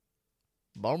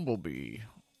Bumblebee,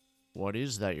 what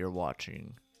is that you're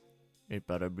watching? It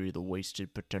better be the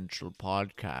Wasted Potential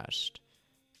podcast,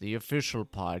 the official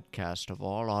podcast of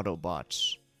all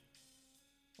Autobots.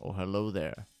 Oh, hello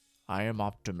there. I am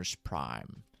Optimus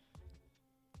Prime.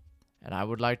 And I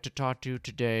would like to talk to you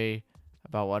today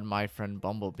about what my friend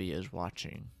Bumblebee is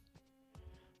watching.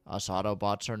 Us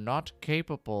Autobots are not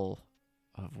capable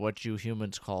of what you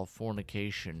humans call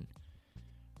fornication.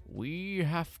 We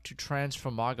have to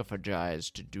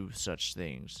transformophagize to do such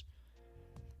things.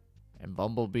 And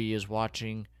Bumblebee is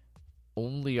watching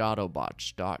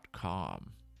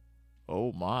OnlyAutobots.com.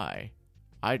 Oh my,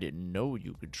 I didn't know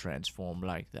you could transform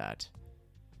like that.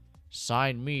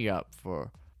 Sign me up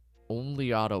for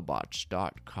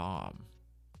OnlyAutobots.com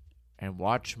and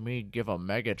watch me give a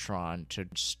Megatron to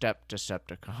Step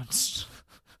Decepticons.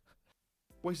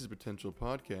 Wasted Potential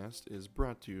podcast is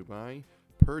brought to you by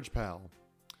Purge Pal.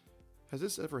 Has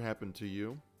this ever happened to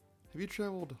you? Have you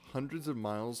traveled hundreds of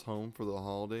miles home for the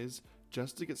holidays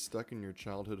just to get stuck in your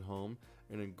childhood home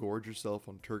and engorge yourself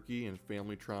on turkey and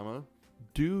family trauma?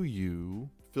 Do you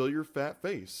fill your fat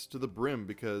face to the brim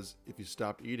because if you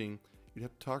stopped eating, you'd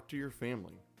have to talk to your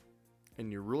family?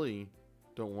 And you really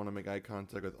don't want to make eye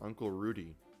contact with Uncle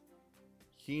Rudy.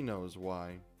 He knows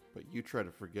why, but you try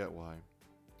to forget why.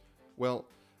 Well,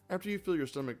 after you fill your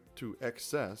stomach to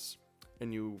excess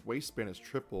and your waistband is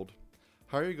tripled,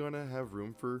 how are you going to have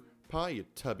room for pie, you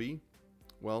tubby?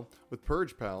 Well, with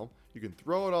Purge Pal, you can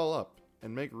throw it all up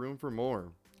and make room for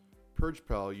more. Purge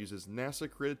Pal uses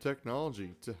NASA-created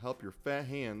technology to help your fat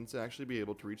hands actually be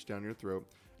able to reach down your throat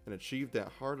and achieve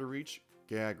that hard-to-reach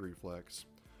gag reflex.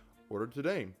 Order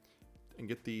today and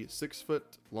get the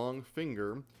 6-foot-long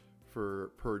finger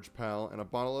for Purge Pal and a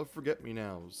bottle of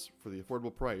Forget-Me-Nows for the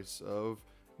affordable price of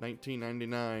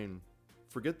 $19.99.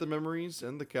 Forget the memories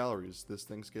and the calories this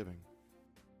Thanksgiving.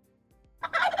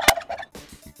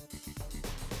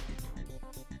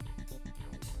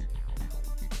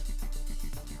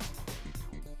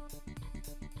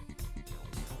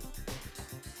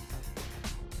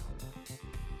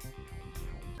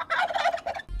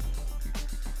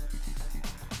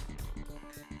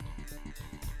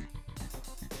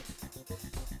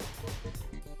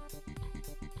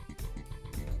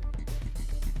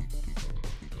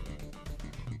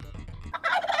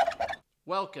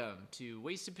 Welcome to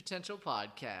Wasted Potential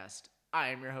Podcast. I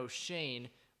am your host, Shane.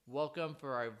 Welcome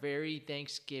for our very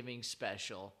Thanksgiving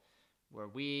special, where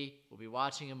we will be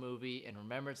watching a movie in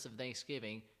remembrance of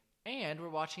Thanksgiving, and we're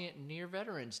watching it near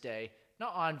Veterans Day.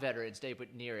 Not on Veterans Day,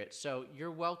 but near it. So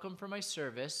you're welcome for my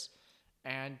service,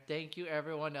 and thank you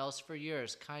everyone else for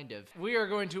yours, kind of. We are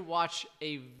going to watch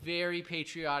a very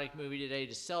patriotic movie today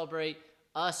to celebrate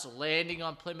us landing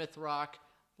on Plymouth Rock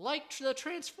like the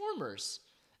Transformers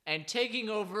and taking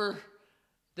over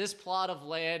this plot of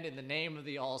land in the name of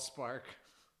the Allspark.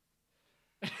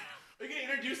 Are you going to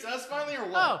introduce us finally or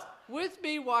what? Oh, with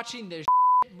me watching this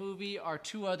movie are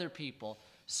two other people.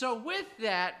 So with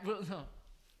that,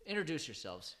 introduce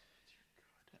yourselves.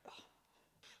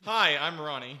 Hi, I'm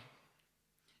Ronnie.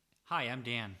 Hi, I'm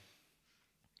Dan.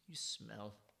 You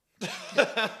smell.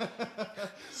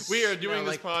 We are doing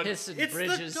this like piss and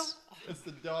bridges. It's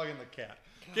the dog and the cat.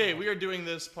 Okay, we are doing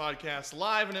this podcast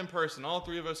live and in person. All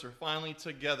three of us are finally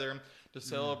together to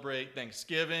celebrate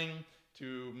Thanksgiving,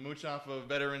 to mooch off of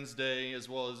Veterans Day, as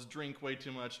well as drink way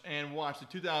too much, and watch the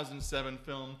 2007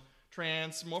 film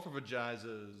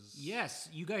Transmorphagizes. Yes,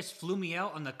 you guys flew me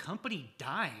out on the company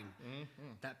dime.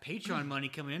 Mm-hmm. That Patreon money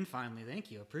coming in finally.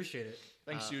 Thank you. Appreciate it.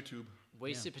 Thanks, YouTube.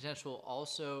 Wasted Potential will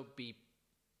also be,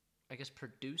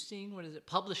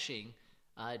 publishing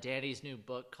Danny's new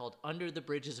book called Under the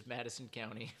Bridges of Madison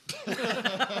County.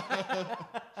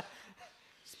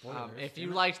 If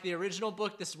you liked the original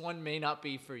book, this one may not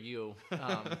be for you.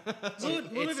 Little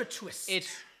bit of a twist.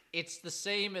 It's the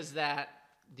same as the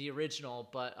original,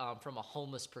 but from a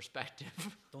homeless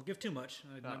perspective. Don't give too much.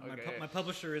 My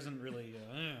publisher isn't really...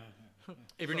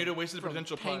 If you're new to Wasted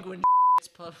Potential Penguin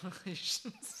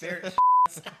Publications.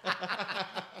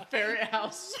 Ferret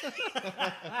House.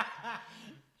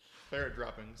 Ferret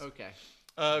droppings. Okay.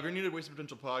 If you're new to Wasted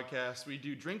Potential Podcast, we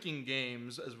do drinking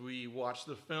games as we watch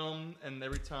the film, and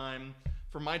every time,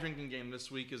 for my drinking game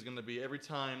this week is going to be every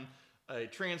time a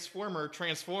Transformer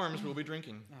transforms, we'll be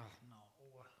drinking. Oh, no.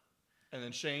 And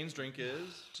then Shane's drink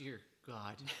is? Dear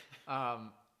God.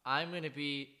 I'm going to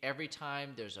be every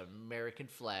time there's an American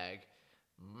flag.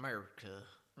 America.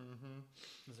 Mm-hmm.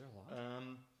 Is there a lot?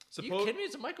 You kidding me?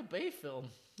 It's a Michael Bay film.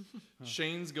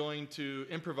 Shane's going to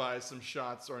improvise some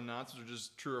shots or nots, which are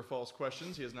just true or false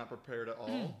questions. He has not prepared at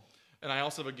all. And I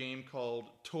also have a game called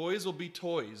Toys Will Be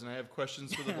Toys, and I have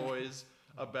questions for the boys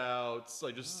about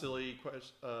like just silly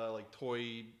like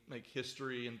toy like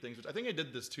history and things. Which I think I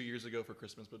did this 2 years ago for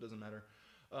Christmas, but it doesn't matter.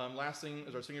 Last thing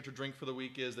is our signature drink for the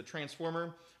week is the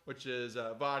Transformer, which is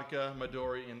vodka,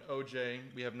 Midori, and OJ.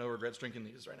 We have no regrets drinking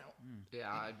these right now.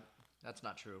 Yeah, that's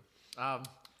not true.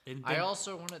 And I then-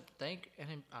 also want to thank,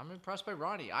 and I'm impressed by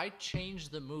Ronnie. I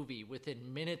changed the movie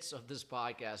within minutes of this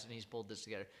podcast, and he's pulled this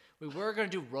together. We were going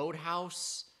to do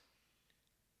Roadhouse,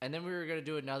 and then we were going to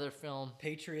do another film,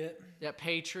 Patriot. yeah,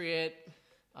 Patriot.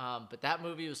 But that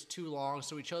movie was too long,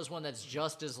 so we chose one that's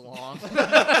just as long.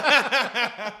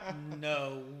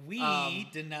 No, we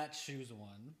did not choose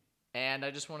one. And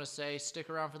I just want to say, stick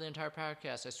around for the entire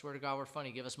podcast. I swear to God, we're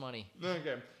funny. Give us money.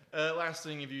 Okay. Last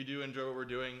thing, if you do enjoy what we're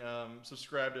doing,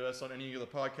 subscribe to us on any of the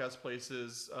podcast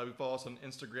places. We follow us on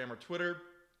Instagram or Twitter.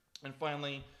 And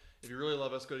finally, if you really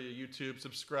love us, go to YouTube,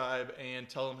 subscribe, and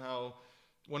tell them how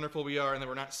wonderful we are and that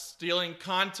we're not stealing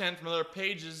content from other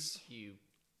pages. You.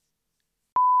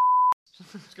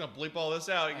 Just going to bleep all this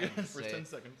out again didn't for say 10 it.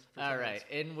 seconds. All right.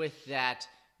 And with that,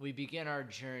 we begin our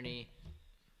journey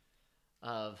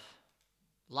of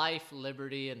life,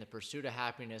 liberty, and the pursuit of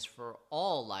happiness for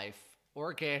all life,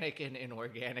 organic and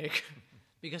inorganic.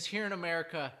 Because here in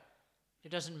America, it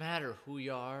doesn't matter who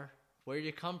you are, where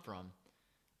you come from.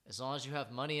 As long as you have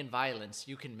money and violence,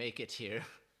 you can make it here.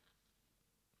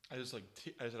 I just had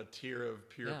a tear of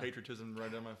pure Yeah. patriotism right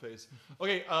down my face.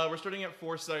 Okay, we're starting at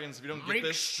 4 seconds. If you don't get Make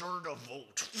this, sure to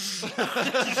vote.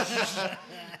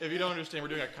 if you don't understand, we're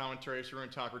doing a commentary, so we're going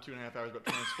to talk for 2.5 hours about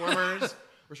Transformers.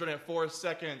 We're starting at 4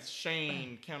 seconds.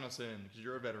 Shane, count us in because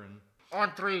you're a veteran.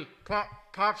 On 3,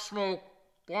 pop smoke.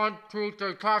 1, 2,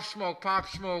 3, pop smoke, pop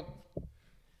smoke.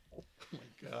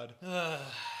 God.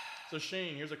 So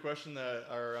Shane, here's a question that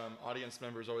our audience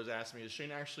members always ask me: is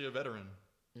Shane actually a veteran?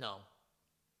 No.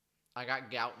 I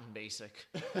got gout in basic.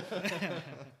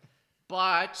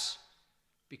 But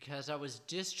because I was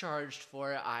discharged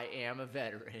for it, I am a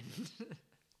veteran.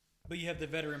 But you have the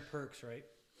veteran perks, right?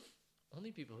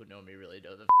 Only people who know me really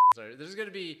know the are. There's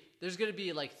gonna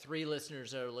be like 3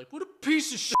 listeners that are like, what a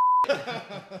piece of shit.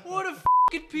 What a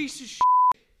fucking piece of shit.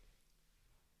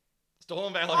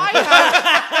 Stolen valor.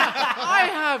 I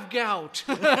have gout.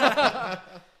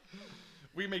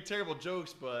 We make terrible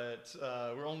jokes, but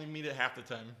we're only meet at half the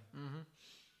time.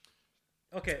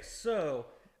 Okay, so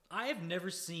I have never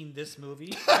seen this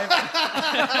movie.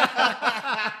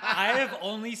 I have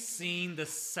only seen the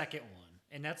second one,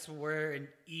 and that's where in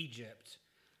Egypt.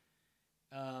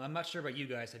 I'm not sure about you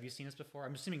guys. Have you seen this before?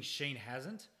 I'm assuming Shane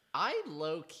hasn't. I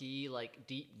low key, like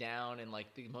deep down and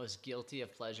like the most guilty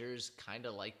of pleasures, kind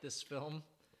of like this film.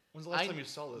 When's the last I- time you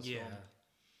saw this Yeah. film?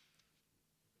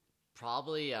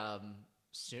 Probably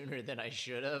sooner than I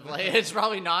should have. Like it's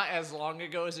probably not as long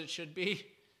ago as it should be.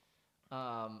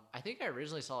 I think I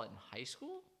originally saw it in high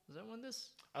school. Is that when this?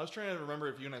 I was trying to remember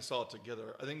if you and I saw it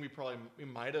together. I think we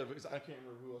might have, because I can't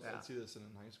remember who else Yeah. I'd see this in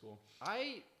high school.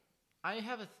 I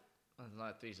have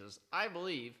not a thesis. I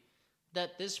believe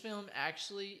that this film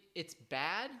actually it's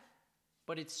bad,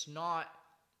 but it's not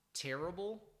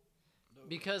terrible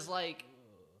because like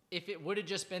if it would have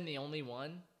just been the only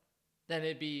one, then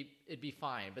it'd be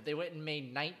fine. But they went and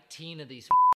made 19 of these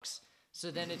so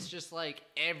then it's just like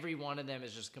every one of them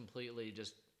is just completely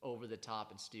just over the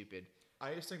top and stupid.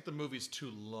 I just think the movie's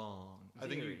too long. I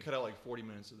think you Very. could cut out like 40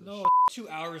 minutes of this. No, 2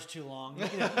 hours too long.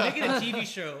 Make it a TV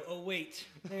show. Oh wait.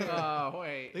 Oh I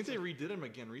wait. think they redid him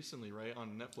again recently, right? On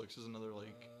Netflix. There's another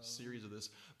like series of this.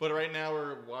 But right now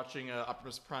we're watching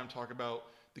Optimus Prime talk about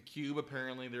The Cube.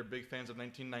 Apparently they're big fans of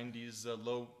 1990s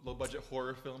low budget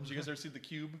horror films. You guys ever see The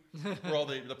Cube? Where all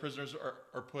the prisoners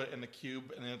are put in the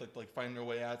cube and they have to like find their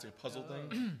way out. It's like a puzzle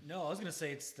thing. No, I was gonna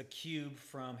say it's the cube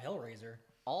from Hellraiser.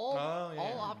 All Oh, yeah.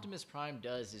 Optimus Prime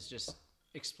does is just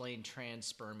explain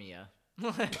transspermia.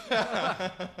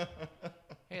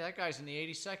 Hey, that guy's in the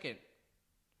 82nd.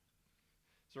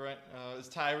 So right, it's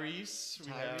Tyrese.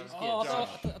 We have Tyrese Oh, I Josh.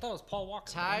 thought it was Paul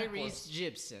Walker. Tyrese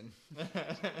Gibson.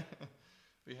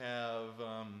 We have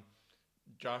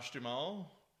Josh Duhamel.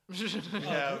 Oh,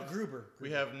 have- Gruber.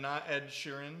 We have not Ed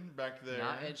Sheeran back there.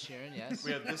 Not Ed Sheeran, yes.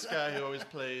 We have this guy who always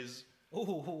plays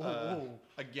Oh.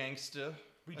 a gangsta.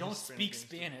 We a don't Hispanic speak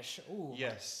gangsta. Spanish. Ooh.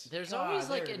 Yes. There's God, always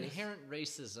like there it is. inherent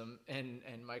racism in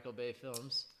Michael Bay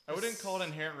films. I wouldn't call it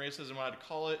inherent racism. What I'd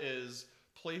call it is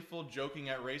playful joking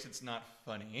at race. It's not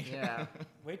funny. Yeah.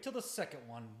 Wait till the second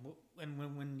one, and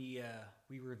when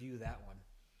we review that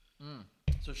one.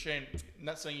 So Shane,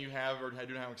 not saying you have or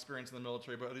do not have experience in the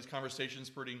military, but are these conversations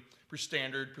pretty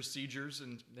standard procedures?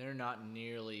 And They're not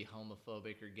nearly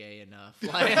homophobic or gay enough.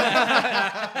 Like,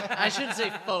 I shouldn't say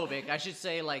phobic. I should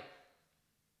say like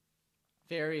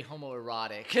Very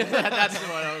homoerotic. That's the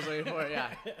one I was looking for. Yeah,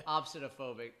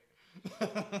 opposite-ophobic.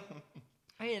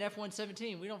 Hey, in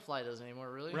F-117, we don't fly those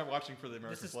anymore, really. We're not watching for the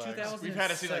American This is flags. We've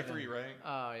had a C-9 3, right?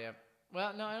 Oh, yeah.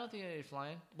 Well, no, I don't think any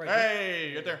flying. Right,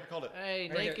 Hey, right there. I called it. Hey,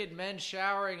 Right naked men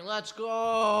showering. Let's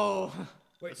go.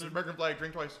 Wait, This is American flag.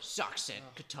 Drink twice. Sucks in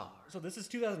Qatar. so this is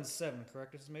 2007,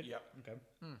 correct? This is made? Yep. Okay.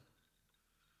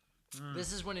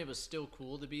 This is when it was still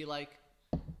cool to be like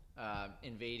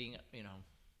invading,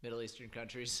 Middle Eastern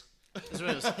countries. This is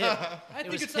when it was hip. I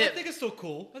was think hip. it's still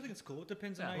cool. I think it's cool. It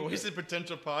depends on how you Well, do he's it. a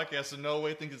potential podcast, so no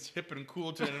way thinks it's hip and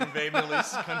cool to invade Middle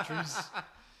East countries.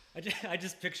 I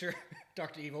just picture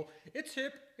Dr. Evil. It's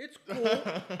hip. It's cool.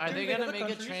 Are they Invade gonna other make a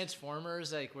countries.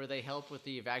 Transformers like where they help with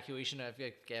the evacuation of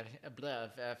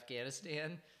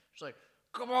Afghanistan? It's like,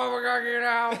 come on, we gotta get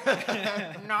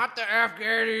out. Not the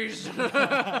Afghanis.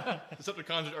 The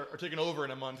Decepticons are taking over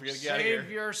in a month. We gotta get out of here.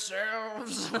 Save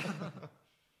yourselves.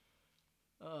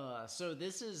 So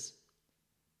this is.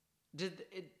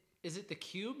 Is it the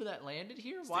cube that landed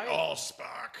here? Why?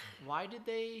 Allspark. Why did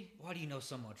they? Why do you know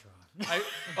so much,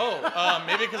 Ron?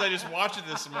 Maybe because I just watched it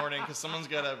this morning because someone's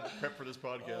got to prep for this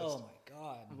podcast. Oh my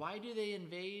god. Why do they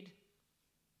invade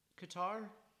Qatar?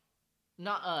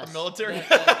 Not us. The military? The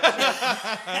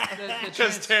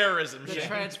Terrorism. the Shane.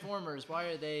 Transformers. Why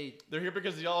are they? They're here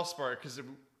because of the Allspark, because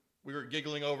we were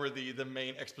giggling over the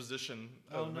main exposition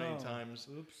of many times.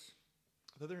 Oops.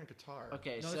 I thought they were in Qatar.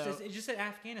 Okay, No, so it just said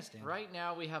Afghanistan. right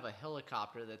now we have a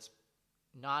helicopter that's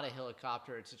not a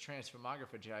helicopter. It's a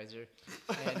transformographizer,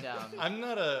 and I'm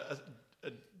not a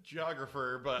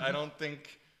geographer, but I don't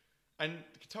think... And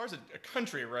Qatar's a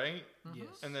country, right? Yes.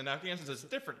 And then Afghanistan's a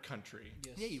different country.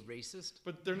 Yes. yeah, you racist.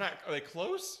 But they're not... Are they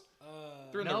close?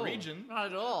 They're in No, the region. not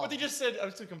at all. But they just said... I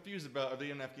was so confused about, are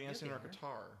they in Afghanistan Yeah, or they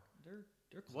are. Qatar?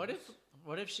 They're close.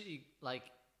 What if she like?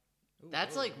 Ooh,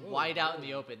 That's whoa, like whoa, wide out in whoa.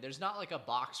 the open. There's not like a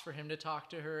box for him to talk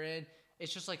to her in.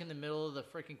 It's just like in the middle of the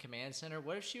freaking command center.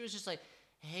 What if she was just like,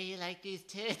 "Hey, you like these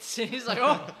tits?" And he's like,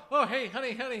 "Oh, hey,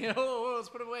 honey, let's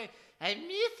put 'em away. I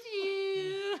miss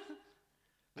you."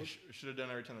 I should have done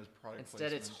every time there's product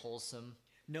Instead, it's placement. wholesome.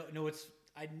 No, it's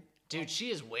Dude, she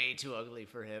is way too ugly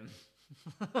for him.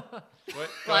 What? Go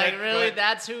Like, ahead, really? Go ahead,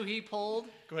 That's who he pulled?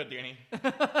 Go ahead, Danny.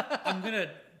 I'm gonna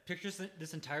picture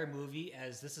this entire movie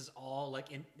as this is all like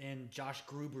in Josh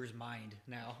Gruber's mind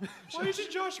now. Why is it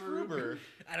Josh Gruber?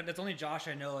 That's only Josh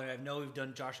I know, and I know we've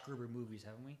done Josh Gruber movies,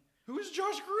 haven't we? Who's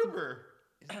Josh Gruber?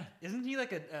 Isn't he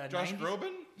like a Josh 90s?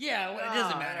 Groban? Yeah, well, it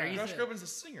doesn't matter. He's Josh a- Groban's a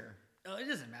singer. Oh, it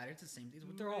doesn't matter. It's the same thing.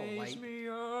 They're all Raise white. me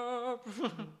up.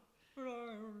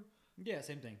 Yeah,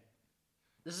 same thing.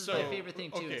 This is So, my favorite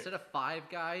thing, too. okay. Instead of 5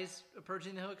 guys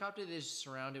approaching the helicopter, they just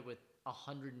surround it with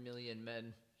 100 million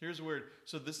men. Here's weird.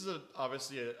 So this is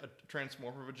obviously a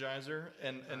transmorphigizer,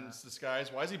 and it's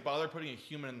disguised. Why does he bother putting a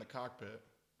human in the cockpit?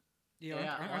 Yeah,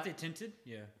 Yeah, aren't they tinted?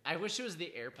 Yeah. I wish it was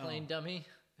the airplane dummy.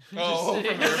 Oh, from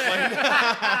Airplane.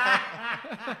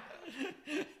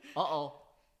 Uh-oh.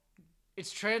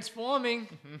 It's transforming.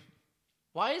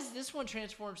 Why is this one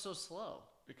transformed so slow?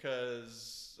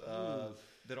 Because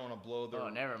they don't want to blow their. Oh,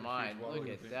 never their huge mind. water Look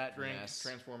at thing. that Drink, mess.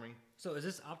 transforming. So is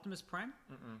this Optimus Prime?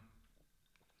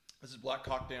 This is Black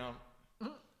Hawk Down.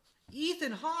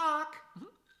 Ethan Hawke.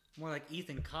 More like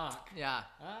Ethan Cock. Yeah.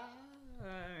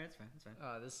 That's fine. That's fine.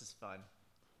 Oh, this is fun.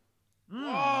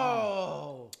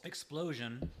 Whoa.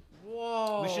 Explosion.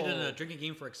 Whoa. We should have done a drinking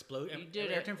game for explosion. You did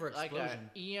Airtime it for like explosion.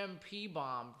 a EMP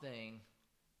bomb thing.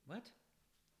 What?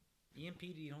 EMP?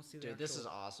 You don't see the Dude, this is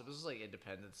actual- awesome. This is like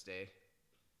Independence Day.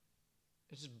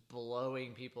 It's just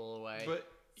blowing people away. But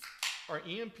are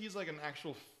EMPs like an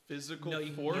actual physical No,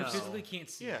 you force? physically can't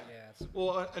see Yeah. it. Yeah. It's,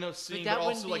 Well, I know seeing, that but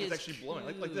also wouldn't like be it's as actually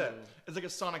blowing, like that. cool. It's like a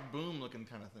sonic boom looking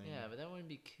kind of thing. yeah, but that wouldn't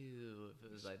be cool if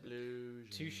it was like.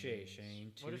 touche,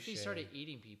 Shane. What if he touche. started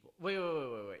eating people? Wait.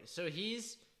 So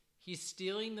he's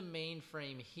stealing the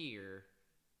mainframe here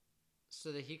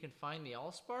so that he can find the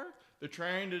Allspark? They're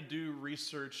trying to do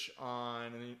research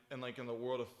on and like in the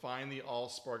world to find the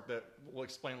Allspark that we'll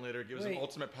explain later gives Wait. an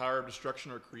ultimate power of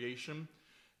destruction or creation.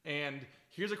 And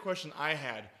here's a question I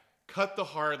had. Cut the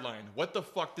hard line. What the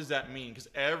fuck does that mean? Because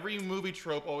every movie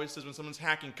trope always says when someone's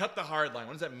hacking, cut the hard line.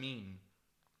 What does that mean?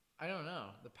 I don't know.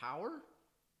 The power?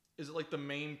 Is it like the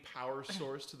main power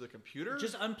source to the computer?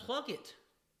 Just unplug it.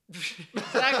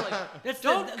 Exactly. That's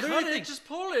Don't the cut literally it. thing. Just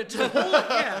pull it. Pull it,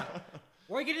 yeah.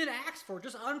 Why are you getting an axe for?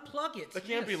 Just unplug it. That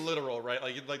can't be Yes. literal, right?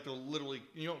 Like they'll literally,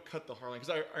 you don't cut the hard line.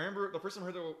 Because I remember the first time I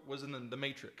heard that was in the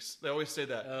Matrix. They always say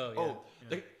that. Oh,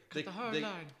 yeah. They the hard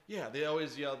line. Yeah, they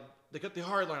always yell, they cut the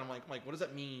hard line. I'm like, what does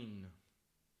that mean?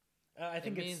 I It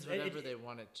think means it's whatever it, they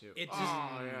want it to. It just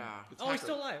yeah. It's Oh, he's hacker-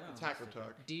 still alive. It's Oh, hacker that's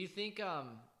talk. Do you think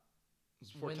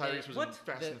It's before When Tyrese was What? in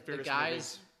Fast the and the Furious guys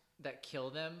movies. that kill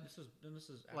them, This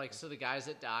is like, so the guys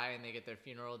that die and they get their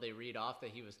funeral, they read off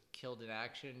that he was killed in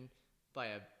action by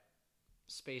a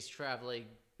space traveling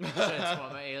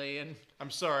transformer alien. I'm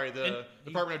sorry, the And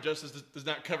Department of Justice does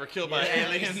not cover killed by Yeah,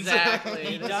 aliens. exactly.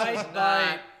 he This died is by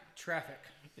not- traffic.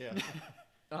 Yeah.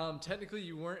 Technically,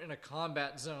 you weren't in a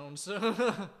combat zone,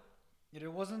 so. It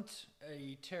wasn't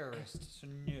a terrorist, so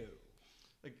no.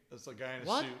 Like, it's a guy in a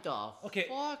What suit. the Okay.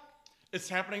 fuck? It's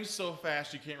happening so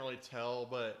fast you can't really tell,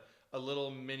 but a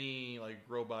little mini like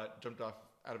robot jumped off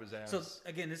out of his ass. So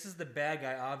again, this is the bad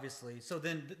guy, obviously. So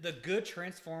then the good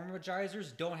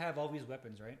Transformagizers don't have all these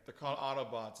weapons, right? They're called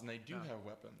Autobots, and they do have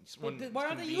weapons. Well, why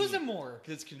don't they use them more?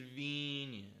 Because it's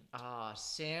convenient. Ah,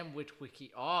 Sam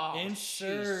Witwicky. Oh,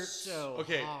 Insert. she's so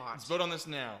Okay, hot. let's vote on this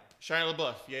now. Shia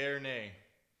LaBeouf, yay or nay?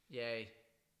 Yay.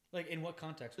 Like in what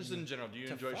context? Just What do in you general, do you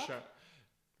To enjoy fuck? Shia?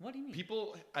 What do you mean?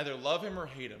 People either love him or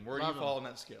hate him. Where do Love you him. fall on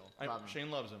that scale? Love him.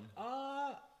 Shane loves him.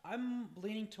 I'm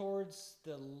leaning towards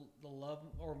the love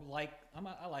or like.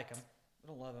 I like him. I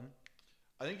don't love him.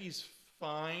 I think he's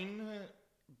fine,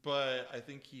 but I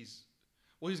think he's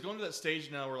going to that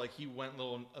stage now where like he went a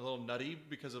little nutty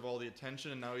because of all the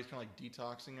attention, and now he's kind of like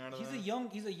detoxing out of He's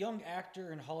that. a young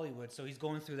actor in Hollywood, so he's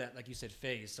going through that, like you said,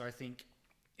 phase. So I think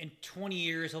in 20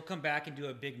 years he'll come back and do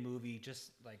a big movie,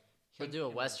 just like. He'll do a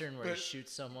western where he but-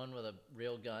 shoots someone with a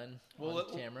real gun Well,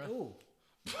 on camera. Ooh.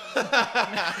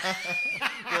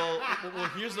 well,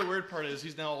 here's the weird part is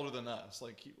he's now older than us.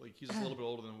 Like he's a little bit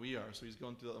older than we are, so he's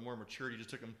going through that more maturity. It just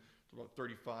took him to about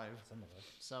 35. Some of us.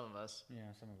 Some of us. Yeah,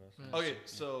 some of us. Okay,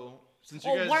 so since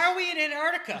you Oh, guys, why are we in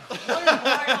Antarctica? What is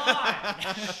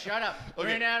going on? Shut up. We're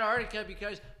Okay. in Antarctica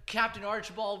because Captain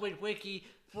Archibald Witwicky,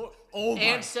 Oh my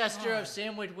ancestor God. of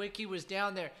Sam Witwicky, was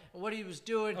down there. And what he was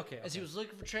doing is he Okay. was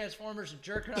looking for Transformers and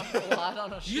jerking off a lot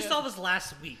on a ship. You saw this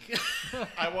last week.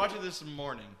 I watched it this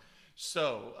morning.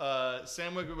 So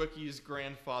Sam Witwicky's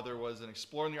grandfather was an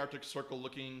explorer in the Arctic Circle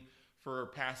looking for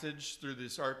passage through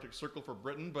this Arctic Circle for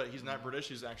Britain, but he's not British.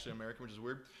 He's actually American, which is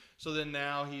weird. So then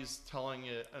now he's telling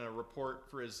it in a report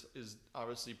for his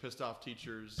obviously pissed off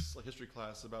teachers, like history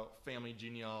class, about family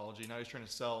genealogy. Now he's trying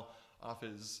to sell off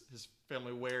his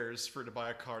family wares to buy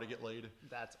a car to get laid.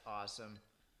 That's awesome.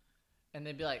 And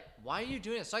they'd be like, why are you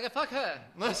doing it? So I can fuck her.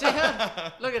 You see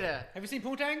her? Look at her. Have you seen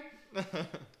Poontang?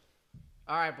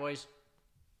 All right, boys.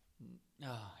 Oh,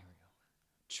 here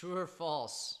True or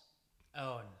false? we go.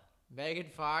 Oh, Megan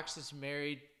Fox is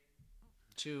married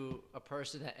to a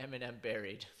person that Eminem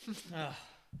buried. no.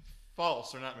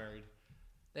 False, they're not married.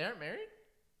 They aren't married?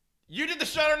 You did the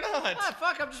shot or not? Ah,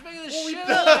 fuck, I'm just making this shit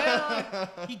up,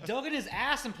 man. He dug in his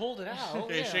ass and pulled it out.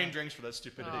 Okay, Shane drinks for that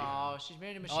stupidity. Oh, she's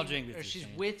married to Machine I'll drink with or you, she's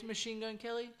Shane. with Machine Gun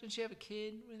Kelly? Didn't she have a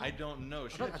kid with him? I don't know.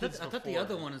 She I had kids thought the before.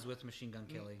 other one is with Machine Gun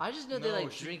Kelly. I just know they No,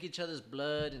 like she- drink each other's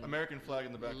blood and American flag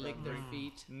in the background. lick their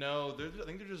feet. No, I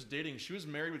think they're just dating. She was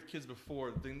married with kids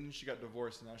before. Then she got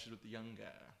divorced, and now she's with the young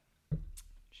guy.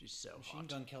 She's so Machine hot.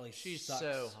 Gun Kelly She's sucks.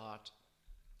 so hot.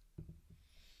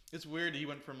 It's weird. He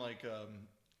went from like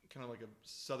kind of like a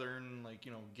southern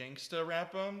gangsta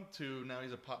rap to now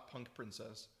he's a pop punk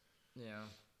princess. Yeah.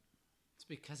 It's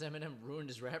because Eminem ruined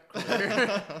his rap career.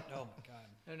 Oh my god.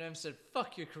 Eminem said,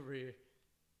 fuck your career.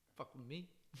 Fuck with me.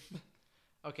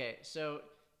 Okay, so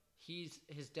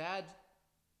his dad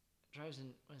drives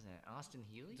in, what is that, Austin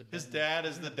Healy? His dad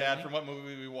is the dad from what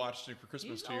movie we watched for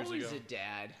Christmas He's 2 years always ago. a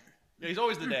dad. Yeah, he's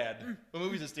always the dad. What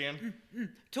movie is it, Stan?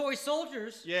 Toy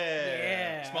soldiers. Yeah.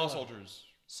 Yeah, I Small love- soldiers.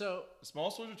 So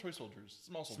Small soldiers, toy soldiers.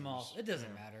 Small soldiers. Small. It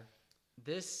doesn't matter.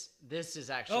 this is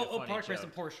actually a Oh, funny Park joke. Racing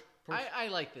Porsche. I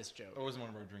like this joke. It wasn't one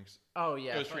of our drinks. Oh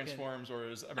yeah, it was fucking- Transforms or it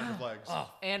was American flags.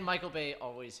 Oh, And Michael Bay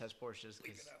always has Porsches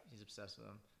because he's obsessed with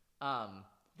them.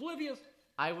 oblivious.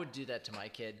 I would do that to my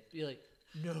kid. Be like,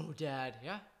 no, Dad.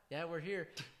 Yeah, we're here.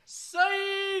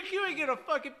 Psych! You ain't get a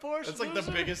fucking Porsche. That's like loser.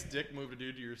 the biggest dick move to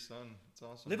do to your son. It's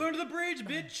awesome. Live under the bridge,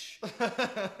 bitch.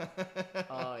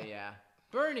 Oh yeah,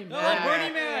 Bernie Oh, Mac.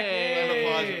 Bernie Mac. Hey. Round of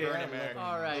applause for Hey, Bernie I love Mac. Bernie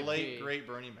All right, The late, B. great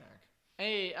Bernie Mac.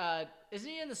 Hey, isn't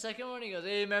he in the second one? He goes,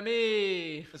 hey,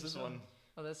 mammy. This is one.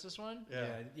 Oh, that's this one? Yeah.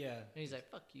 Yeah. And he's like,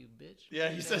 fuck you, bitch. Yeah,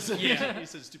 he says. Yeah. he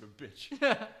says, "Stupid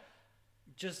bitch."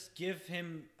 Just give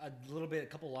him a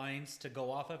couple lines to go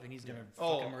off of, and he's gonna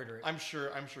Oh, fucking murder it. I'm sure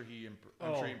he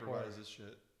Oh, improvises this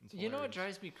shit. It's You know what hilarious.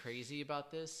 drives me crazy about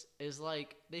this is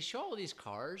like they show all these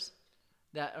cars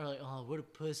that are like, oh, what a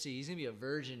pussy. He's gonna be a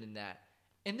virgin in that.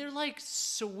 And they're like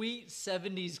sweet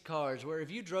 70s cars where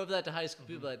if you drove that to high school,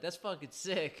 people would be like, that's fucking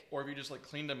sick. Or if you just like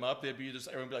cleaned them up, they'd be just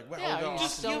everyone would be like, "Wow, Yeah, look how you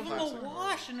Just awesome give him classic a car."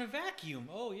 wash and a vacuum.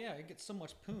 Oh yeah, it gets so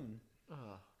much poon. Ugh.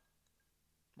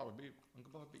 Bobby B,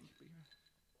 Uncle Bobby B.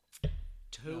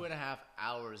 2.5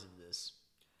 hours of this.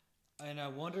 And I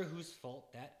wonder whose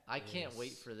fault that I can't is.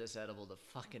 wait for this edible to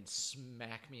fucking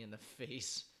smack me in the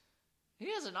face.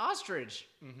 He has an ostrich.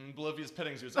 Bolivia's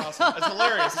petting zoo. It's awesome. It's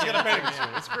hilarious. He's got a petting zoo.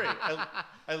 It's great.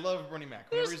 I love Bernie Mac.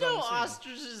 Whenever There's he's on no the scene.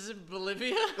 ostriches in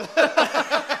Bolivia.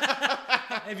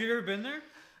 Have you ever been there?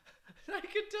 I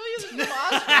can tell you there's no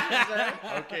ostriches there.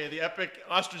 Okay, the epic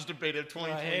ostrich debate of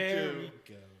 2022. Here we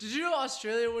go. Did you know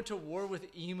Australia went to war with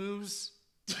emus?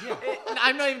 Yeah.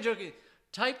 I'm not even joking.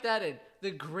 Type that in.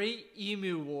 The Great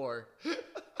Emu War.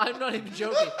 I'm not even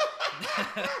joking.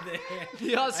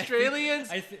 The Australians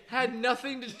had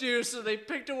nothing to do, so they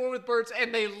picked a war with birds,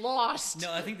 and they lost.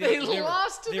 No, I think they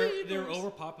lost to the emus. They were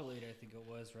overpopulated, I think it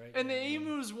was, right? And the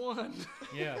emus won.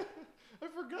 Yeah. I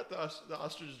forgot the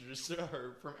ostriches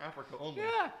are from Africa only.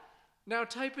 Yeah. Now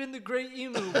type in the Great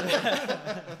Emu War.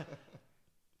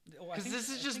 Because this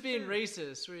is just being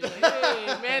racist. Where he's like,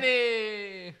 hey,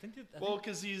 Manny. Well,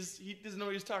 because he doesn't know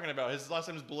what he's talking about. His last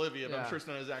name is Bolivia, but I'm sure it's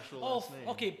not his actual last name.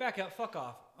 Okay, back up. Fuck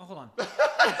off. Oh, hold on. The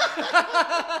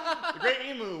Great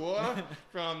Emu War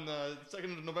from the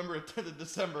 2nd of November to the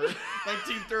December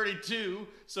 1932.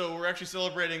 So we're actually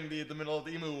celebrating the middle of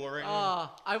the Emu War right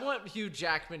now. I want Hugh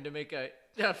Jackman to make a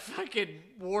fucking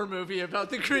war movie about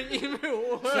the Great Emu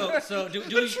War. So do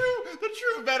The we... true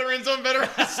veterans on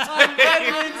Veterans Day. On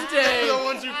Veterans Day. The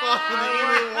ones who fought in the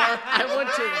Emu War. I want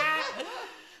to.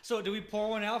 So do we pour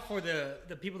one out for the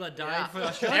people that died Yeah. for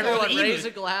Australia? Everyone Or raise emus? a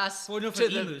glass Well, no, to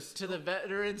for emus. the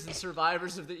veterans and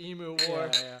survivors of the Emu War.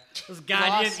 Yeah. Those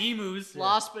goddamn Lost- emus.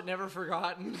 Lost but never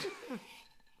forgotten.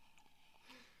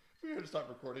 We gotta stop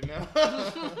recording now.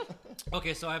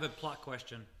 Okay, so I have a plot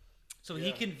question. So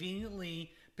he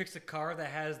conveniently picks a car that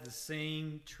has the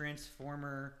same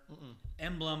Transformer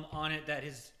emblem on it that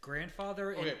his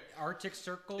grandfather in Arctic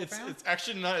Circle found? It's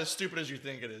actually not as stupid as you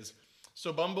think it is.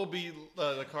 So Bumblebee,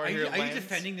 the car here Are you lands.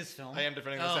 defending this film? I am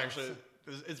defending this Oh, actually.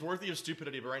 It's worthy of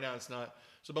stupidity, but right now it's not.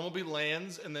 So Bumblebee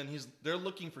lands, and then they're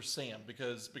looking for Sam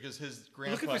because his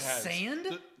grandpa Looking for has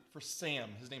sand? For Sam.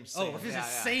 His name's Sam. Oh, if it's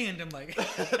sand, I'm like...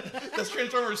 That's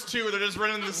Transformers 2. They're just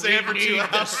running in the sand for 2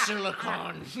 hours.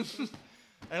 Silicon.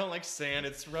 I don't like sand.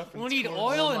 It's rough. And We need torn.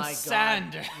 oil Oh and my God.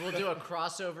 sand. We'll do a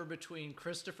crossover between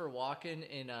Christopher Walken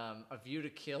in A View to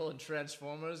Kill and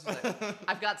Transformers. Like,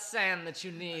 I've got sand that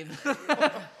you need.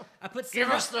 I put Give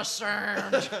sand us the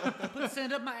sand. I put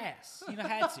sand up my ass. I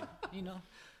had to,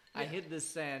 I hid this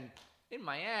sand in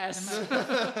my ass.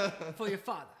 for your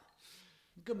father.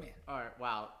 Good man. All right,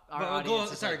 wow. But go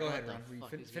ahead, What Ron. the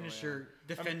fuck is Finish going your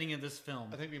defending of this film.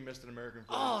 I think we missed an American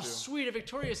flag Oh, too. sweet. A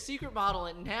Victoria's Secret model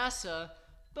at NASA.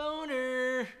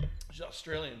 Boner. She's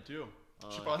Australian too.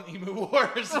 She fought in the Emu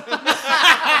Wars.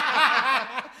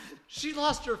 She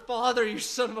lost her father, you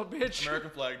son of a bitch. American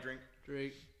flag drink.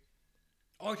 Drake.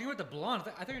 Oh, you're talking about the blonde.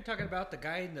 I think you're talking about the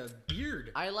guy in the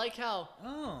beard. I like how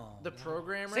Oh. the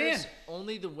programmers, Sand.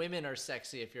 only the women are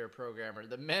sexy if you're a programmer.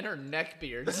 The men are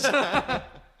neckbeards.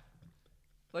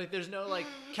 Like, there's no, like,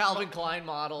 Calvin Klein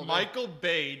model. Michael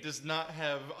Bay does not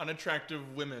have unattractive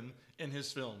women in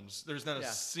his films. There's not a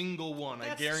single one,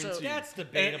 I guarantee. That's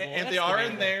debatable. And if That's they are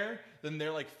debatable. in there, then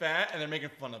they're like fat and they're making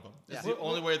fun of them. It's Yeah. the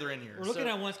only way they're in here. We're looking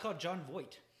at one. It's called John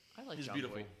Voight. I like He's John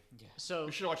beautiful. Boyd. So,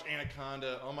 We should watch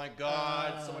Anaconda. Oh my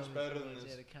god, so much better than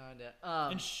this. Anaconda.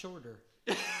 And shorter.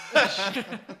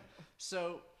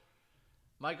 So,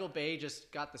 Michael Bay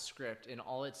just got the script, and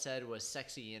all it said was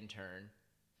 "sexy intern,"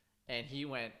 and he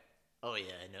went, "Oh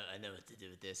yeah, I know what to do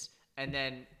with this." And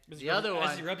then the other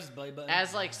As he one, rubs his belly button.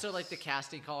 like the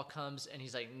casting call comes, and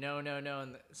he's like, "No,"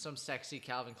 and some sexy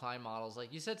Calvin Klein model's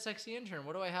like, "You said sexy intern.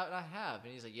 What do I not have?"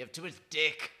 And he's like, "You have too much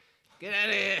dick. Get out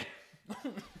of here."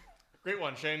 Great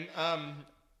one, Shane.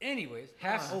 Anyways,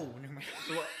 never mind.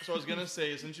 So I was gonna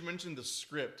say, since you mentioned the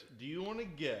script, do you want to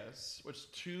guess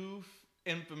which two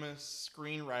infamous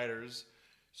screenwriters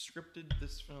scripted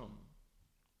this film?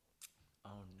 Oh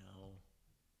no.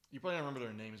 You probably don't remember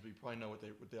their names, but you probably know what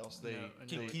else they.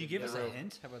 Can they you give us a wrote.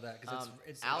 hint? How about that? Because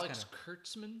it's Alex kinda...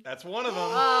 Kurtzman. That's one of them.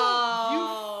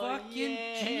 Oh, You fucking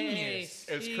yay. genius.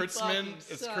 It's He Kurtzman. fucking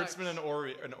It's sucks. Kurtzman and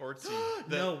Orci.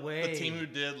 No way. The team who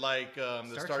did like the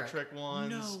Star Trek. Trek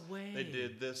ones. No way. They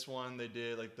did this one. They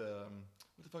did like the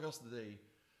what the fuck else did they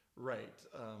write?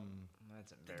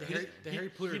 That's The embarrassing. Harry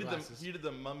Potter glasses. He did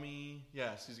the Mummy.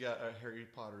 Yes, he's got Harry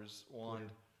Potter's wand.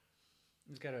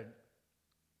 He's got a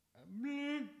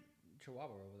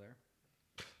chihuahua over there.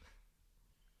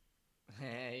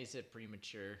 He said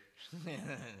premature. Oh my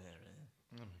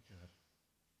god.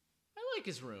 I like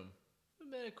his room. It's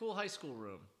been a cool high school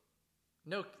room.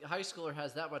 No high schooler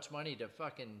has that much money to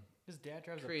fucking His dad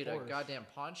drives create a a Porsche. goddamn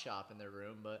pawn shop in their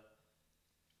room, but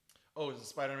Oh, is it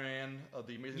Spider-Man?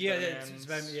 The Amazing Yeah, Spider-Man. it's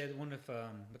Spider-Man, yeah, the one with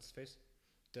what's his face?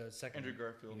 The second Andrew one.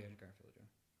 Garfield. Yeah, Andrew Garfield. Yeah.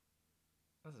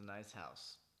 That's a nice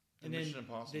house. And Mission then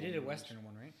Impossible they did a movies. Western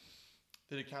one, right?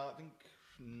 Did it count? I think.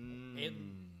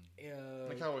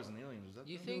 The Cowboys and Aliens. Was that?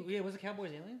 You the- think? Yeah, was it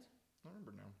Cowboys Aliens? I don't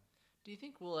remember now. Do you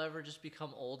think we'll ever just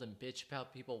become old and bitch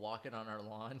about people walking on our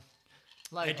lawn?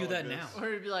 I do that this. now.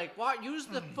 Or be like, "What? Use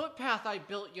the footpath I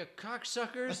built, you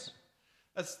cocksuckers!"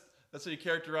 That's how you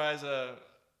characterize a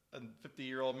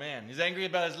 50-year-old man. He's angry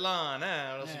about his lawn. What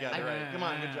else you got? Right. Come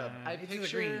on, good job. I It's the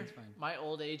picture green, it's fine. my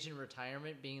old age in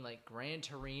retirement being like Gran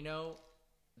Torino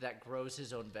that grows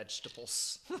his own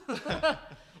vegetables.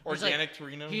 Organic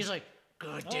Torino. He's like,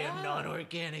 goddamn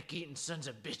non-organic eating sons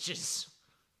of bitches.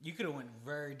 You could have went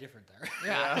very different there.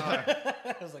 Yeah,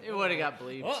 I was like, it would have got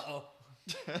bleeped. Uh-oh.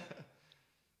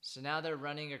 So now they're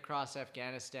running across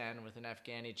Afghanistan with an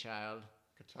Afghani child.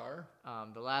 Qatar.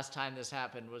 The last time this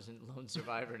happened was in Lone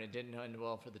Survivor, and it didn't end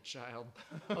well for the child.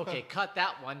 Okay, cut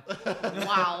that one.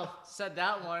 Wow, said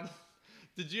that one.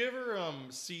 Did you ever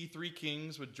see Three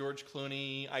Kings with George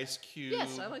Clooney, Ice Cube?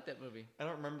 Yes, I like that movie. I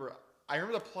don't remember. I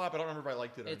remember the plot, but I don't remember if I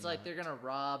liked it or It's not. like they're gonna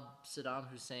rob Saddam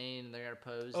Hussein, and they're gonna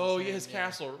pose. Oh, as yeah, him, his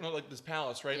castle. No, like this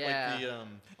palace, right? Yeah. Like the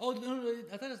Oh, no,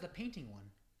 I thought it was the painting one.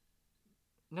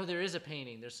 No, there is a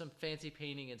painting. There's some fancy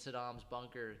painting in Saddam's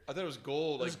bunker. I thought it was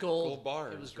gold. It was like gold.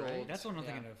 bars. It was right? gold. That's what I'm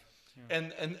Yeah. thinking of.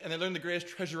 Yeah. And they learned the greatest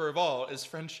treasure of all is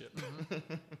friendship.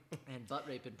 And butt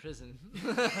rape in prison.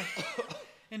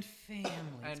 And family.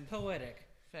 It's And- poetic.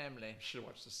 Family. Should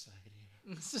watch Society.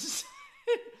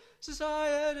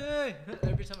 Society.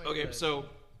 Every time I Okay, do it. so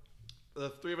the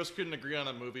three of us couldn't agree on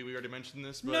a movie. We already mentioned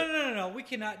this, but No. We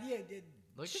cannot. Yeah,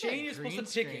 Look at Shane that is supposed green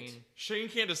to pick screen. it. Shane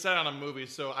can't decide on a movie,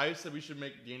 so I said we should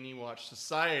make Danny watch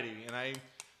Society. And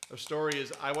the story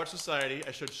is I watched Society.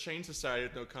 I showed Shane Society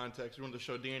with no context. We wanted to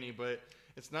show Danny, but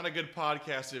it's not a good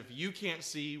podcast if you can't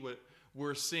see what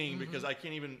we're seeing because I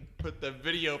can't even put the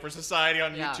video for Society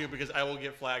on Yeah. YouTube because I will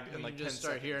get flagged in You like 10 just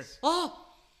start seconds. hearing, oh,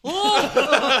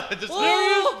 Just-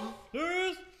 There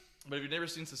is. But if you've never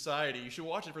seen Society, you should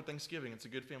watch it for Thanksgiving. It's a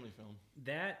good family film.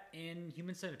 That and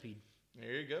Human Centipede.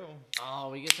 There you go. oh,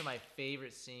 we get to my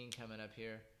favorite scene coming up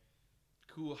here.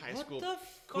 Cool high What school. the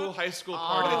Cool fuck? high school Oh,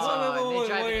 party. they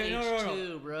drive an no,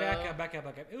 H2, bro. Back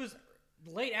up. It was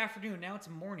late afternoon. Now it's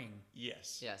morning.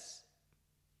 Yes. Yes.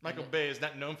 Michael Bay is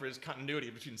not known for his continuity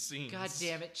between scenes. God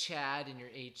damn it, Chad, in your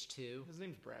H2. His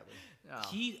name's Bradley. Oh.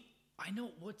 I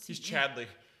know what's He's he in? Chadley.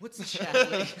 What's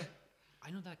Chadley. I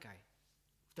know that guy.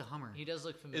 The Hummer. He does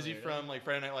look familiar. Is he from like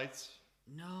Friday Night Lights?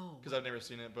 No. Because I've never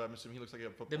seen it, but I'm assuming he looks like a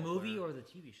football The movie player. or the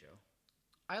TV show?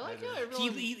 I like how He-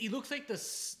 everyone. He looks like the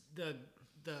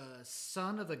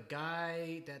son of the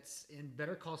guy that's in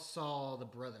Better Call Saul, the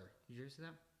brother. Did you ever see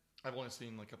that? I've only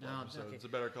seen like a couple No, episodes. okay. It's a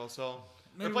Better Call Saul.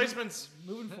 Maybe- Replacements.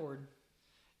 Moving forward.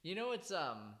 You know what's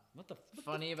What the?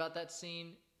 funny about that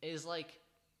scene is like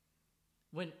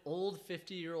when old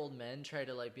 50-year-old men try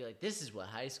to like be like, this is what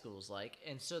high school's like,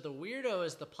 and so the weirdo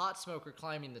is the pot smoker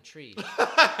climbing the tree,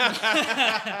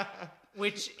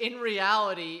 which in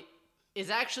reality is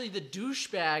actually the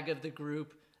douchebag of the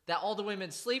group that all the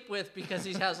women sleep with because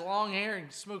he has long hair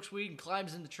and smokes weed and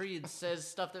climbs in the tree and says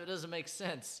stuff that doesn't make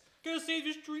sense. Gotta save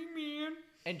this tree, man.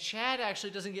 And Chad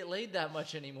actually doesn't get laid that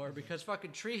much anymore because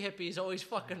fucking tree hippies always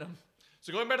fucking him.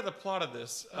 So going back to the plot of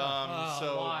this, so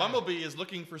why? Bumblebee is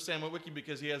looking for Sam Witwicky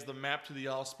because he has the map to the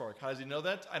Allspark. How does he know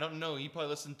that? I don't know. He probably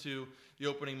listened to the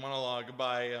opening monologue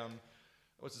by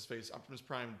what's his face, Optimus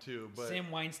Prime too. But Sam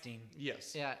Weinstein.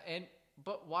 yes, Yeah,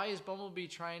 but why is Bumblebee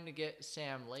trying to get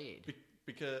Sam laid?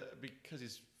 because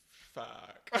he's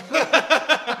fuck.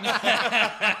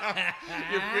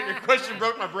 your question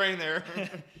broke my brain there.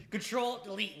 Control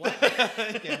Delete. What?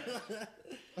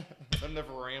 I'm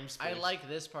never ram space. I like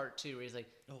this part too, where he's like,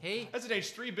 "Hey," That's an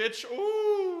H3, bitch.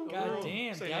 Ooh. God Ooh.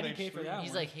 damn, Say Daddy an paid for H3. that.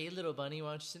 he's like, "Hey, little bunny, why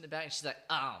don't you sit in the back?" And she's like,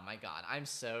 "Oh my god, I'm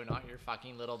so not your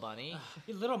fucking little bunny."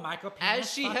 You little micro penis.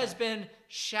 As she fuck. has been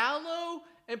shallow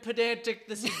and pedantic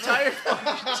this entire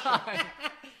fucking time,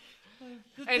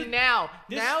 and now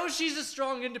she's a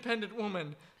strong, independent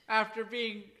woman after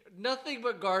being nothing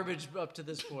but garbage up to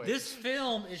this point. This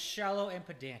film is shallow and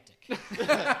pedantic.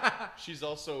 She's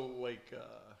also like,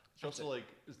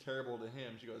 is terrible to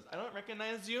him. She goes, I don't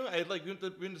recognize you. I like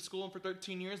been to school for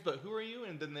 13 years, but who are you?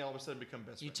 And then they all of a sudden become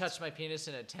best You friends. touched my penis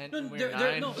in a tent No, when we were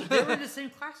they're- 9. no, they were in the same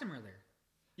class when we were there.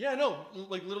 Yeah, no,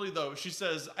 like literally though, she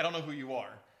says, I don't know who you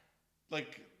are.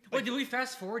 Like Wait, did we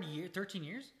fast forward 13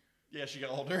 years? yeah, she got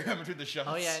older between the shots.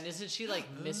 Oh yeah, and isn't she like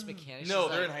Miss Mechanic? No,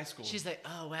 She's they're like- in high school. She's like,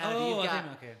 oh wow, Oh, you've I got,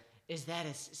 think- okay. is that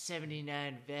a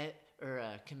 79 vet or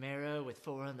a Camaro with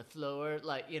 4 on the floor?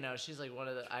 Like, you know, she's like one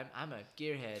of the, I'm a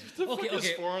gearhead. What the Okay, fuck okay.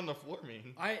 does 4 on the floor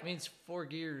mean? I It means 4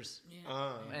 gears.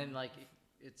 yeah. And like,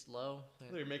 it's low.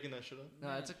 You're making that shit up.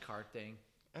 No, it's a car thing.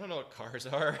 I don't know what cars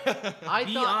are. I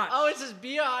Biatch. thought, oh, it says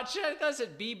biatch. I thought it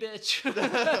said b-bitch.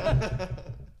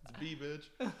 It's B, bitch.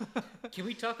 Can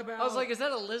we talk about? I was like, is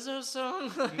that a Lizzo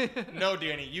song? No,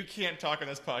 Danny, you can't talk on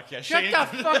this podcast. Shut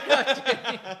the fuck up,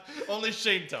 Danny. Only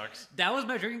Shane talks. that was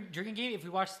my drinking game. If we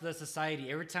watch The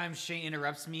Society, every time Shane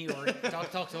interrupts me or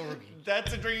talks over me,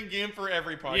 That's a drinking game for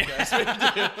every podcast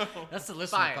we do. that's the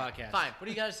listener Fine, podcast. fine. What do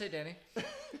you got to say, Danny?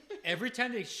 Every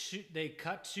time they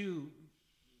cut to,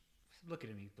 look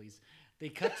at me, please. They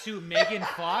cut to Megan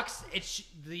Fox. It's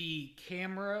the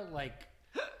camera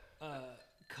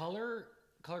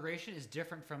coloration is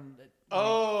different from.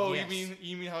 Oh, yes.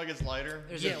 you mean how it gets lighter?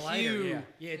 There's Yeah, a lighter, hue. yeah.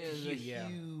 Yeah, it's There's a a hue, yeah.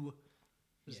 hue.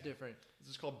 It's Yeah. different.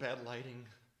 This is called bad lighting.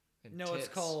 And No, it's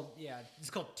tits. called it's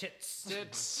called tits.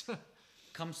 Tits.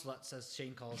 Cum slut, says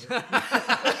Shane calls it.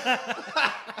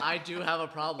 I do have a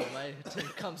problem. I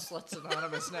come Sluts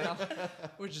Anonymous now,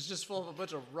 which is just full of a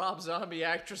bunch of Rob Zombie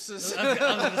actresses. I was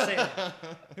gonna say that.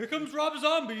 Here comes Rob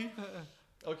Zombie.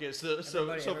 Okay, so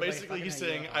Everybody basically he's fucking know you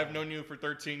saying are. I've known you for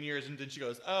 13 years, and then she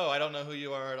goes, "Oh, I don't know who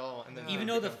you are at all." And then Even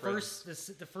they though the become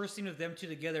friends. first scene of them two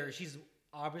together, she's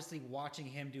obviously watching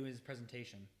him do his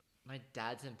presentation. My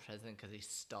dad's in prison because he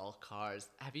stole cars.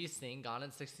 Have you seen Gone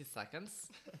in 60 Seconds?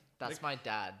 That's my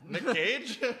dad. Nick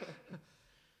Cage?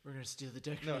 We're gonna steal the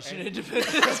Declaration and- of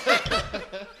Independence.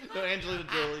 No, Angelina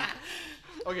Jolie.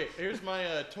 Okay, here's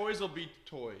my toys will be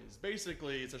toys.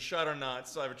 Basically, it's a shot or not,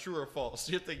 so I have a true or false.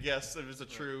 You have to guess if it's a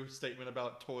true statement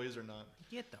about toys or not.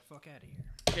 Get the fuck out of here.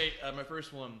 Okay, my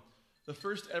first one. The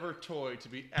first ever toy to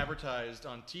be advertised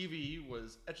on TV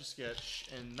was Etch-a-Sketch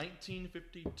in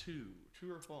 1952.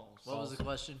 True or false? What was the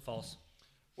question? False.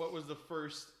 What was the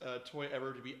first toy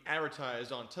ever to be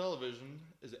advertised on television?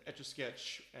 Is it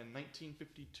Etch-a-Sketch in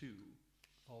 1952?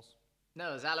 False.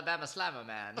 No, it's Alabama Slammer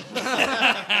Man.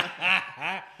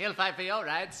 He'll fight for your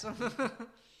rights.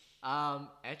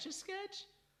 Etch-a-Sketch?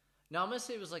 No, I'm gonna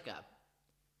say it was like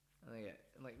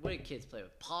what did kids play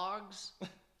with? Pogs?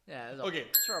 Yeah. It was Okay,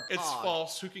 it's for a it's pog.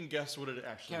 false. Who can guess what it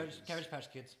actually is? Cabbage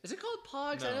Patch Kids. Is it called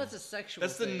Pogs? I No. know it's a sexual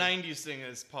That's the thing. 90s thing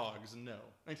is Pogs. No.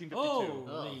 1952. Oh.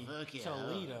 Oh, Holy fuck yeah.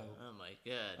 Toledo. Oh my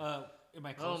god. Am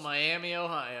I Oh, close? Miami,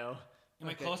 Ohio. Am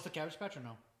I close to Cabbage Patch or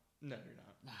no? No, you're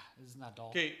not. Nah, this is not doll.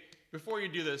 Okay, before you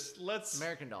do this, let's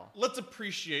American Doll.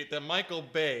 appreciate that Michael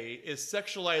Bay is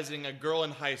sexualizing a girl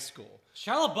in high school.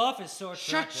 Shia LaBeouf is so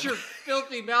attractive. Shut your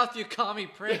filthy mouth, you commie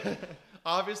prick.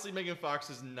 Obviously, Megan Fox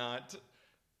is not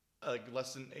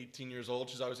less than 18 years old.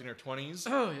 She's obviously in her 20s.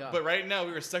 Oh, yeah. But right now,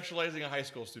 we were sexualizing a high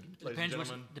school student, ladies and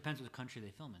gentlemen. Depends which country they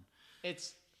film in.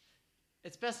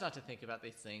 It's best not to think about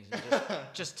these things and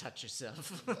just touch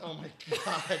yourself. Oh my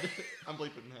god. I'm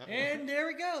bleeping that. And there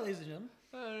we go, ladies and gentlemen.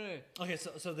 Alright. Okay,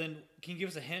 so then can you give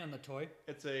us a hint on the toy?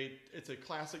 It's a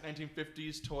classic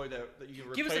 1950s toy that you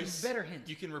can Give us a replace. better hint.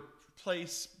 You can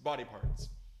replace body parts.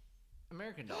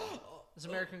 American Doll. It's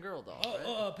American Girl doll,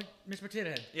 right? Miss Potato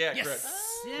Head. Yeah, yes. correct.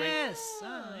 Yes.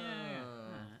 Oh,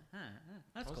 yeah.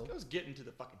 That's I cool. was getting to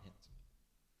the fucking hints.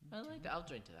 I like that. I'll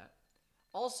drink to that.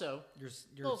 Also, You're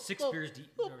six beers deep.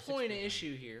 Little or six point of beers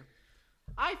issue here.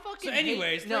 I fucking So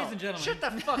anyways, hate, ladies and gentlemen. shut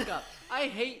the fuck up. I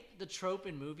hate the trope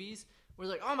in movies where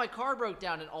like, oh, my car broke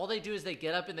down, and all they do is they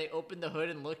get up and they open the hood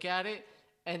and look at it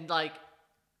and like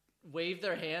wave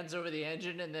their hands over the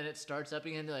engine, and then it starts up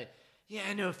again. They're like, yeah,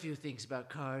 I know a few things about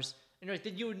cars. And you're like,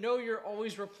 then you know you're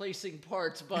always replacing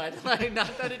parts, but like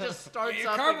not that it just starts Your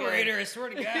up carburetor, again. I swear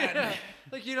to God. Yeah.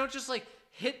 Like you don't just like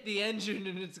hit the engine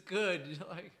and it's good.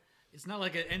 Like It's not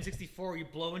like an N64 where you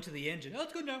blow into the engine. Oh,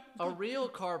 it's good now. a real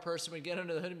car person would get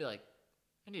under the hood and be like,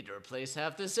 I need to replace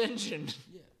half this engine.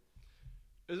 Yeah.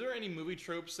 Is there any movie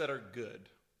tropes that are good?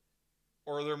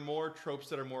 Or are there more tropes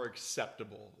that are more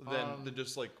acceptable than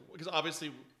just like... Because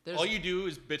obviously, all you do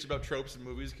is bitch about tropes in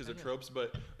movies because they're tropes,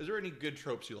 but is there any good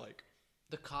tropes you like?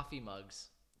 The coffee mugs.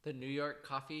 The New York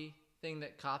coffee thing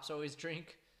that cops always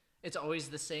drink. It's always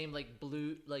the same like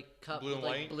blue like cup Blue and with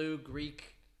like white? blue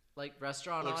Greek like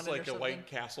restaurant Looks on it like or a something. White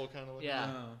Castle kind of. Yeah.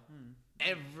 Oh,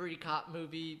 Every cop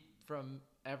movie from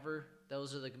ever,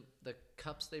 those are the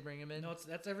cups they bring him in. No,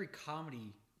 that's every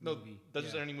comedy No, movie. that's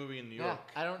just any movie in New yeah,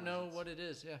 York. I don't know what it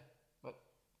is. Yeah, I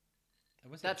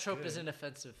wouldn't say that it's trope good. isn't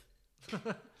offensive.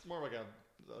 It's more like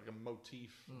a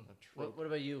motif, a trope. What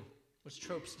about you? Which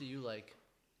tropes do you like?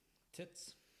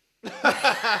 Tits.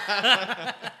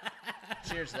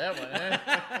 Cheers to that one. Eh?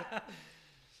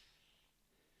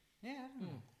 Yeah, I don't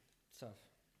know. It's tough.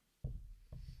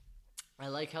 I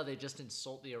like how they just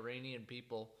insult the Iranian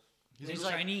people. He's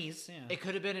like, Chinese, yeah. it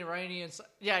could have been Iranian.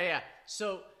 Yeah.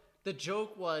 So the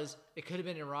joke was it could have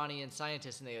been Iranian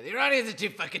scientists, and they go, the Iranians are too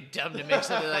fucking dumb to make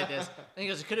something like this. And he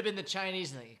goes, it could have been the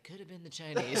Chinese, and they go, it could have been the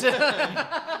Chinese.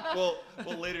 well,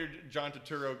 later John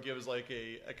Turturro gives like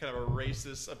a kind of a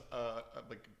racist,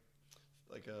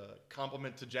 like a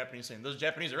compliment to Japanese, saying those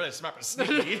Japanese are really smart but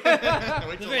sneaky.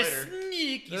 Wait till later.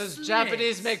 Sneaky Those snakes.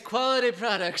 Japanese make quality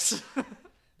products.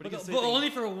 But only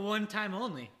for one time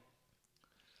only.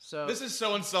 So this is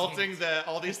so insulting that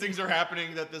all these things are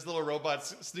happening, that this little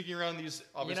robot's sneaking around these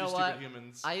obviously stupid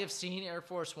humans. I have seen Air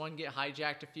Force One get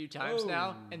hijacked a few times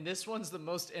now, and this one's the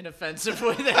most inoffensive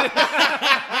way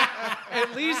that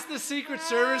at least the Secret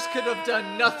Service could have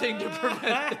done nothing to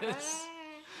prevent this.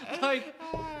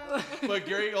 But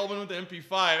Gary Oldman with the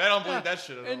MP5, I don't believe that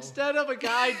shit at all. Instead of a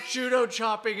guy judo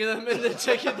chopping them and then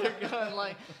taking their gun,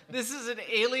 like, this is an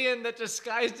alien that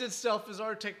disguised itself as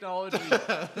our technology.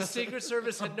 The Secret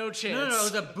Service had no chance. No, it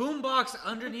was a boombox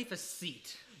underneath a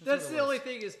seat. That's the only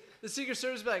thing is the Secret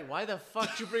Service be like, why the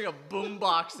fuck did you bring a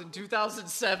boombox in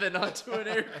 2007 onto an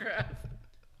aircraft?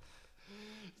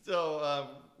 So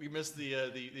we missed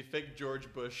the fake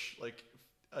George Bush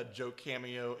a joke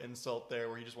cameo insult there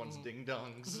where he just wants ding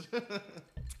dongs.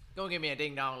 Don't give me a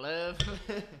ding dong, love.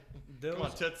 Come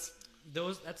on, tits.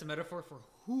 That's a metaphor for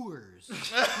whores.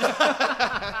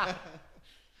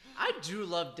 I do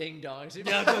love ding dongs.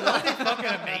 Yeah, but aren't they fucking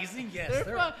amazing? Yes, They're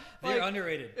they're like,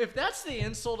 underrated. If that's the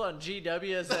insult on GW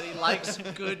is that he likes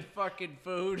good fucking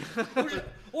food.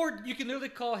 Or you can literally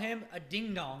call him a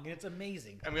ding dong, and it's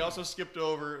amazing. And we also skipped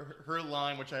over her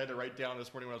line, which I had to write down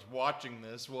this morning when I was watching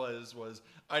this, was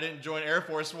I didn't join Air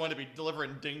Force One to be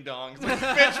delivering ding dongs. Like,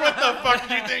 bitch, what the fuck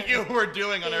do you think you were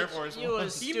doing on Air Force You One? a You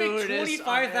make stewardess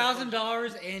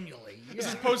 $25,000 annually. This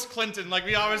is post Clinton. Like,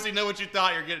 we obviously know what you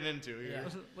thought you're getting into here.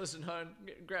 Yeah. Listen, hon,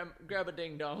 grab a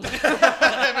ding dong.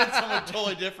 I meant something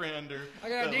totally different under. I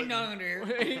got a ding dong under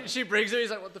here. She brings it. He's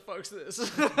like, "What the fuck's this?"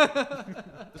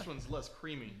 This one's less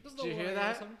creamy. Did you hear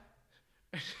that?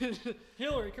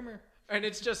 Hillary, come here. And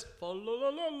it's just.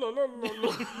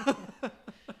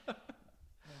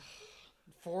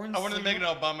 Foreign I wanted to singer. make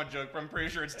an Obama joke, but I'm pretty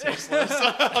sure it's tasteless.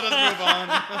 I'll just move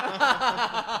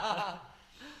on.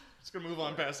 Just gonna move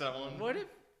on past that one. What if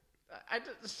I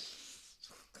just?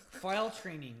 File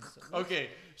trainings. Okay,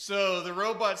 so the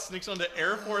robot sneaks onto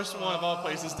Air Force One of all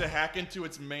places to hack into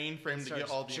its mainframe to get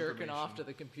all the jerking information. off to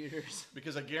the computers.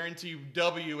 Because I guarantee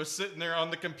W was sitting there on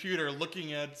the computer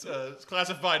looking at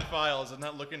classified files and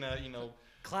not looking at,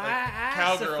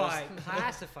 cowgirls.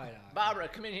 Classified. Barbara,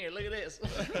 come in here. Look at this.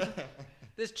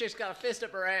 This chick's got a fist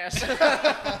up her ass.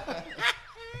 How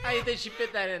do you think she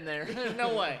fit that in there?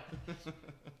 No way.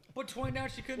 But 20 down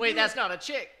she couldn't. Wait, do that's it. not a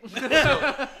chick.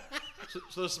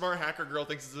 So the smart hacker girl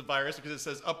thinks it's a virus because it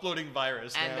says uploading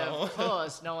virus And now. of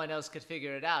course, no one else could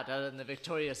figure it out other than the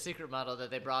Victoria's Secret model that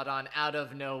they brought on out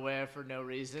of nowhere for no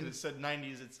reason. It said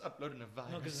 90s, it's uploading a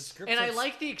virus. No, because the script And I says-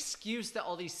 like the excuse that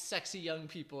all these sexy young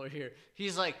people are here.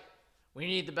 He's like, we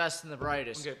need the best and the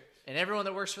brightest. Okay. And everyone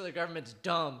that works for the government's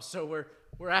dumb, so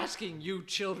we're asking you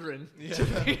children to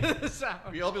figure this out.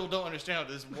 All people don't understand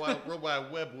how this World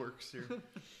Wide Web works here.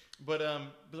 But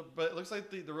it looks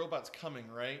like the robot's coming,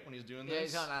 right, when he's doing Yeah,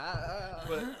 this? he's on.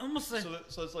 But Almost like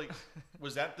so it's like,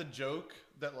 was that the joke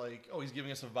that like, oh, he's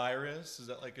giving us a virus? Is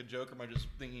that like a joke, or am I just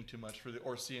thinking too much for the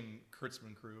Orsian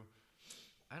Kurtzman crew?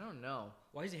 I don't know.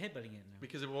 why is he headbutting it now?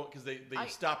 Because they I-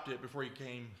 stopped it before he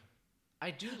came. I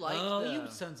do like you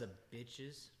sons of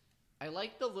bitches. I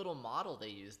like the little model they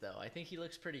used though. I think he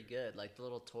looks pretty good. Like the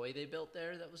little toy they built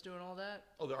there that was doing all that.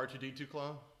 Oh, the R2D2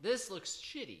 claw. This looks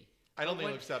shitty. I don't think When-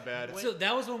 it looks that bad. So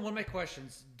that was one of my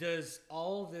questions. Does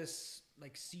all this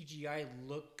like CGI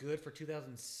look good for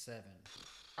 2007?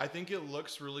 I think it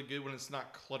looks really good when it's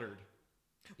not cluttered.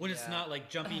 When it's Yeah. not like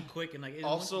jumpy quick and like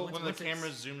Also, once when the it's- camera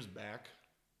zooms back,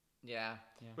 Yeah.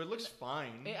 but it looks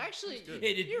fine. It actually, good.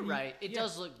 you're right. It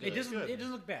does look good. It doesn't. Good. It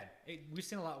doesn't look bad. We've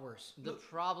seen a lot worse. The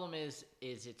problem is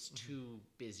it's too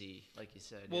busy, like you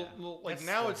said. Well, yeah. like That's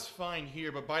now the- it's fine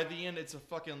here, but by the end it's a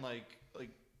fucking like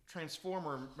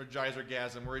Transformer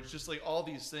Magizer-gasm where it's just like all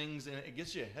these things and it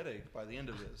gets you a headache by the end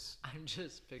of this. I'm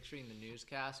just picturing the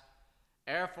newscast.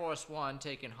 Air Force One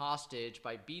taken hostage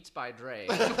by Beats by Dre.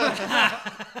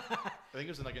 I think it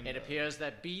was in like It appears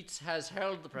that Beats has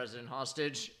held the president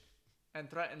hostage and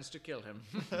threatens to kill him.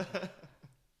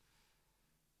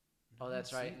 Oh,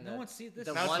 that's right. No one sees this.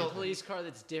 The Now it's one a- police car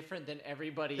that's different than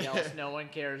everybody else. No one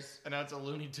cares. and now it's a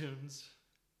Looney Tunes.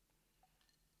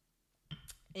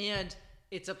 And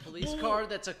it's a police Whoa. car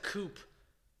that's a coupe.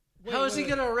 Wait, How is he wait,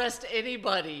 gonna arrest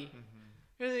anybody?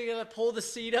 Is he gonna pull the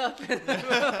seat up?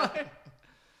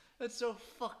 That's so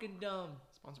fucking dumb.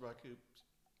 Sponsored by Coops.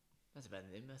 That's better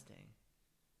than Mustang.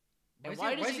 And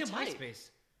why does he type? MySpace?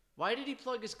 Why did he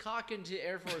plug his cock into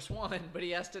Air Force One, but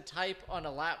he has to type on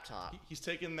a laptop? He's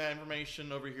taking that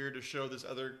information over here to show this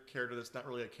other character that's not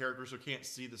really a character, so can't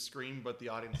see the screen, but the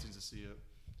audience needs to see it.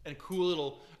 And cool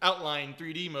little outline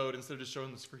 3D mode instead of just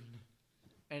showing the screen.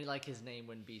 And like his name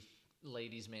wouldn't be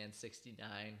Ladies Man 69.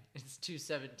 It's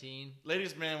 217.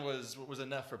 Ladies Man was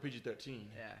enough for PG-13.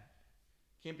 Yeah.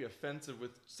 Can't be offensive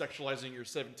with sexualizing your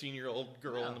 17-year-old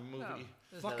girl in the movie.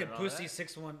 There's Fucking nothing wrong pussy with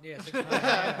 6'1", yeah, 6'9",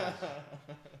 yeah.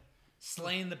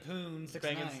 Slaying the poon 6'9",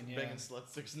 yeah. Banging slut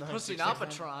 6'9". that. Pussy 6'9".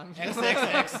 Napatron.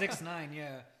 XXX 6'9",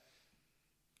 yeah.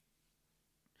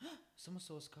 Someone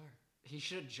stole his car. He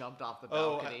should have jumped off the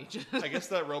Oh, balcony. I guess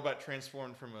that robot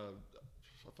transformed from a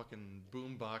fucking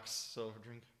boom box. So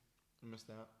drink. I missed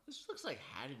that. This looks like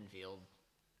Haddonfield.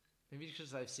 Maybe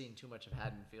because I've seen too much of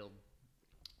Haddonfield.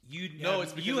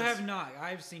 It's because you have not.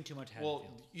 I've seen too much Haddonfield.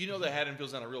 Well, you know that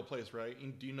Haddonfield's not a real place, right?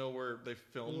 Do you know where they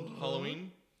filmed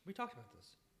Halloween? We talked about this.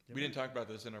 We didn't talk about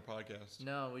this in our podcast.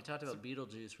 No, we talked about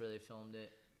Beetlejuice where they filmed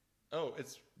it. Oh,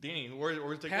 it's Danny. Where's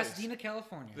it take Pasadena, place?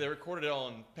 California. They recorded it all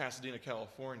in Pasadena,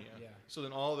 California. Yeah. So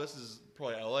then all this is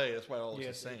probably LA. That's why it all looks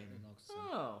the same. it looks the same.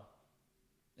 Oh.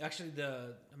 Actually,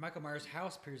 the Michael Myers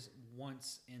house appears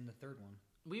once in the third one.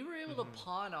 We were able to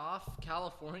pawn off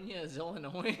California as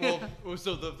Illinois. Well,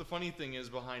 so the funny thing is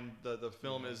behind the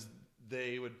film is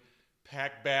they would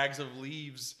pack bags of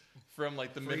leaves from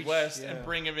like the Midwest and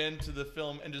bring them into the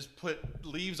film and just put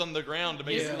leaves on the ground to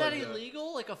make it Isn't look that like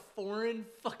illegal? Like a foreign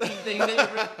fucking thing?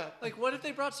 Like, what if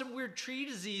they brought some weird tree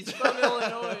disease from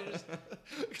Illinois?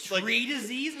 Tree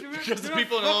disease? Because the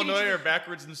people in Illinois are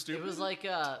backwards and stupid. It was like,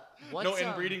 what's no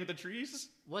inbreeding with the trees.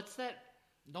 What's that?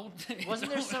 Wasn't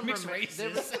there some mixed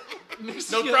races?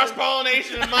 No cross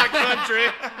pollination in my country.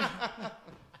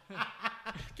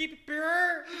 Keep it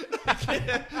pure.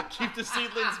 Keep the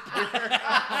seedlings pure.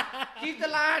 Keep the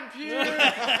line pure.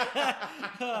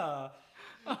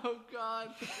 Oh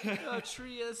God,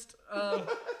 treeist.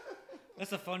 That's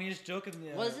the funniest joke in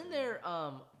the. Wasn't there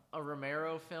a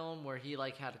Romero film where he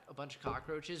like had a bunch of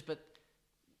cockroaches, but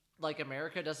like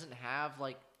America doesn't have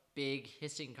like big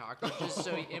hissing cockroaches,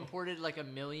 so he imported like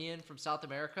 1 million from South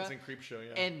America. It's in Creepshow,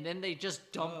 yeah. And then they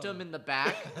just dumped them in the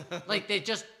back. Like they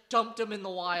just dumped them in the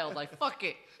wild. Like fuck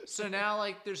it. So now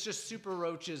like there's just super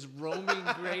roaches roaming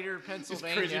greater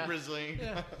Pennsylvania. Crazy Brazilian.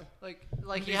 Yeah.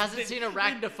 Like he hasn't seen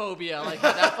arachnophobia. Like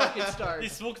that fucking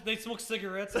starts. They smoke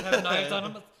cigarettes and have knives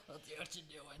on them. What you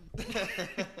doing?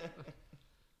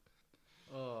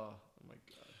 Oh my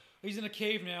God. He's in a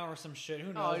cave now or some shit.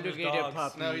 Who knows? Oh, look There's at the dogs.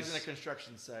 pup. No, he's in a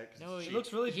construction site. No, He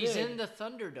looks really He's big. in the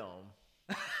Thunderdome.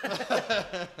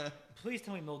 Please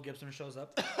tell me Mel Gibson shows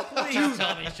up. Please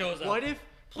tell me he shows up. What if?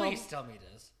 Please tell me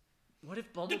this. What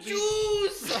if Bumblebee?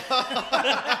 Jews!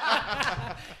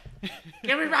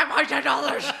 Give me back my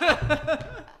 $10.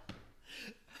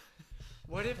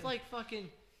 What if like fucking?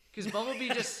 Because Bumblebee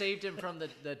just saved him from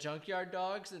the junkyard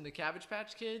dogs and the Cabbage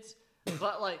Patch Kids.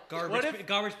 But like, Garbage Pail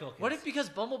Kids. What if because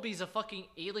Bumblebee's a fucking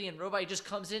alien robot, he just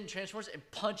comes in, transforms, and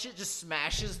just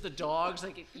smashes the dogs,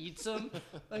 like it eats them,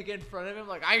 like in front of him,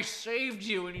 like I saved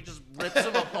you, and he just rips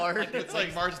them apart. It's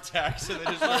like Mars Attacks, and they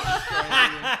just start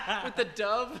destroying you. With the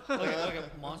dove. like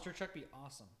a monster truck be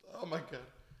awesome. Oh my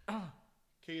God.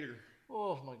 Cater.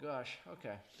 Oh my gosh.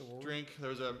 Okay. Drink.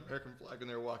 There was an American flag, and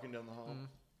they were walking down the hall.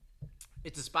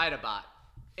 It's a spider bot.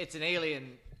 It's an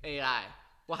alien AI.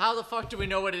 Well, how the fuck do we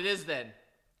know what it is then?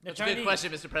 That's a good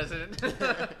question, Mr. President.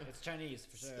 It's Chinese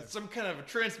for sure. It's some kind of a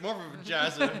transformer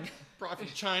jazzer brought from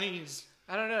Chinese.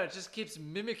 I don't know. It just keeps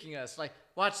mimicking us. Like,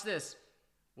 watch this.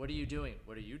 What are you doing?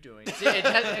 What are you doing? See,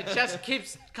 it just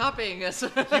keeps copying us.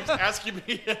 Keeps asking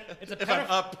me if I'm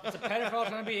up. It's a pedophile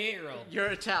trying to be an 8-year-old. You're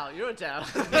a Tal. You're a Tal.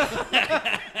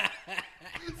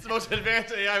 It's the most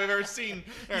advanced AI we've ever seen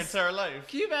in our entire life.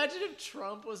 Can you imagine if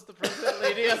Trump was the president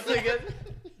leading us again?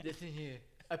 Listen here.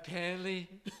 Apparently,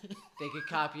 they could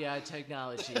copy our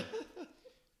technology.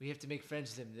 We have to make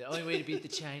friends with them. The only way to beat the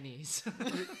Chinese.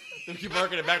 They keep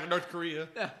marking it back to North Korea.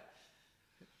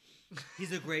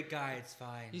 He's a great guy. It's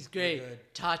fine. He's We're great.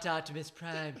 good. Taught Optimus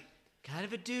Prime. Kind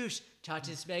of a douche. Taught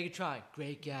this Megatron.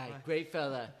 Great guy. Great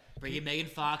fella. Bring in Megan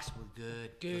Fox. We're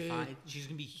good. Good. We're fine. She's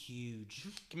gonna be huge.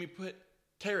 Can we put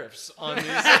tariffs on these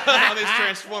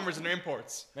Transformers and their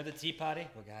imports? Remember the Tea Party?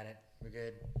 We got it. We're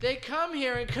good. They come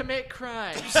here and commit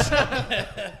crimes.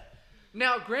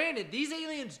 Now, granted, these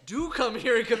aliens do come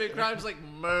here and commit crimes like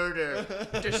murder,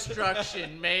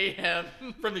 destruction, mayhem.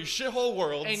 From these shithole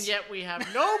worlds. And yet we have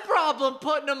no problem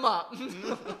putting them up.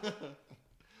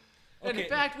 Okay. In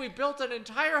fact, we built an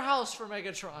entire house for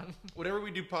Megatron. Whenever we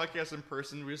do podcasts in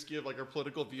person, we just give like our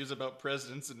political views about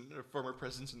presidents and former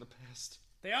presidents in the past.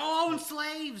 They all own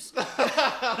slaves. Oh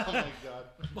my god.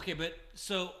 Okay, but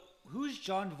so who's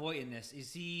John Voight in this?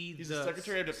 Is he He's the the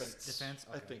Secretary of Defense. Defense?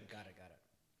 I Okay, think. Got it.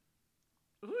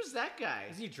 Who's that guy?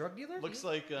 Is he a drug dealer? Looks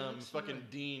like looks fucking familiar.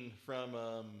 Dean from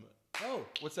Oh,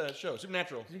 what's that show?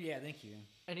 Supernatural. yeah. Thank you.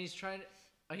 And he's trying to.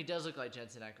 Oh, he does look like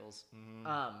Jensen Ackles.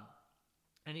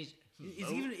 And he's.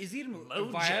 Is he even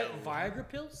Mojo. Viagra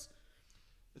pills?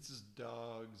 This is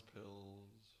dog's pills.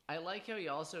 I like how he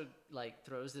also like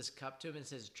throws this cup to him and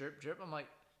says drip drip. I'm like,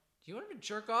 do you want him to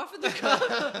jerk off in the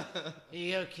cup? Here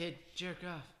you go, kid, jerk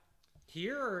off.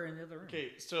 Here or in the other room?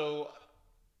 Okay, so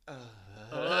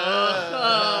Oh,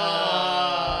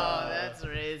 that's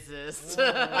racist.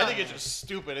 I think it's just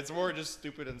stupid. It's more just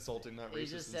stupid insulting, not racist. He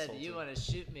just said, insulting. "You want to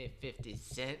shoot me, 50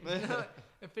 Cent?"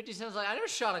 And 50 Cent's like, "I never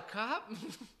shot a cop."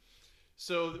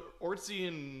 So Ortsy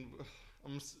and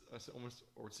almost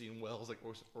Ortsy and Wells, like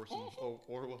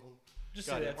Orwell. Just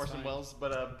Got say it, that's Orson fine. Welles.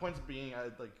 But points being,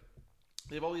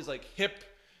 they have all these like hip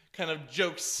kind of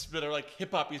jokes that are like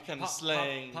hip hoppy kind of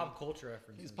slang. Pop culture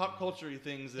references. These pop culture-y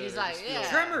things. That He's are like, just yeah.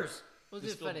 Tremors. We'll do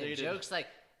He's still funny dated. jokes like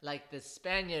the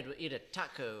Spaniard will eat a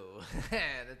taco.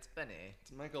 That's funny.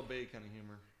 It's Michael Bay kind of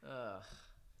humor. Ugh.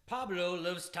 Pablo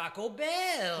loves Taco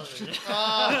Bell.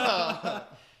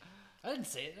 I didn't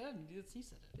say it. He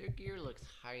said it. Their gear looks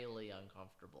highly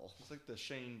uncomfortable. It's like the not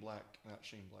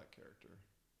Shane Black character.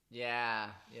 Yeah,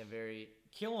 very.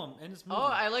 Kill him in this movie. Oh,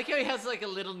 I like how he has like a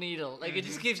little needle. Like it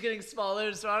just keeps getting smaller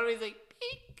and smaller. He's like,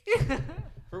 peek.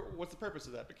 What's the purpose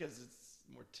of that? Because it's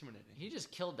more intimidating. He just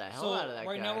killed the hell so out of that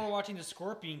right guy. now we're watching the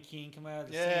Scorpion King come out of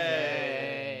the Yay.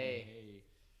 sea. Hey.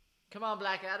 Come on,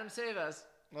 Black Adam, save us.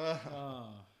 Oh.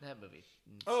 That movie.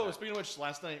 Oh, sucked. speaking of which,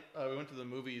 last night we went to the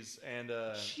movies and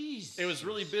Jeez. it was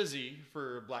really busy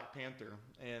for Black Panther,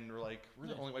 and we're like, we're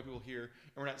the only white people here,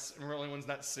 and we're the only ones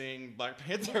not seeing Black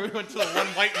Panther. We went to the one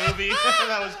white movie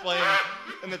that was playing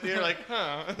in the theater, like,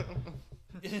 huh?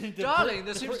 Darling,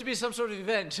 there seems to be some sort of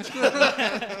event.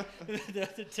 the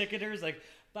ticketer's like,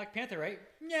 Black Panther, right?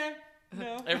 Yeah.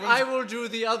 No. I will do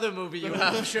the other movie you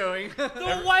have showing.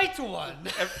 The white one.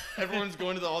 Everyone's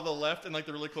going to all the left and like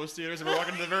the really close theaters, and we're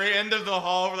walking to the very end of the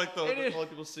hall where like the all the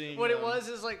people seeing. What it was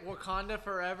is like Wakanda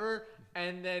Forever,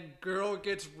 and then girl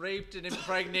gets raped and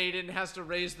impregnated and has to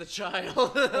raise the child. Or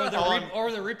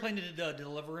they're replaying the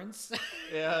Deliverance.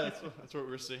 Yeah, that's what we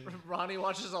were seeing. Ronnie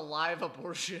watches a live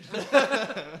abortion.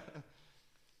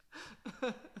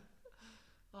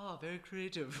 Oh, very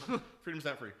creative. Freedom's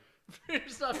not free.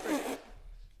 It's not fair.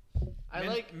 I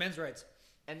like, men's rights.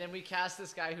 and then we cast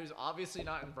this guy who's obviously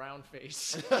not in brown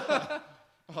face.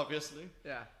 Obviously.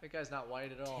 Yeah, that guy's not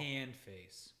white at all. Tan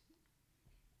face.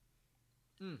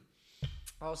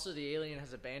 Also, the alien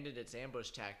has abandoned its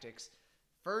ambush tactics.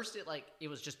 First, it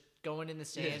was just going in the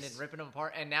sand Yes. and ripping them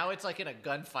apart, and now it's like in a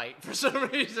gunfight for some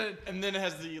reason. And then it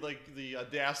has the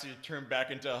audacity to turn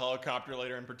back into a helicopter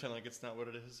later and pretend like it's not what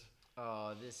it is.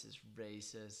 Oh, this is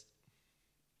racist.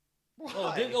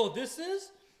 This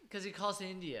is? Because he calls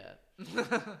India.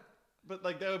 But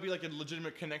like that would be like a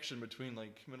legitimate connection between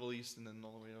like Middle East and then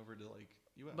all the way over to like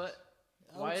U.S. But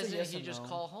I why would say doesn't yes he and just no.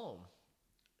 call home?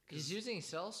 He's using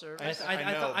cell service. I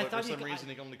know, but thought for he- some reason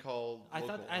he can only call. I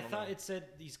local. thought don't know. it said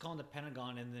he's calling the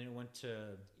Pentagon, and then it went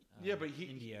to Yeah, but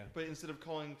India. But instead of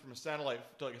calling from a satellite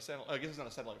to like a satellite, I guess it's not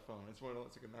a satellite phone. It's like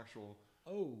an actual.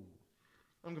 Oh,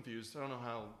 I'm confused. I don't know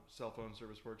how cell phone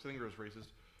service works. I think it was racist.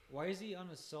 why is he on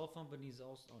a cell phone? But he's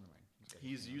also never mind.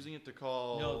 He's using it to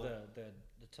call. No, the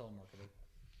telemarketer.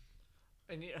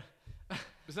 And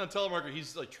It's not a telemarketer.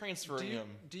 He's like transferring him.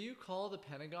 do you call the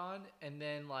Pentagon and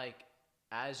then like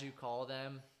as you call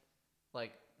them,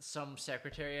 like some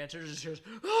secretary answers and she goes,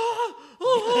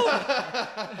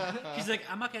 He's like,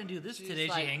 I'm not gonna do this she's today.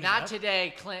 like, she hangs not up.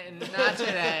 today, Clinton, not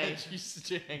today.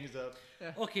 She hangs up.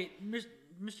 Okay,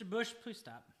 Mr. Bush, please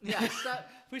stop. Yeah, stop.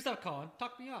 Please stop calling.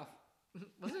 Talk me off.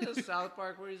 Wasn't it a South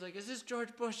Park where he's like, "Is this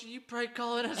George Bush? Are you prank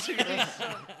calling us?"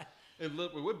 It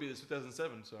would be this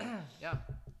 2007. So Yeah.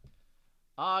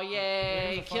 Oh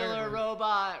yay, the killer Firebird.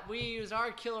 robot. We use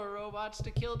our killer robots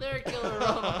to kill their killer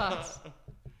robots.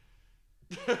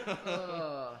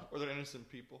 Ugh. or they're innocent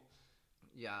people.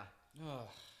 Yeah. Ugh.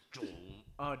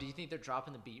 Oh, do you think they're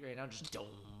dropping the beat right now? Just dom.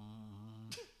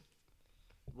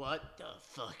 What the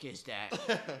fuck is that?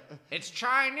 It's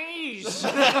Chinese.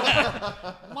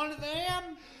 One of them.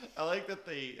 I like that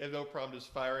they have no problem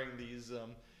just firing these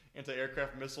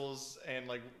anti-aircraft missiles and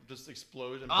like just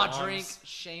explode. And Ah, bombs. drink.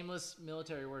 Shameless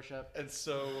military worship. And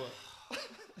so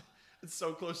it's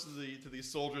so close to these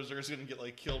soldiers. They're just gonna get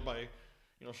like killed by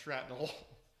shrapnel.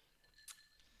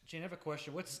 Jane, I have a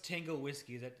question. What's Tango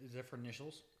whiskey? Is that for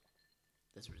initials?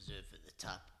 That's reserved for the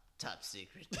top Top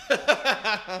secret.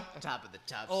 Top of the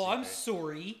top Oh, secret. I'm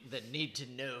sorry. The need to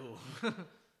know.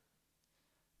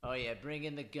 Oh, yeah, bring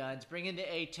in the guns. Bring in the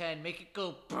A10. Make it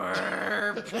go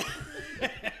burp.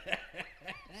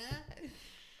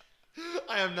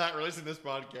 I am not releasing this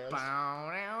podcast.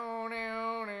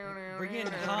 Bring in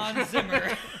Hans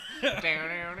Zimmer.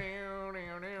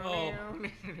 Oh.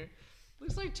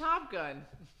 Looks like Top Gun.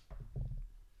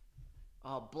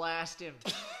 Oh, blast him.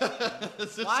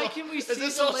 Why can we see is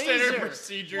this the all laser? standard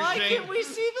procedure, Why Shane? can't we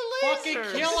see the lasers?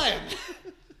 Fucking kill him.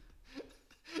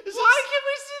 Why can't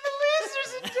we see the lasers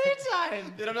in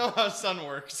daytime? They don't know how sun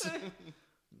works.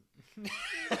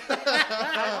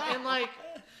 And like,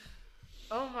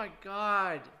 oh my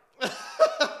god.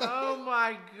 Oh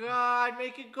my god,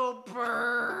 make it go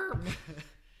burp.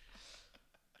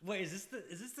 Wait, is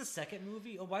this the second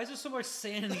movie? Oh, why is there so much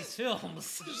sand in these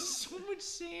films? There's so much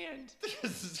sand.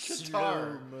 This is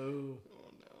guitar. Slow-mo. Oh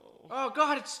no. Oh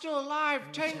god, it's still alive.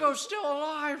 Tango's still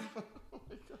alive.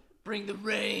 Bring the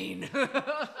rain.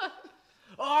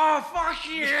 Oh, fuck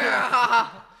yeah.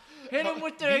 Hit him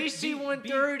with the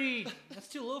AC-130. That's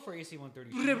too low for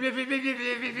AC-130.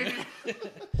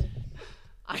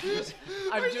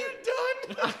 Are you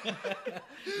done?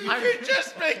 You're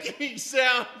just making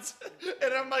sounds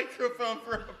in a microphone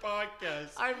for a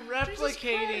podcast. I'm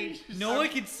replicating. No one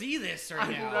can see this right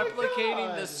I'm now.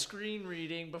 replicating the screen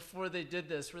reading before they did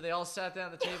this, where they all sat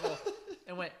down at the table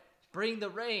and went, "Bring the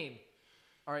rain."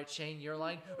 All right, Shane, your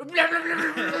line. They're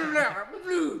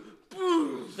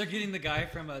getting the guy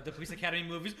from the Police Academy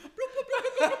movies.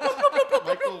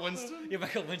 Michael Winston? Yeah,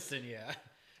 Michael Winston, yeah.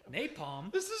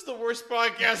 Napalm. This is the worst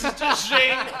podcast. It's just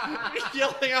Shane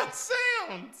yelling out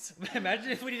sounds.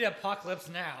 Imagine if we did Apocalypse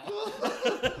Now. Oh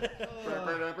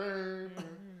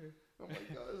my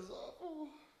god, this is awful.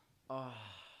 Oh,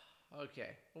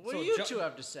 okay. What So do you two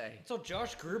have to say? So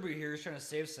Josh Gruber here is trying to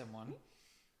save someone.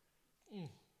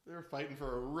 They were fighting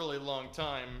for a really long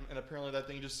time, and apparently that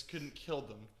thing just couldn't kill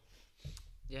them.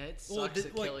 Yeah, it Well, sucks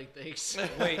at killing things.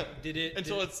 Wait, did it?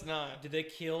 Until did, it's not. Did they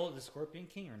kill the Scorpion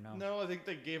King or no? No, I think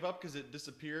they gave up because it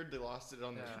disappeared. They lost it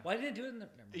on the. Why did it do it in the?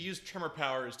 It used tremor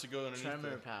powers to go underneath Tremor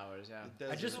the powers, yeah.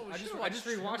 desert. I just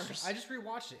rewatched it. I just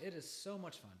rewatched it. It is so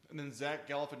much fun. And then Zach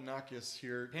Galifianakis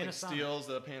here like, steals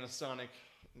the Panasonic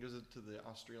and gives it to the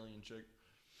Australian chick.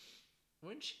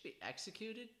 Wouldn't she be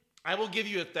executed? I will give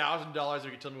you $1,000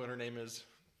 if you tell me what her name is.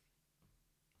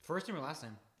 First name or last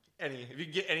name? Any. If you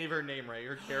get any of her name right,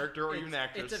 her character or even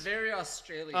actress. It's a very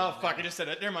Australian. Oh, fuck. name. I just said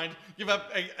it. Never mind. Give up.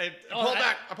 I pull it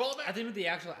back. I pull it back. I think with the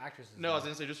actual actresses. No, I was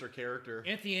going to say just her character.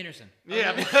 Anthony Anderson.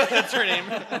 Yeah, that's her name.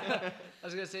 I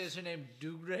was gonna say, is her name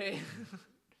Dougray?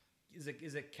 Is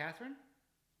it Catherine?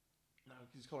 No,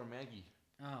 you just call her Maggie.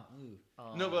 Oh, ooh.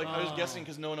 No, but I was guessing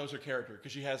because no one knows her character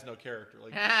because she has no character.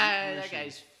 Like, That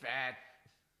guy's fat.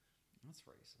 That's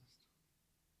racist.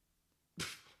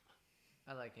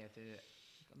 I like Anthony.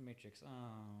 The Matrix. Oh.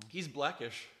 he's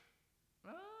blackish.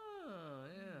 Oh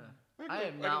yeah. I I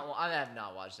have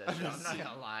not watched that show. I'm not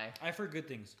gonna lie. I've heard good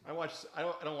things. I don't watch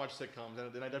sitcoms,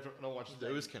 and I definitely don't watch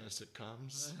those kind of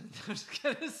sitcoms. This is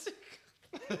never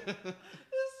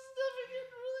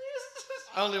getting released.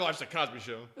 I only watch the Cosby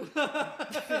Show.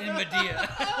 In Medea.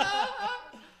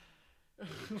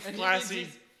 And Classy.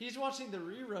 He's watching the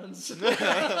reruns.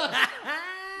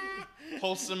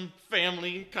 Wholesome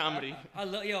family comedy. I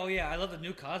love the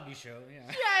new Cosby Show.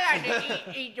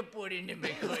 Yeah. Eat the pudding to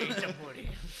make her eat the pudding.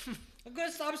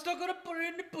 I'm still gonna put it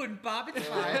in the pudding, Bob. It's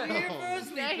fine. Here for a Now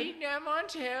sleep. he now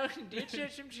Montel did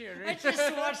touch some children. I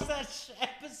just watched that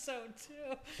episode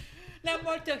too. Now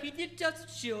Martel, he did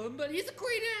just show him, but he's a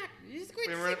great actor. He's a great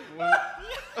singer.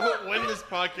 When this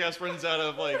podcast runs out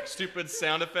of like stupid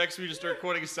sound effects, we just start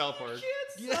quoting South Park.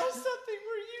 You can't sell something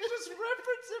where you just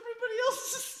reference everybody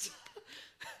else's stuff.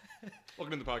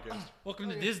 Welcome to the podcast. Welcome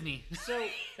to Disney. So,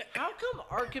 how come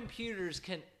our computers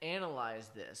can analyze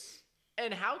this?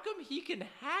 And how come he can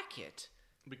hack it?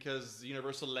 Because the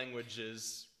universal language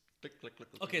is click, click,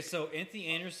 click, click. Okay, so Anthony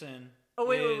Anderson. Oh,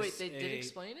 wait. They did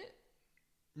explain it?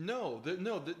 No.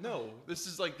 This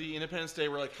is like the Independence Day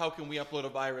where like, how can we upload a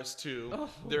virus to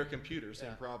their computer?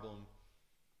 Same problem.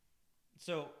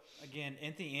 So again,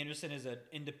 Anthony Anderson is an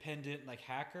independent like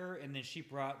hacker, and then she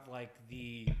brought like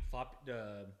the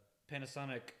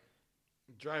Panasonic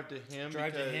Drive to him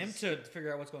to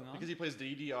figure out what's going on. because he plays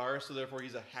DDR, so therefore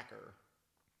he's a hacker.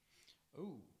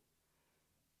 Ooh.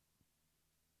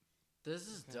 This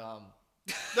is dumb.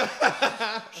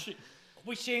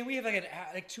 Wait, Shane, we have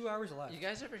like 2 hours left. You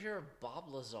guys ever hear of Bob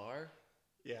Lazar?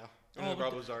 Yeah. I know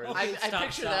Bob Lazar is. okay. I Stop,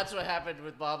 picture stop. that's what happened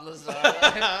with Bob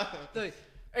Lazar.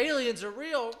 aliens are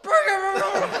real.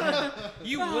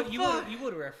 You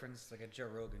would reference like a Joe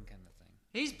Rogan kind of thing.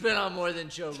 He's been on more than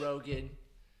Joe Rogan.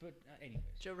 But anyways,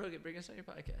 Joe Rogan, bring us on your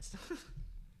podcast.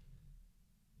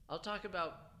 I'll talk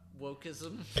about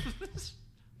wokeism.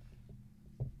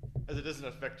 As it doesn't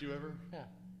affect you ever. Yeah.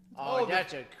 Oh,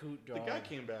 that's a coot dog. The guy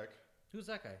came back. who's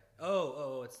that guy?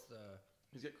 Oh, it's the.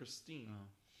 He's got Christine. Oh.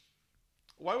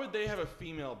 Why would they have a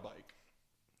female bike?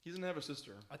 He doesn't have a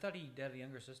sister. I thought he had a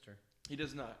younger sister. He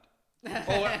does not.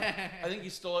 I think he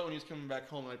stole it when he was coming back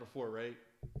home the night before, right?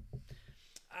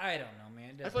 I don't know,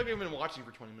 man. I feel like we've been watching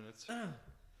for 20 minutes.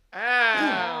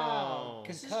 Ow!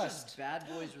 This is Concussed. just Bad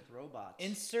Boys with Robots.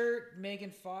 Insert Megan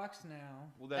Fox now.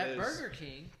 Well, that At is Burger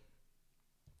King.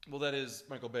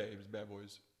 Michael Bay. He was Bad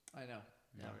Boys. I know.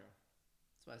 Yeah. Oh,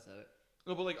 That's why I said it.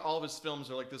 No, but like all of his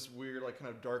films are like this weird, like kind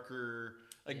of darker,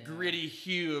 like Yeah. gritty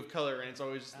hue of color, and it's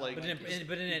always just like But in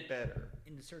it, better.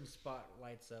 in a certain spot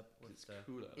lights up with It's the.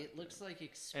 cool. It looks like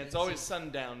expensive. And it's always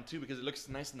sundown too because it looks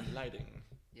nice in the lighting.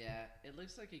 Yeah, it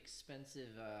looks like expensive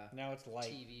Now it's light.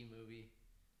 TV movie.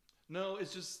 No,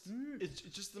 it's just it's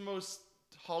just the most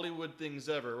Hollywood things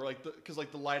ever. Like because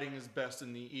the lighting is best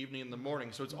in the evening and the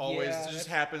morning, so it's always Yeah, it just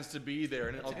happens to be there,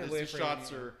 and all a good these way for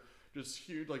shots it, yeah. are just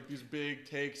huge, like these big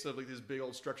takes of like these big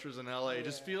old structures in LA. It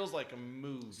just feels like a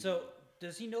movie. So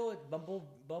does he know what Bumble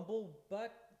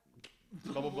Butt?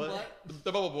 Bubble Butt,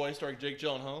 the Bubble Boy, starring Jake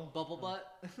Gyllenhaal. Bubble Butt.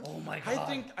 Oh my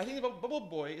god! I think about Bubble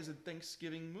Boy is a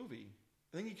Thanksgiving movie.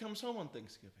 I think he comes home on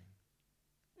Thanksgiving.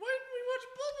 Why didn't we watch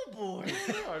Bubble Boy?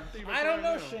 I'm thinking about I don't it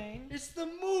know, right now. Shane. It's the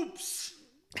Moops.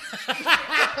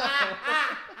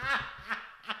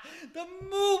 The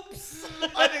Moops.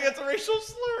 I think it's a racial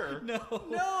slur. No,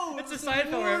 No, it's a the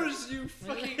Seinfeld Moors, reference. you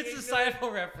fucking. It's a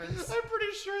Seinfeld reference. I'm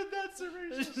pretty sure that's a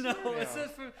racial slur. No, it's a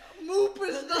from. Moop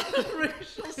is not a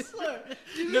racial slur.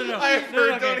 No. I've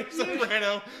heard okay. Tony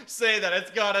Soprano say that.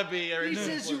 It's gotta be a He racial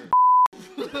says slur.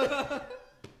 you.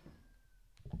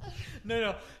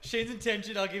 No. Shane's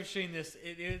intention. I'll give Shane this.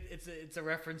 It's a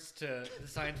reference to the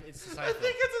Seinfeld. It's the Seinfeld. I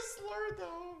think it's a slur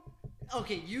though.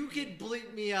 Okay, you can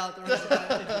bleep me out the rest of the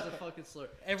time if it's a fucking slur.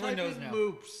 Everyone Type knows in now.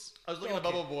 Moops. I was looking at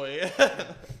Okay. Bubble Boy.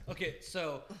 Okay,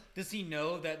 so does he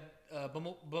know that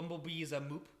Bumblebee is a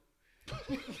Moop?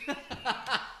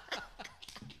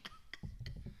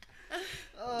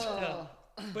 Oh.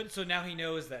 But so now he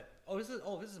knows that. This is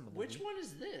Bumblebee. Which one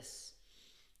is this?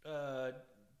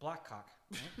 Blackcock.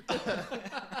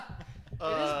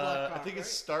 I think it's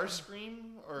Starscream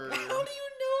or. How do you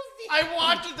know these? I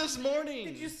watched it this morning.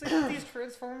 Did you say these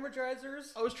Transformers?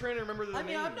 I was trying to remember their I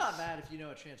mean, I'm names. not mad if you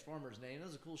know a Transformers name. That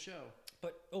was a cool show.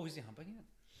 But is he humping it?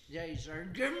 Yeah, he's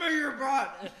like, give me your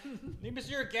butt. Maybe it's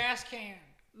your gas can.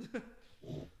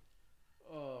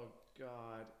 Oh,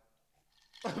 God.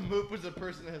 A Moop was a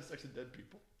person that has sex with dead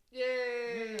people.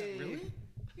 Yay. Really?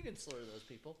 You can slur those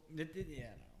people. Yeah, no.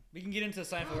 We can get into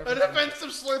Seinfeld. An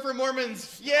offensive slur for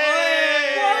Mormons.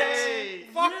 Yay!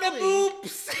 Fuck Really? the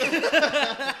Moops.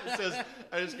 It says,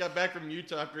 I just got back from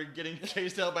Utah after getting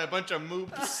chased out by a bunch of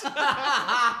moops.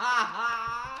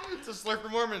 It's a slur for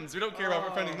Mormons. We don't care about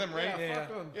offending them, right? Yeah.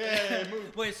 Fuck 'em. Yeah,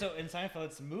 moop. Wait, so in Seinfeld,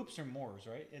 it's Moops or Moors,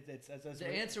 right? It's The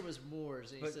answer was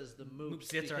Moors, and he But says the Moops, Moops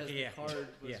that's because right, the yeah. card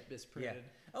was Yeah. misprinted.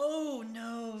 Oh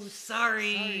no!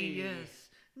 Sorry. Sorry. Yes.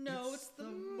 No, it's the the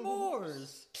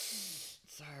Moors.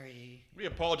 Sorry. We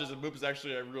apologize if moop is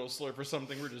actually a real slur for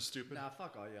something. We're just stupid. Nah,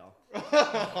 fuck all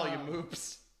y'all. All you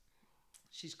moops.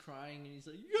 She's crying, and he's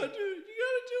like, you gotta do it, you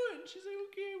gotta do it. And she's like,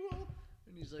 okay, well.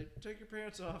 And he's like, take your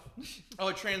pants off. Oh,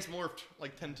 it transmorphed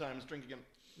like 10 times. Drink again.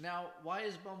 Now, why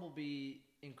is Bumblebee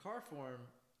in car form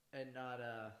and not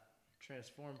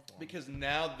transform form? Because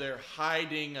now they're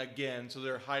hiding again, so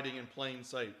they're hiding in plain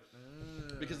sight.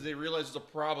 Because they realize there's a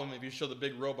problem if you show the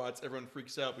big robots, everyone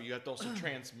freaks out, but you have to also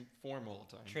transform all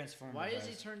the time. Transform. Why has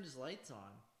he turned his lights on?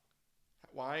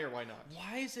 Why or why not?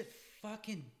 Why is it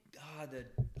fucking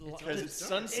Because the it's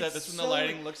sunset, it's that's when the so-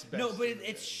 lighting looks best. No, but in the day.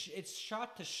 it's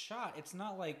shot to shot. It's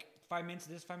not like 5 minutes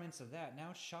of this, 5 minutes of that. Now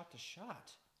it's shot to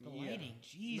shot. The Yeah. lighting,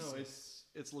 Jesus.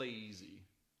 No, it's lazy.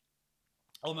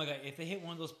 Oh my god! If they hit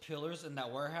one of those pillars in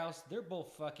that warehouse, they're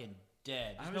both fucking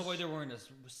dead. There's no way they're wearing a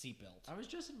seatbelt. I was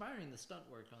just admiring the stunt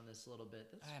work on this a little bit.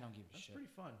 I don't give a That's shit. pretty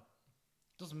fun.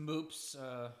 Those moops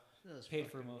That was paid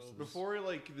for fucking most of moves. this. Before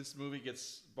like this movie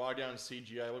gets bogged down in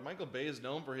CGI, what Michael Bay is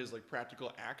known for his like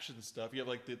practical action stuff. You have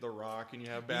like the Rock, and you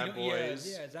have Bad Boys.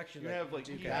 Yeah, it's actually You like, have like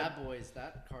Dude, you have- Bad Boys,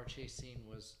 that car chase scene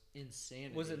was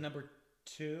insanity. was it number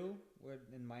 2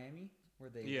 in Miami where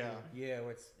they? Yeah. Yeah.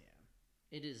 What's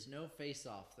It is no face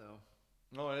off, though.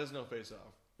 No, it is no face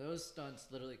off. Those stunts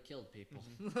literally killed people.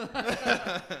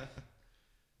 Mm-hmm.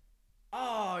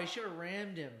 Oh, he should have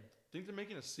rammed him. think they're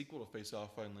making a sequel to Face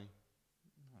Off finally.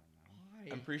 Why?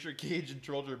 I'm pretty sure Cage and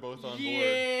Travolta are both on board.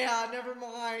 Yeah, never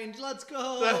mind. Let's go.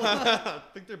 I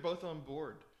think they're both on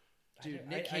board. Dude,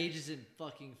 Nick Cage is in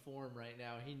fucking form right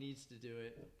now. He needs to do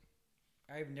it.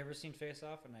 I've never seen Face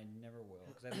Off, and I never will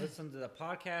because I listened to the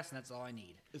podcast, and that's all I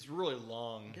need. It's really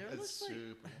long. There It's looks like-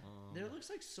 super long. There looks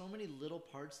like so many little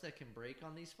parts that can break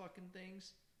on these fucking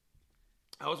things.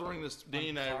 I was wondering this. Danny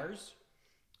and I, Cars?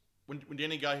 when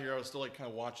Danny got here, I was still like kind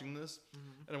of watching this,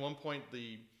 and at one point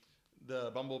the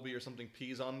bumblebee or something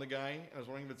pees on the guy, and I was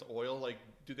wondering if it's oil. Like,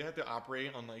 do they have to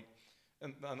operate on like,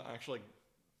 on actual like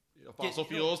fossil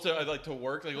fuels to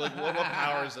work? Like what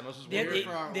powers them? This is weird.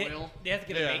 For our oil. They have to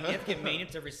get Yeah. they have to get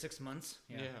maintenance every 6 months.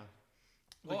 Yeah.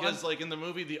 Well, Because like in the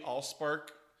movie, the Allspark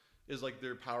is like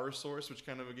their power source, which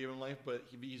kind of gave him life. But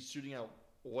he's shooting out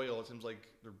oil. It seems like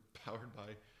they're powered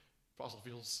by fossil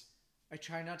fuels. I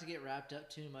try not to get wrapped up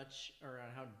too much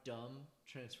around how dumb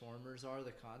Transformers are,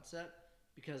 the concept,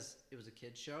 because it was a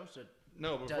kid's show. So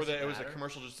No, before doesn't that, it was a matter.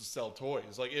 commercial just to sell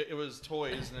toys. Like it was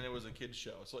toys, and then it was a kid's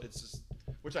show. So it's just,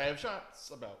 which I have shots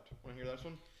about. Want to hear this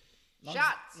one? As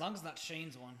long as it's not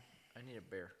Shane's one. I need a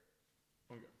bear.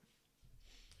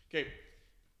 Okay.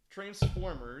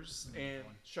 Transformers and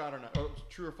Shot or Not. Oh,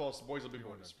 True or False, Boys Will Be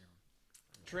Boys.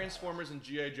 Transformers and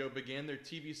G.I. Joe began their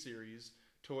TV series,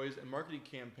 toys, and marketing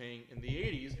campaign in the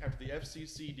 80s after the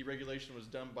FCC deregulation was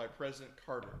done by President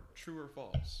Carter. True or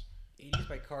false? 80s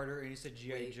by Carter, and he said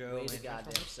G.I. Joe. Wait a and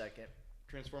goddamn second.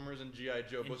 Transformers and G.I.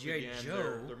 Joe And both G.I. began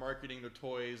Joe? their marketing, their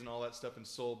toys, and all that stuff, and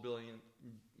sold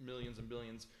millions and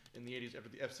billions in the 80s after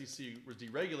the FCC was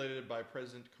deregulated by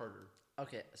President Carter.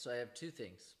 Okay, so I have two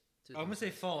things. I'm gonna say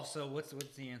false. So what's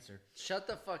the answer? Shut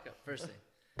the fuck up. First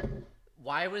thing.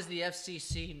 Why was the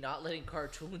FCC not letting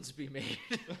cartoons be made?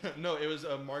 No, it was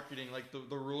marketing, like the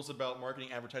rules about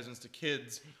marketing advertisements to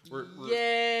kids were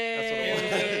Yay!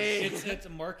 That's what it was. It's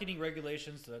marketing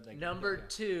regulations. So like, Number okay.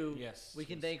 two, Yes, we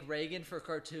can yes. thank Reagan for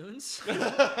cartoons.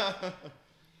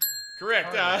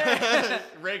 correct.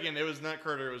 Reagan. It was not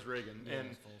Carter. It was Reagan. Yeah, and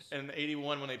it's false. and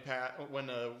 '81 when he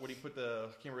put the,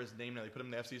 I can't remember his name now. They put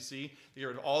him in the FCC. They got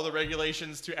rid of all the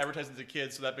regulations to advertising to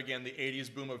kids. So that began the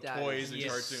 '80s boom of That toys is and yes.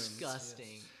 cartoons.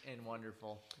 Disgusting and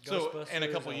wonderful. So, and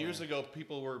a couple Ghostbusters, years ago,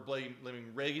 people were blaming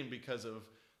Reagan because of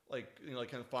like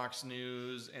kind of Fox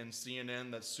News and CNN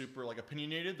that's super like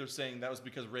opinionated. They're saying that was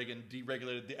because Reagan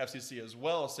deregulated the FCC as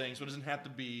well, saying so it doesn't have to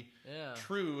be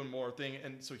true and more thing.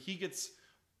 And so he gets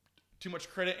too much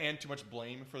credit and too much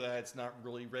blame for that. It's not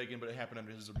really Reagan, but it happened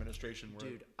under his administration.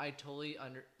 Where Dude, I totally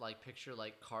picture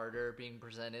like Carter being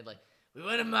presented like, we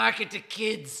want to market to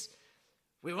kids.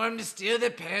 We want them to steal their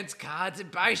parents' cards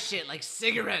and buy shit like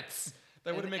cigarettes.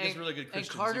 that would make us really good Christians.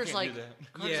 And Carter's you like, can't do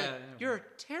that. Carter's Yeah, like, yeah. you're a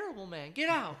terrible man. Get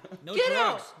out. No Get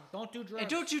drugs. out. Don't do drugs.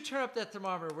 And don't you turn up that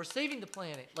thermometer. We're saving the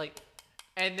planet. Like,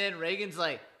 and then Reagan's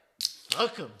like,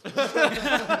 fuck him.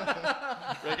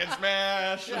 Reagan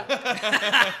smash.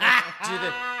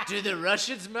 Do the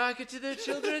Russians market to their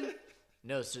children?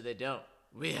 No, sir, they don't.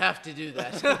 We have to do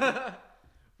that.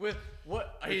 With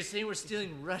what are you saying? We're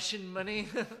stealing Russian money?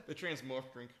 The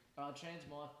transmorph drink.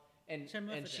 Transmorph, and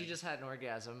Transmorph she again. just had an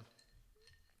orgasm.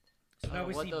 So I now don't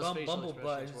we know what see those facial Bumble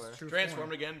expressions Buzz. were. True Transformed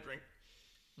form. again. Drink.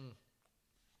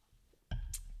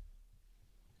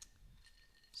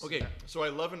 Okay, so I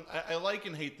love and I like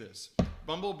and hate this.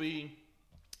 Bumblebee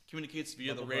communicates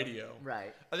via the radio.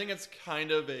 Right. I think it's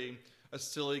kind of a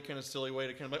silly way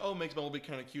to kind of like, oh, makes Bumblebee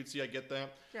kind of cutesy. I get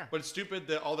that. Yeah. But it's stupid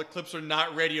that all the clips are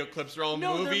not radio clips. They're all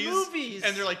No, they're movies. movies.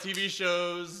 And they're like TV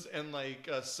shows and like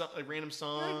random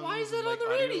songs. why is and, that on like, the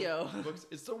audio radio? books.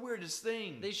 It's the weirdest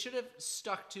thing. They should have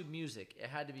stuck to music. It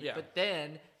had to be. Yeah. But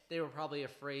then they were probably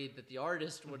afraid that the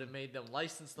artist would have made them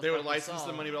license the they would fucking license song.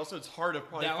 the money, but also it's hard to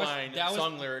probably find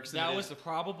song lyrics. That than it was is to-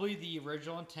 probably the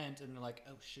original intent, and they're like,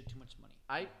 "Oh shit, too much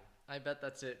money." I bet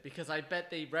that's it because I bet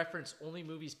they reference only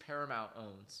movies Paramount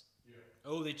owns.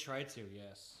 Oh, they tried to.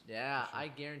 Yes. Yeah, I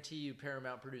guarantee you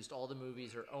Paramount produced all the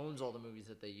movies or owns all the movies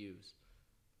that they use.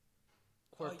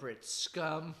 Corporate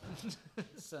scum.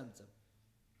 Sons of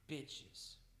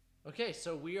bitches. Okay,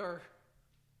 so we are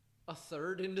a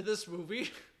third into this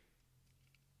movie.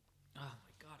 Oh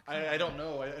my god. I don't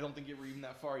know. I don't think we're even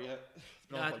that far yet. It's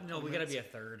been on, like, No, 20 we gotta minutes. be a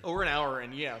third. Oh, we're an hour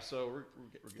in, yeah. So we're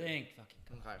good. Thank fucking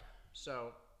God. Okay, so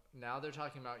now they're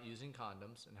talking about using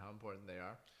condoms and how important they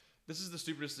are. This is the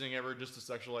stupidest thing ever, just to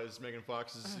sexualize Megan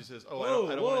Fox. Is she says, "Oh, Whoa,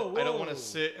 I whoa, don't want whoa. to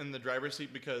sit in the driver's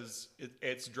seat because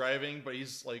it's driving, but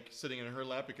he's like sitting in her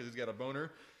lap because he's got a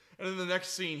boner." And then the next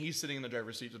scene, he's sitting in the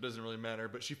driver's seat, so it doesn't really matter.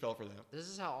 But she fell for that. This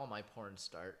is how all my porns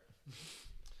start.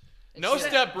 No,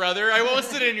 stepbrother, I won't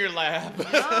sit in your lap.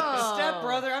 No. Step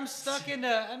brother, I'm stuck in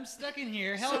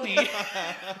here. Help me.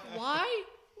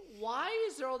 Why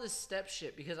is there all this step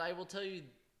shit? Because I will tell you,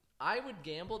 I would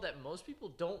gamble that most people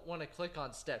don't want to click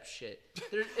on step shit.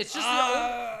 It's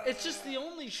just the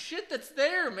only shit that's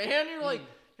there, man. You're like,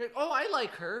 oh, I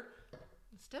like her,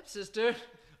 stepsister.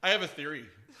 I have a theory.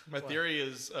 My theory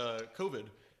is COVID.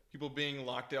 People being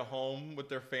locked at home with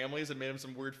their families and made them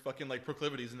some weird fucking like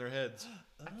proclivities in their heads.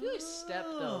 I feel like step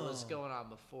though was going on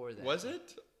before that. Was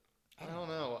it? I don't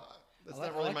know. That's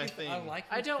not really my thing.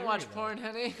 I don't watch porn,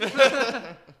 honey.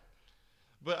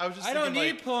 But I was just I thinking, don't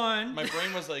need porn. My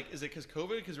brain was like, is it because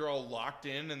COVID? Because we're all locked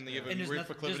in and they have weird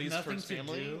proclivities towards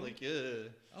family? Like, yeah.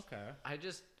 Okay. I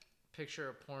just picture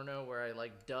a porno where I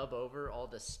like dub over all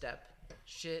the step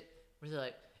shit. Where they're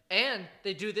like, and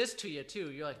they do this to you too.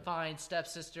 You're like, fine,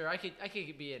 stepsister, I could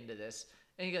be into this.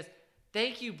 And he goes,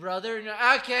 thank you, brother. And you're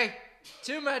like, okay,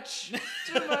 too much.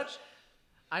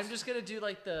 I'm just gonna do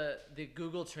like the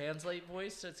Google Translate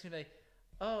voice. So it's gonna be like,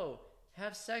 oh,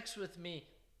 have sex with me,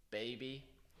 baby.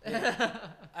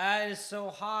 That is so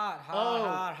hot,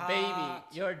 hot, baby,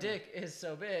 your dick is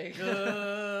so big. Good.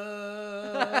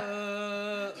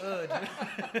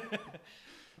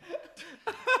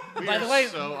 By the way,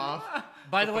 so off.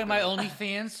 By the way, my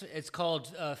OnlyFans, it's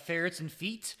called Ferrets and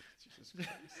Feet.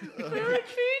 Ferret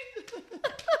feet. A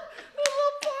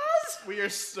little paws. We are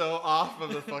so off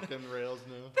of the fucking rails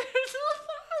now. There's little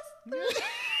paws.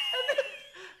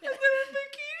 and they're in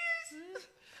bikinis.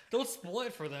 Don't spoil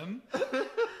it for them. And people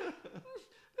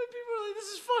are like, this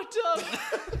is fucked up.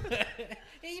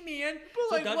 Hey, man. But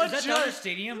like, is that Dodger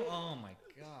Stadium? Oh, my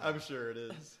God. I'm sure it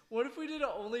is. What if we did an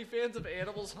OnlyFans of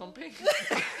animals humping?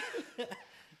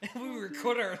 We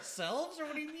record ourselves, or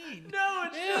what do you mean? No,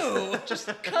 it's just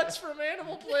cuts from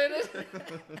Animal Planet.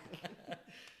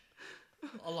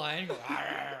 A lion go,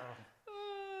 "Arr."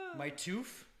 My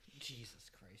tooth? Jesus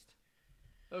Christ.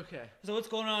 Okay. So what's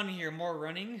going on here? More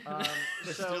running?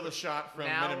 Just steal the shot from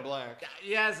Men in Black.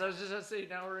 Yes, I was just going to say,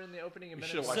 now we're in the opening of Men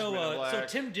in should've Black. watched Men in So Black.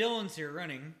 Tim Dillon's here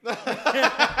running.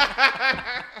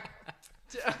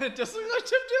 Just look like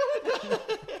Tim Dillon.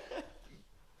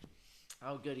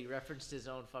 Oh, good. He referenced his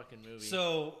own fucking movie.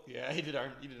 So Yeah, he did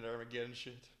Armageddon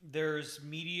shit. there's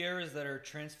meteors that are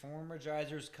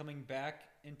transformagizers coming back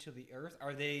into the Earth.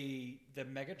 Are they the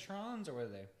Megatrons, or what are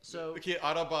they? So Okay,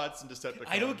 Autobots and Decepticons.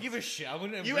 I don't give a shit.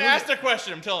 You asked a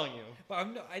question, I'm telling you.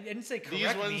 But I didn't say correct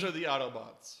These ones me. are the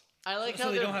Autobots. I like So how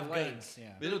they they're don't have blank. guns.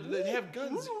 Yeah. They have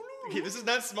guns. Okay, this is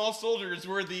not small soldiers.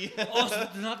 We're the... Oh, so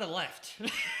they're not the left.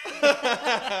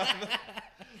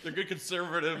 They're good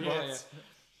conservative bots.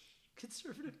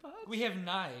 Conservative bots? We have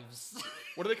knives.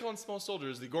 What do they call small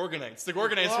soldiers? The Gorgonites. The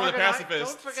Gorgonites were the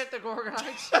pacifists. Don't forget the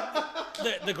Gorgonites.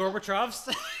 the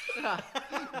Gorbachevs.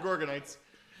 Gorgonites.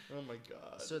 Oh my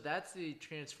god. So that's the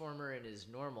Transformer in his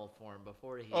normal form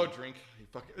before he... Oh, drink.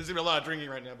 There's gonna be a lot of drinking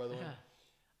right now, by the way. Yeah.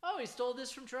 Oh, he stole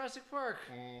this from Jurassic Park.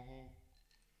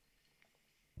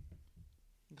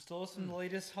 Stole us from the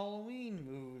latest Halloween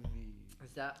movie.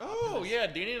 Is that... Oh, yeah.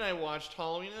 Danny and I watched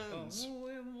Halloween Ends.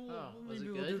 was Maybe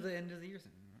it we'll do good? the end of the year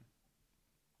thing.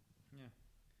 Yeah.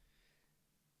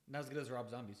 Not as good as Rob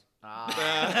Zombie's.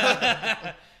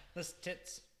 Less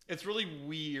tits. It's really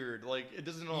weird. Like, it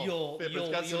doesn't all fit, but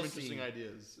it's got some interesting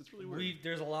ideas. It's really weird.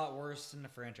 There's a lot worse in the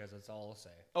franchise, that's all I'll say.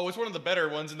 Oh, it's one of the better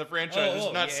ones in the franchise.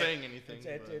 It's not yeah. saying anything.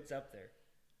 It's up there.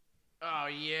 Oh,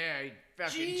 yeah.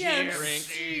 Fucking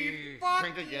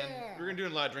Drink again. We're gonna do a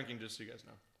lot of drinking, just so you guys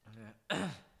know.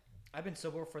 I've been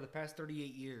sober for the past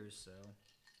 38 years, so.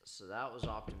 So that was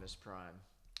Optimus Prime.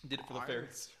 Did it for the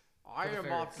ferrets. I the am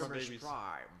ferrets. My Optimus babies.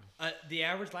 Prime. The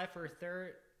average life for a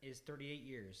ferret is 38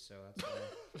 years, so that's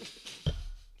why.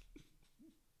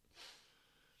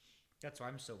 That's why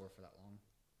I'm sober for that long.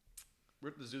 We're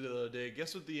at the zoo the other day.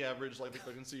 Guess what the average life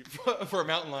expectancy for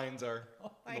mountain lions are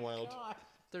in the wild?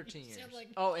 13 years.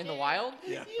 Oh, in the wild?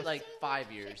 Yeah. Like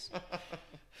 5 years.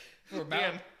 For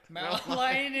Man. mountain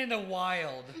lion in the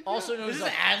wild. Also known This is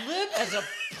as ad-lib? as a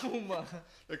puma.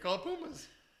 They're called pumas.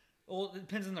 Well, it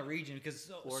depends on the region,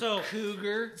 because Or so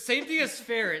cougar. same thing as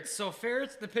ferrets. So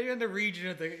ferrets, depending on the region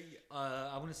of the,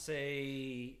 I want to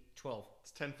say 12.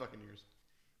 It's 10 fucking years.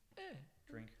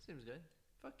 Drink. Seems good.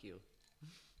 Fuck you.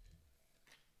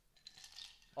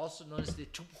 Also known as the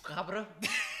chupacabra.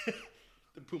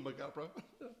 The puma capra.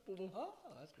 Oh,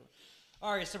 that's cool.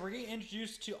 All right, so we're getting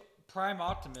introduced to Prime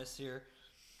Optimus here.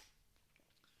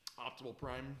 Optimal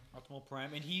Prime. Optimal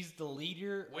Prime, and he's the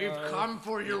leader. We've of- come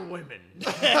for your women. The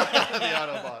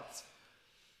Autobots.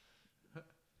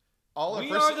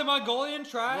 We are the Mongolian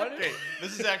tribe. Okay,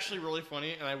 this is actually really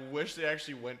funny, and I wish they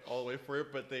actually went all the way for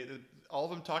it, but all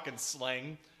of them talk in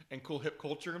slang, and cool hip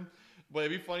culture. But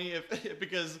it'd be funny if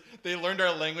because they learned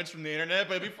our language from the internet.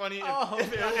 But it'd be funny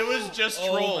if it was just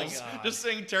Oh my trolls, God. just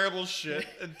saying terrible shit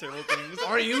and terrible things.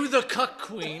 Are you the cuck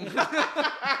queen? Or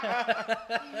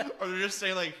they're just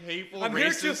saying like hateful, I'm here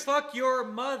to racist, fuck your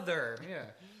mother. Yeah.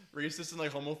 racist and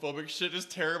like homophobic shit,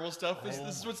 just terrible stuff. This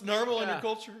is what's normal in your Yeah.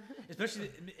 culture. Especially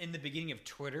in the beginning of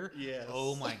Twitter. Yes.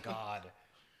 Oh my God.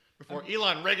 Before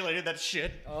Elon regulated that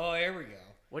shit. Oh, here we go.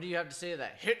 What do you have to say to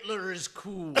that? Hitler is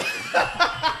cool.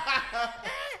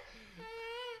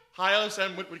 Hi,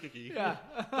 Sam Witwicky. Yeah.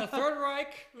 The Third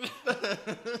Reich.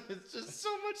 It's just so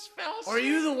much foul. Are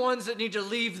you the ones that need to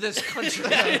leave this country? Go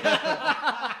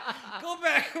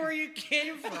back where you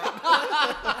came from.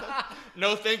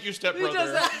 No, thank you, Who stepbrother.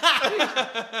 does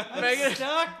that? I'm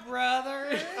stuck,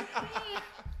 brother.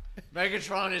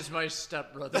 Megatron is my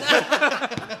stepbrother.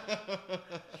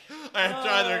 I have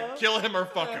to either kill him or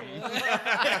fuck him.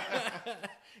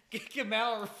 Kick him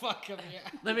out or fuck him. Yeah.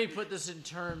 Let me put this in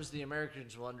terms the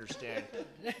Americans will understand.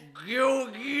 Go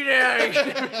get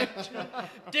out!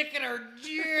 Dick in our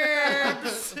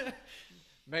jibs.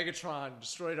 Megatron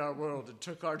destroyed our world and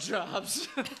took our jobs.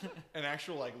 And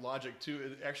actual like logic too,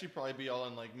 it'd actually probably be all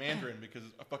in like Mandarin because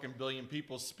a fucking billion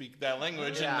people speak that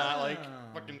language Yeah. and not like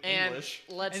fucking And English.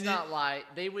 let's And not lie,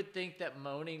 they would think that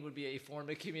moaning would be a form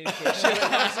of communication. So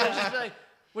just be like,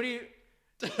 what do you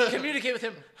communicate with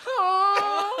him?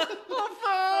 Oh,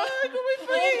 fuck, are we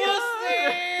freaking Almost out?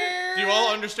 there. Do you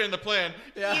all understand the plan?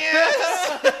 Yeah.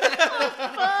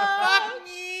 Fuck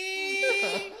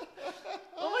me.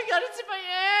 Oh my god, it's in my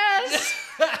ass.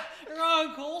 Wrong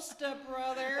cool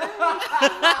stepbrother.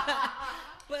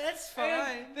 But that's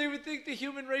fine. And they would think the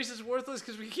human race is worthless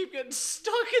because we keep getting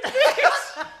stuck in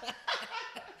things.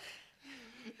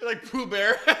 You're like Pooh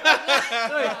Bear.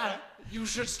 You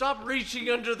should stop reaching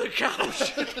under the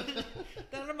couch.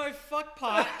 Down to my fuck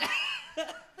pot.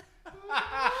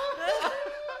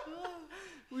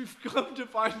 We've come to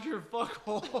find your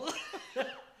fuckhole.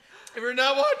 If you're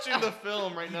not watching the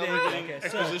film right now, we're getting Okay,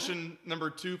 so- exposition number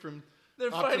 2 from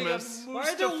They're fighting a Optimus. Why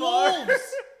are there Mustafar. wolves?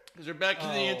 Because we're back in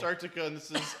the Oh. Antarctica, and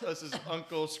this is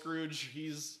Uncle Scrooge.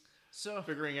 He's So,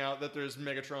 figuring out that there's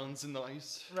Megatrons in the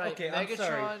ice. right, Okay, I'm Megatron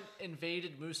sorry.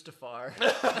 invaded Mustafar.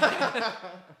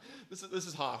 This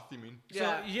is Hoth, you mean?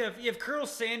 Yeah. So you have Colonel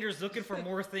Sanders looking for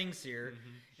more things here,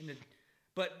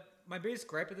 but my biggest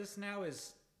gripe with this now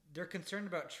is they're concerned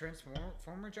about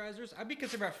transformergizers. I'd be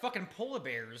concerned about fucking polar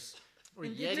bears Or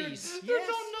And they're- Yetis. They Yes.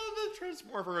 don't know the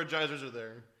Transmorphers are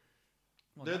there.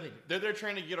 Well, now they do. They're there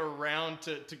trying to get around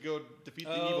to go defeat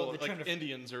the Oh, evil, they're trying like to-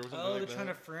 Indians or something Oh, like they're that. trying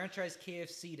to franchise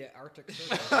KFC to Arctic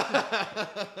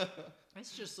Circle.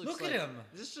 This just looks Look like, at him.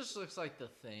 This just looks like the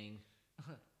Thing.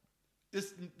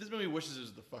 This movie wishes it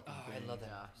was the fucking Oh, thing. I love that.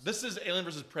 Yeah. This is Alien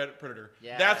vs Predator.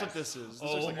 Yes. That's what this is. This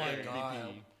Oh looks like my an God.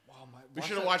 MVP. Wow, We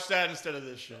should have watched that instead of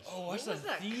this shit. Oh, watch What was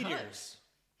that that in cut? theaters.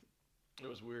 It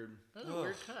was weird. That's a Ugh.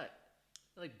 weird cut.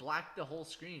 They, like blacked the whole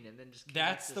screen and then just. came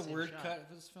That's back the to same word shot. cut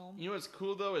of this film. You know what's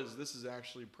cool though is this is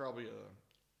actually probably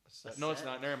a set. No, it's set?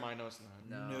 not. Never mind. No, it's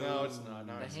not. No. No, it's not.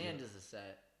 No, The it's hand not. is a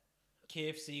set.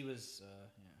 KFC was, yeah.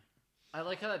 I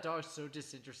like how that dog's so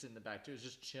disinterested in the back too. It's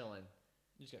just chilling.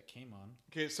 You just got came on.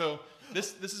 Okay, so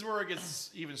this is where it gets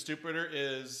even stupider.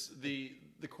 Is the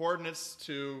coordinates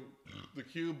to the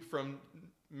cube from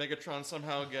Megatron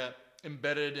somehow get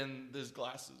embedded in these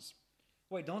glasses?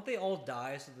 Wait, don't they all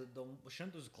die? So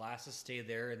shouldn't those glasses stay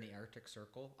there in the Arctic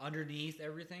Circle underneath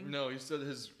everything? No, he said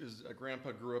his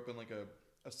grandpa grew up in like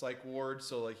a psych ward,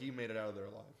 so like he made it out of there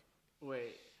alive.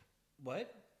 Wait.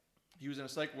 What? He was in a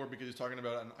psych ward because he's talking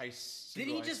about an ice. Did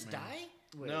single he just ice man. die?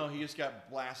 Wait. No, he just got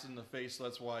blasted in the face, so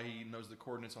that's why he knows the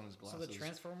coordinates on his So glasses. the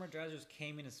Transformergizers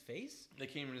came in his face? They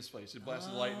came in his face. It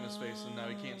blasted light in his face, and now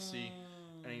he can't see.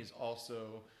 And he's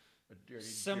also a dirty.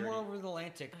 Somewhere dirty. over the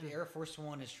Atlantic, the Air Force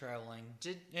One is traveling.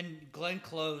 Did And Glenn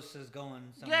Close is going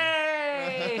somewhere.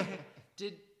 Yay!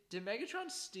 did Megatron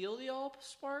steal the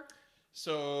Allspark?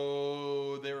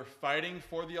 So they were fighting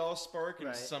for the Allspark, and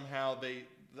Right. somehow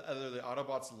either the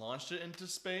Autobots launched it into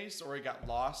space, or he got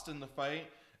lost in the fight,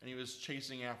 and he was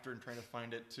chasing after and trying to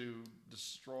find it to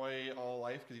destroy all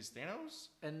life because he's Thanos.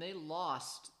 And they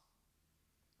lost.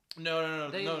 No.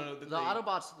 The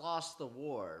Autobots lost the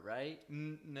war, right?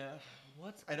 No,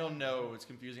 What's I don't know. It's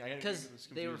confusing. Because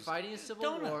they were fighting a civil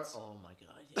Donuts. war. Oh my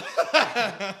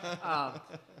god! Yes.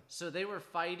 So they were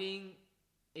fighting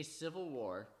a civil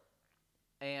war,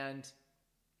 and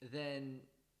then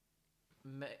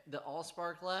the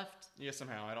Allspark left. Yeah,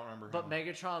 somehow I don't remember. But how.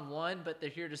 Megatron won, but they're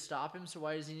here to stop him. So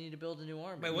why does he need to build a new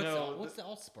army? Wait, what's, No, what's the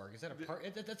Allspark? Is that a part?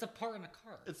 That's a part in a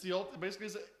car. It's the basically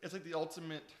it's like the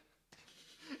ultimate.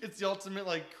 It's the ultimate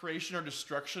like creation or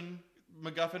destruction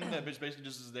MacGuffin that bitch basically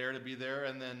just is there to be there,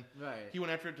 and then Right. he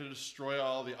went after it to destroy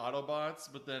all the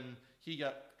Autobots, but then he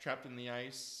got trapped in the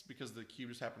ice because the cube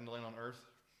just happened to land on Earth.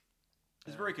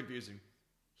 It's very confusing.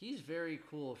 He's very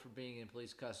cool for being in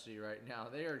police custody right now.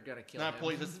 They are gonna kill Not him.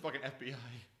 police, it's the fucking FBI.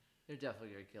 They're definitely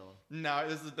gonna kill him. No,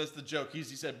 that's the joke. He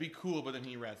said, be cool, but then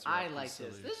he rats her I out. like It's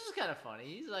this. silly. This is kind of funny.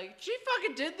 He's like, she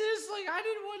fucking did this. Like, I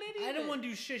didn't want any. I of don't it." want to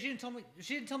do shit. She didn't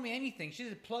tell me anything. She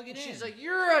didn't plug it in. She's like,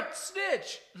 you're a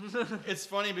snitch. It's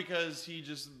funny because he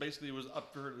just basically was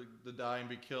up for her to die and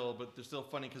be killed, but they're still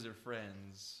funny because they're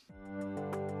friends.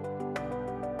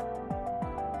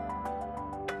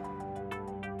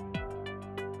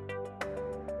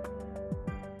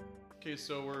 Okay,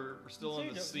 so we're still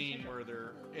in the scene where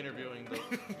they're interviewing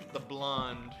the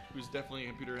blonde, who's definitely a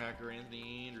computer hacker,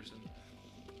 Anthony Anderson.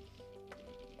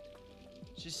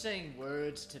 She's saying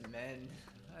words to men.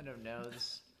 I don't know.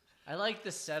 I like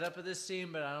the setup of this scene,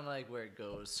 but I don't like where it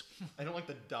goes. I don't like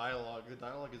the dialogue. The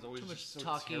dialogue is always Too much just so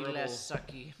talking, terrible. less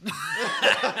sucky.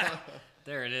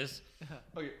 there it is.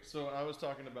 Okay, so I was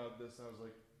talking about this, and I was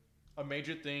like, a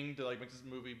major thing to like make this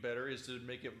movie better is to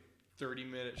make it 30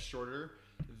 minutes shorter.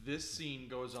 This scene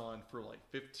goes on for like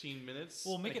 15 minutes.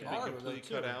 Well, make it be harder, completely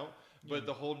though, cut too. out. But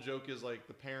the whole joke is like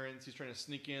the parents. He's trying to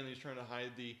sneak in. He's trying to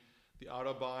hide the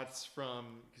Autobots from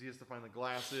because he has to find the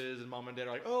glasses. And mom and dad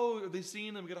are like, "Oh, are they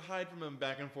seeing him? We gotta hide from him."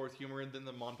 Back and forth humor. And then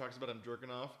the mom talks about him jerking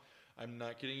off. I'm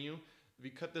not kidding you. If you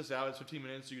cut this out, it's 15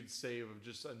 minutes. You could save of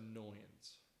just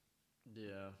annoyance.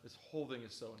 Yeah. This whole thing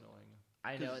is so annoying.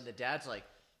 I know, and the dad's like,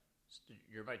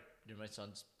 "You're my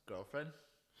son's girlfriend,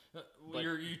 but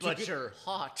you're you're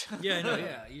hot." Yeah, I know.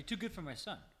 Yeah, you're too good for my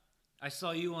son. I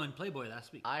saw you on Playboy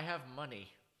last week. I have money.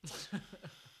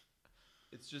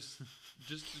 It's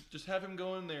just have him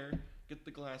go in there, get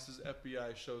the glasses.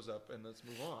 FBI shows up, and let's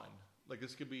move on. Like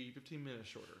this could be 15 minutes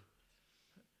shorter.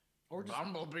 Or just,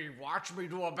 Bumblebee, watch me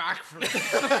do a backflip.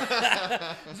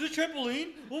 is it a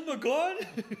trampoline? Oh my god!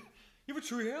 You have a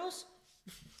treehouse?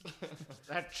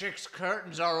 That chick's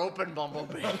curtains are open,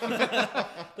 Bumblebee.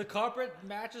 The carpet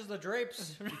matches the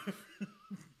drapes.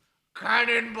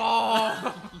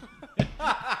 Cannonball.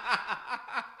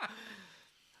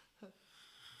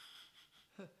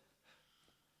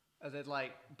 And then,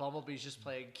 like, Bumblebee's just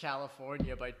playing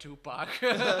California by Tupac.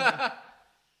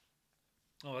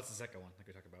 Oh, that's the second one I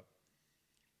could talk about.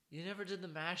 You never did the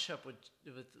mashup with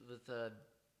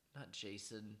not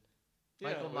Jason. Yeah,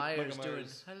 Michael with Myers Michael doing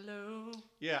Myers. hello.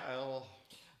 Yeah,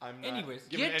 I'm not Anyways,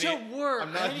 giving Get any, to work.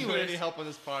 I'm not giving Anyways. any help on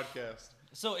this podcast.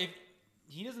 So if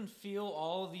he doesn't feel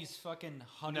all of these fucking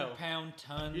 100-pound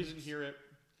tons, He doesn't hear it.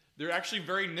 They're actually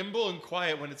very nimble and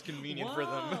quiet when it's convenient for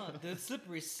them. Wow, the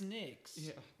slippery snakes.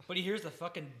 Yeah. But he hears the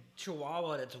fucking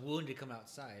chihuahua that's wounded come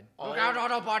outside. Look out,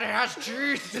 Autobot has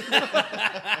teeth.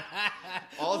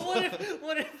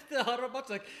 What if the Autobot's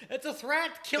like, it's a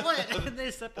threat, kill it, and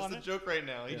they step That's on the it? joke right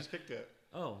now. He just kicked it.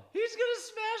 Oh. He's gonna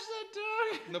smash that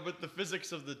dog. No, but the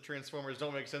physics of the Transformers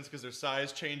don't make sense because their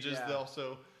size changes. Yeah. They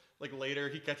also, like later,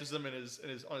 he catches them on his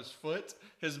foot,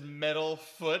 his metal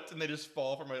foot, and they just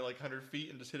fall from like 100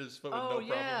 feet and just hit his foot with no problems.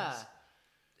 Yeah.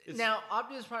 It's- Now,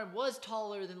 Optimus Prime was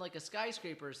taller than like a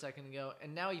skyscraper a second ago,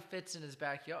 and now he fits in his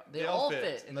backyard. They all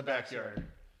fit in the backyard.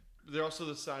 They're also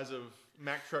the size of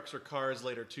Mack trucks or cars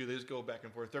later too. They just go back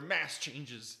and forth. Their mass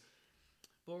changes.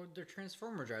 But they're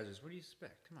Transformer drivers. What do you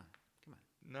expect? Come on.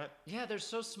 Not. Yeah, they're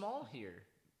so small here.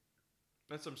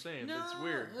 That's what I'm saying. No. It's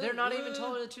weird. They're not even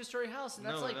taller than a two-story house, and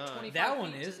that's No, like they're not. 25 That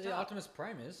one feet to is. the top. Optimus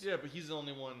Prime is. Yeah, but he's the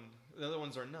only one. The other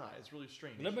ones are not. It's really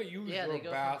strange. What about you? Yeah, your they go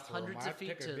from bathroom? hundreds I of feet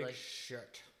take a to, big like-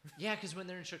 shit. Yeah, because when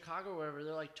they're in Chicago or wherever,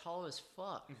 they're like tall as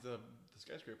fuck. The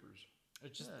skyscrapers.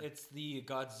 It's just Yeah. it's the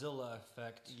Godzilla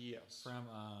effect Yes. from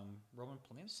Roman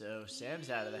Polanski. So Sam's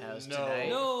out of the house No. tonight.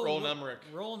 No, Roland Emmerich.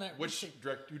 Roland Emmerich.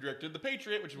 Who directed The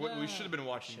Patriot, which is what we should have been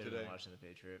watching Should have today. been watching The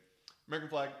Patriot. American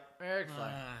flag. Eric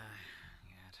Flag.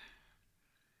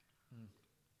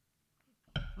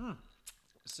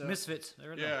 So Misfits.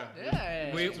 There we go. Yeah.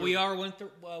 yeah, We are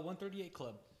 138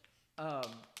 Club.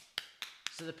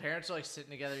 So the parents are like sitting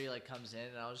together. He like comes in,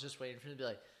 and I was just waiting for him to be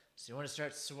like, "So you want to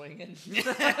start swinging?"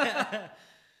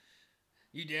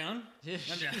 You down? Yeah.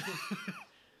 I'm down.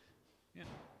 Yeah.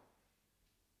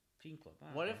 Teen Club. Ah,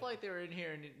 What okay. if like they were in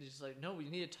here and he's like, "No, we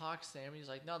need to talk, Sam." He's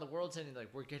like, "No, the world's ending. Like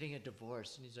we're getting a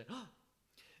divorce." And he's like, "What?"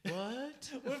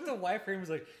 What if the wife frame was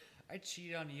like, I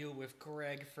cheated on you with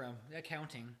Greg from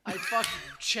accounting. I fucked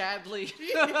Chadley.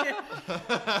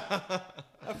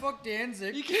 I fucked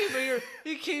Danzig. He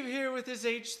came here with his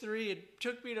H3 and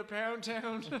took me to Pound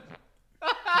Town.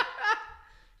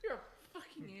 You're a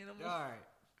fucking animal. All right.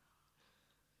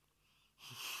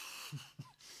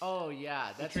 Oh yeah,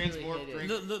 that's transport really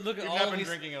hidden. drink. Look at We've all not been these.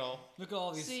 drinking at all. Look at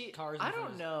all these See, cars. I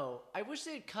don't know. I wish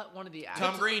they'd cut one of the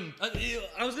Tom Green.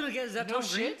 I was gonna get. Is that No Tom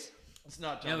Green? shit. It's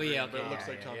not Tom Oh Green, yeah, but okay. it looks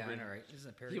like Tom yeah, Green. I know, right? Isn't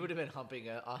it parody? He would have been humping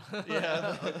a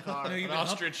Yeah. car. No, An you've been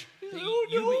ostrich.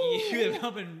 You have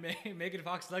helping Megan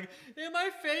Fox like, am I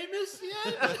famous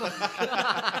yet?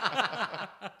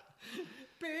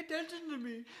 Pay attention to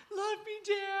me. Love me,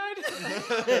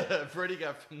 Dad. Freddie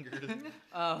got fingered.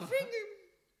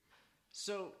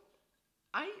 So,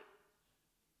 I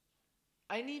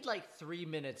need like 3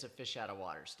 minutes of fish out of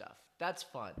water stuff. That's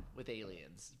fun with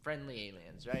aliens, friendly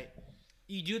aliens, right?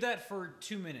 You do that for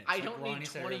 2 minutes. I like don't Ronnie need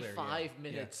said earlier, 25 yeah.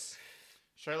 minutes.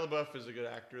 Shia LaBeouf is a good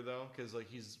actor though, because like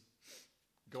he's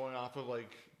going off of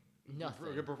like Nothing.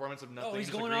 a good performance of nothing. Oh, he's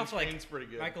Just a going green off like screen's pretty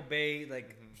good. Michael Bay,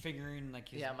 like fingering like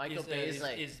his, Yeah, Michael his, Bay is his,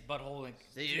 like, his butthole. Like,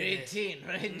 You're 18,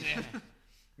 right?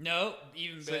 no,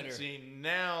 even So, better. see,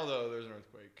 now though there's an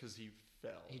earthquake because he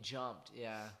fell. He jumped,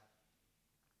 yeah.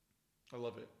 I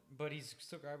love it. But he's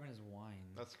still grabbing his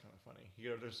wine. That's kind of funny. He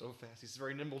got up there so fast. He's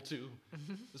very nimble too.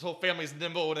 His whole family's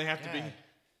nimble when they have to be. Yeah.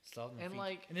 Still on their And, feet.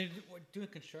 like- and they're doing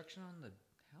construction on the house.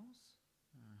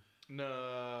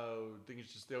 No, I think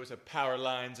it's just they always have power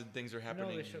lines and things are happening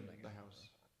they in shouldn't, the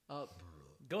I house.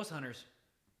 Ghost hunters.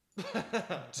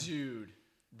 Dude,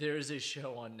 there's a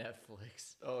show on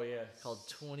Netflix Oh yeah, called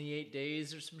 28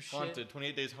 Days or some shit. Haunted.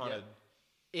 28 Days Haunted.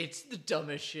 It's the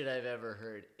dumbest shit I've ever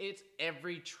heard. It's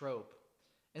every trope.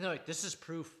 And they're like, this is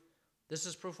proof. This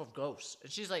is proof of ghosts.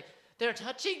 And she's like, they're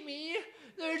touching me.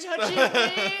 They're touching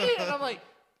me. And I'm like,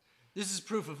 this is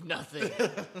proof of nothing.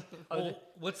 Well,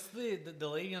 what's the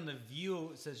lady on The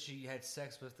View says she had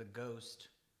sex with the ghost?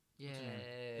 Yeah.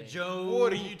 Joe.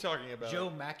 What are you talking about?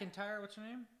 Joe McIntyre. What's her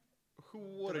name?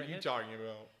 What The are you redhead? talking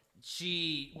about?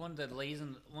 She one of the ladies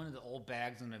in one of the old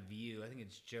bags on The View. I think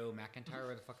it's Joe McIntyre.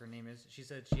 Where the fuck her name is? She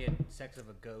said she had sex with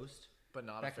a ghost, But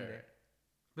not back a in the ferret. day.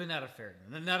 But not a ferret.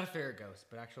 Not a ferret ghost,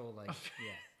 but actual like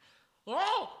yeah.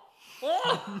 Oh!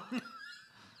 Oh!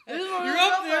 You're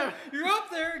up there. You're up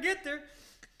there. Get there.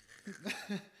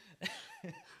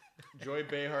 Joy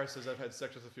Behar says I've had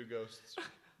sex with a few ghosts.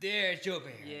 There's Joe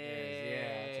Bear.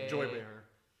 Yeah. Joy Behar.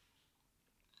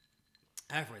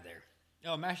 Halfway there.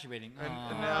 Oh, masturbating.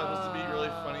 And now it was to be really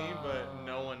funny, but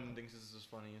no one thinks this is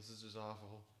funny. This is just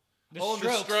awful. The Oh, the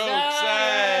Strokes. Strokes.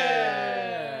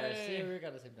 Yeah. Hey! See, we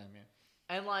got the same time, yeah.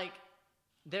 And like,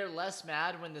 they're less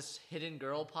mad when this hidden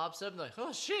girl pops up and like,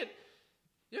 oh shit,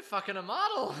 you're fucking a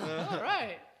model. All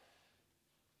right.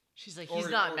 She's like, he's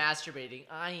Or- not or- masturbating.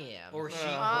 I am. Or she.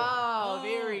 Oh,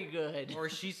 very good. Or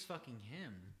she's fucking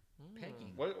him.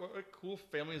 Pegging. What cool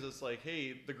family is this? Like,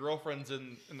 hey, the girlfriend's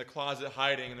in the closet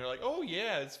hiding, and they're like, oh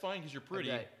yeah, it's fine because you're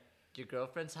pretty. Okay. Your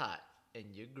girlfriend's hot and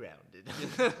you're grounded.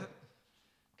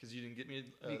 Because you didn't get me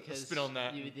a Because spin on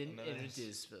that. you didn't Nice.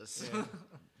 introduce us. Yeah.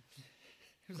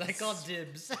 It was I called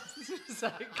dibs. So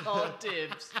I call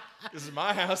dibs. This is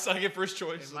my house. I get first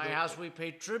choice. In my house, we pay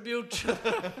tribute.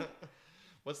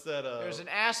 What's that? There's an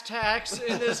ass tax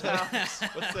in this house.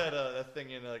 What's that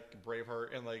thing in like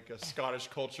Braveheart and like a Scottish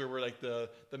culture where like the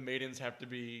maidens have to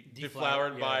be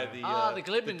deflowered by yeah. the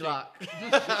The Glibbenblock.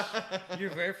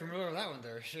 You're very familiar with that one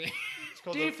there, she. It's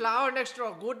called the, Deflower next to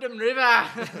a Goodham River. I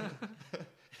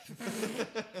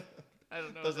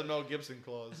don't know. does the Mel Gibson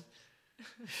clause.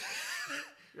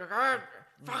 You're good.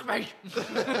 Fuck me.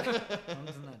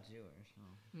 One's not Jewish.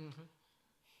 No.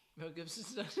 Mel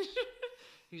Gibson's not.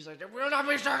 He's like, they will not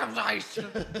be circumcised.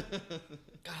 God,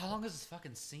 how long is this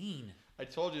fucking scene? I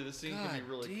told you this scene can be God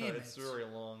really damn cut. It's it. very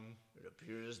long. It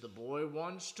appears the boy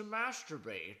wants to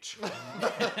masturbate.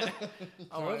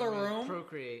 Throw the room.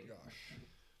 Procreate. Gosh.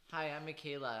 Hi, I'm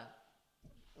Michaela.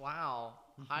 Wow.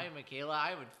 Hi, Michaela.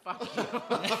 I would fuck you.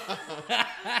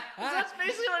 That's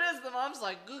basically what it is. The mom's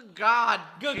like, good God.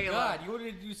 Good Kayla. God, you want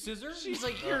to do scissors? She's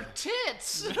like, your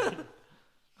tits.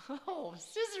 Oh,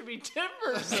 scissor me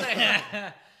timbers.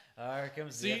 Here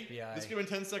comes See, the FBI. just give him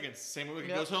 10 seconds. Same way,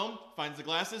 Yep. goes home, finds the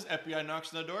glasses, FBI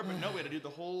knocks on the door, but no, we had to do the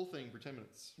whole thing for 10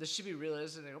 minutes. This should be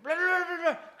realistic. They go, blah, blah, blah,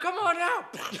 blah. Come on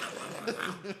out.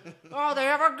 Oh, they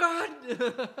have a gun.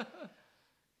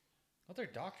 Oh, they're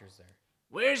doctors there.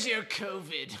 Where's your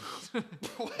COVID?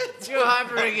 What? You're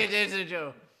harboring it into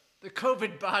Joe. The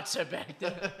COVID bots are back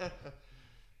there.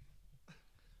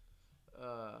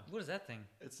 What is that thing?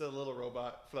 It's a little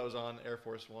robot that was on Air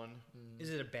Force One. Is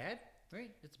it a bad? Right,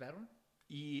 it's a bad one.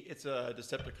 It's a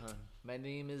Decepticon. My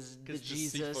name is the 'Cause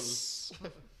Jesus.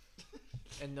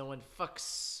 And no one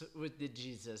fucks with the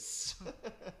Jesus.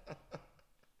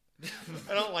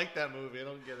 I don't like that movie. I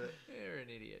don't get it. You're an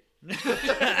idiot.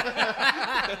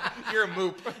 You're a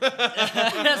moop.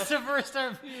 That's the first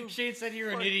time Shane said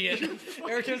you're an idiot.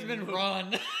 Every time's been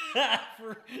Ron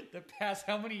for the past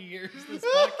how many years this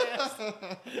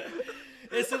podcast?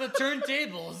 It's the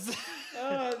turntables.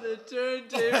 Oh, the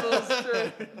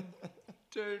turntables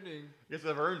turning. Guess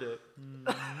I've earned it.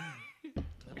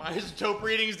 My isotope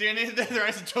readings, Danny. Their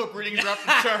isotope readings are off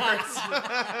the charts.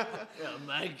 Oh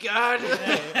my god.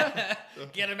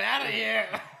 Get him out of here.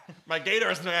 My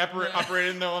gator's not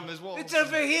operating though on this wall. It's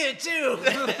over here too.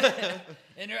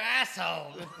 In your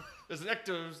asshole. There's an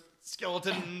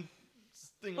ectoskeleton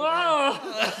thing. Oh.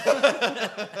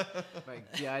 My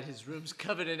god, his room's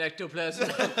covered in ectoplasm.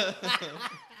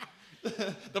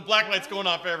 The black light's going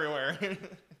off everywhere.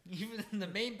 Even in the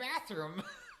main bathroom.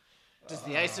 Does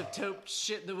the isotope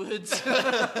shit in the woods?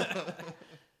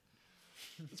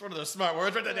 It's one of those smart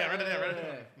words. Write that down. Write that down. Write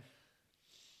that down.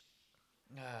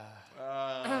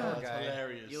 That's guy.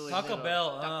 hilarious. You- Taco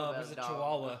Bell. Taco Bell Was it dog.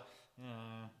 Chihuahua?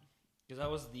 Because that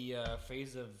was the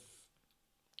phase of.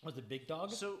 Was it Big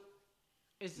Dog? So,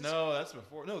 is this No, that's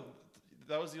before. No,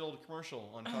 that was the old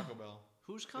commercial on Taco Bell.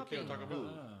 who's Okay, copying Taco who?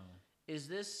 Bell. Is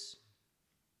this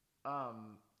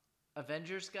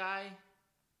Avengers guy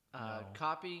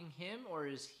copying him, or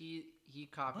is he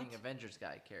copying What? Avengers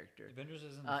guy character? Avengers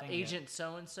isn't a thing yet. Agent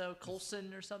so and so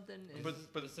Coulson or something. But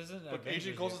This isn't Agent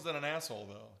Avengers Coulson's not an asshole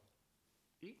though.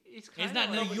 he's He's kinda not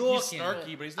like, New York. He's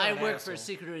snarky, but he's not I an work asshole. for a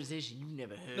secret organization you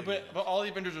never heard. No, but all the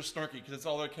Avengers are snarky because it's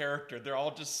all their character. They're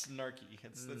all just snarky.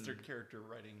 That's their character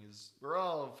writing. Is we're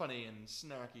all funny and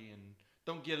snarky and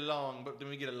don't get along, but then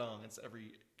we get along. It's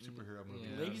every superhero movie.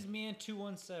 Yeah. Ladies Man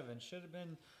 217 should have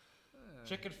been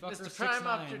Chicken Fucker Mr. 69. Prime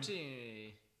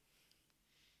Opportunity.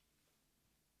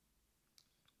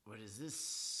 What is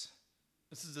this?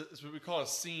 This is what we call a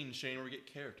scene, Shane, where we get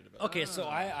character development. Okay, so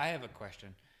I have a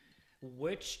question.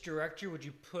 Which director would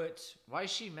you put? Why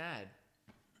is she mad?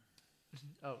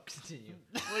 Oh, continue.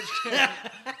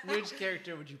 Which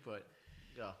character would you put?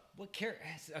 Go. What character?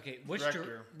 Okay,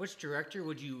 Director. which director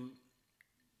would you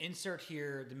insert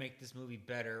here to make this movie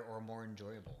better or more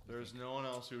enjoyable? There's no one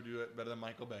else who would do it better than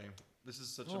Michael Bay. This is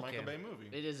such a Okay. Michael Bay movie.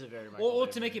 It is a very Michael Or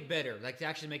Bay to make movie. it better, like to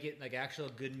actually make it like actual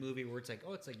good movie where it's like,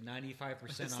 oh, it's like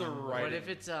 95% It's on. the right- What if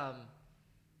it's not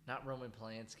Roman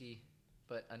Polanski,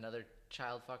 but another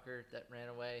child fucker that ran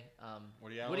away?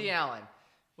 Woody Allen? Woody Allen.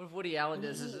 What if Woody Allen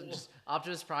does is just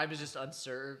Optimus Prime is just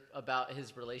uncertain about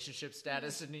his relationship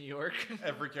status in New York?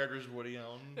 Every character is Woody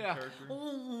Allen Yeah. character.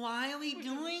 Oh, why are we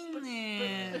doing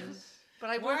this? But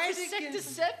I Why work is for it Sector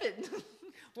 7.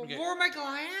 Well, Okay. where are my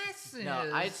glasses? No,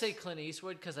 I'd say Clint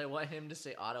Eastwood because I want him to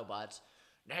say Autobots.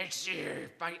 Next year,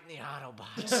 fighting the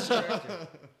Autobots.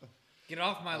 Get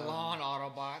off my lawn,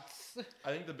 Autobots.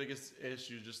 I think the biggest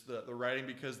issue is just the writing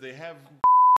because they have.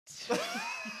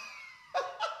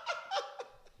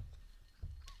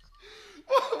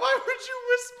 Why would you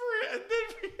whisper it and then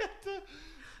we have to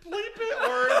bleep it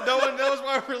or no one knows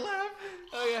why we're laughing?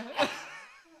 Oh yeah.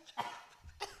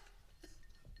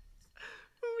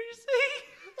 What were you saying?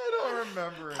 I don't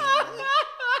remember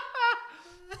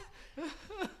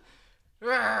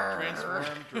anymore.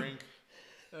 Transform, drink.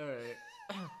 All right.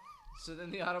 So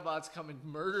then the Autobots come and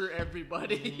murder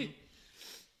everybody.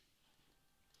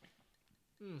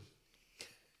 I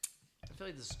feel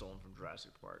like this is stolen from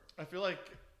Jurassic Park. I feel like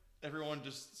everyone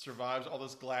just survives all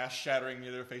this glass shattering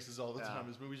near their faces all the Yeah. time.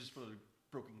 This movie's just full of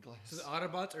broken glass. So the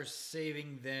Autobots are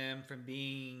saving them from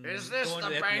being. Is this going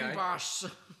the to Bang FBI. Boss?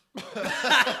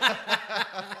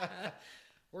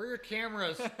 Where are your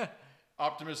cameras?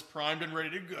 Optimus primed and ready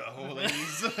to go,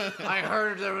 ladies. I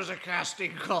heard there was a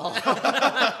casting call.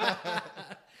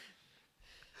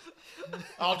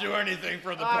 I'll do anything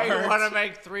for the I parts. want to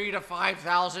make $3,000 to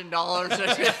 $5,000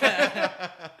 a day.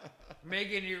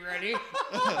 Megan, you ready?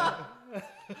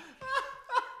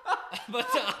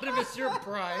 But the Optimus, you're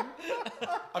Prime.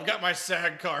 I've got my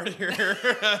SAG card here.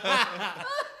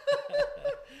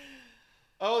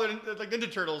 Oh, they're like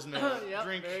Ninja Turtles now. Yep,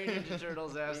 Drink. very Ninja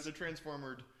Turtles ass. They're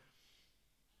transformed.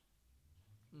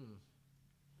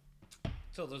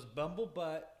 So there's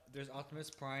Bumblebutt, there's Optimus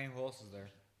Prime, who else is there?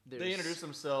 They introduced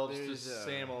themselves to there's,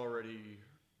 Sam already.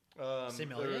 Sam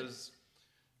there Elliott? was,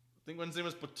 I think one's name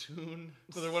was Platoon.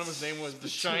 The other one of his name was The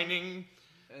Shining.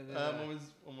 And then,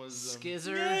 One was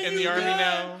Skizzer. in the army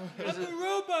now. I'm a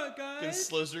robot, And guys.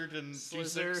 Slizzard and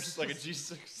Slizzer. G6, like a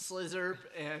G6. Slizzer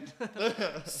and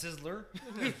Sizzler.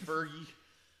 Fergie.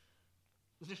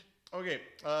 Okay,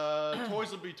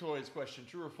 toys will be toys question.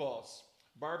 True or false?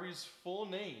 Barbie's full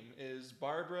name is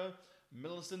Barbara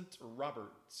Millicent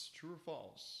Roberts. True or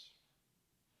false?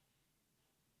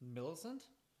 Millicent?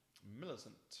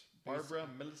 Millicent. Barbara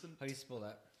Millicent. How do you spell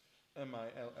that?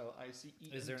 Millicent.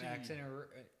 Is there an accent over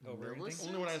anything? Millicent?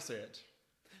 Only when I say it.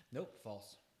 Nope,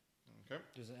 false. Okay.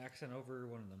 There's an accent over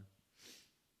one of them.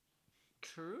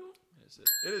 True? Is it?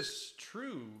 It is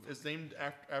true. It's named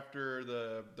after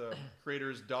the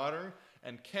creator's daughter,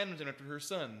 and Ken was named after her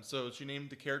son. So she named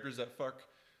the characters that fuck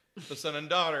the son and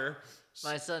daughter.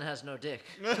 My son has no dick.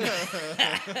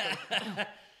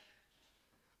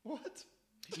 What?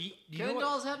 Do you know Ken what-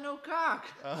 dolls have no cock.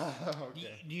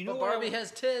 Okay. do you know But where Barbie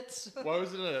has tits. Why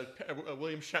was it a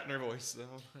William Shatner voice,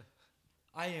 though?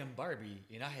 I am Barbie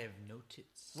and I have no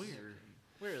tits. Weird.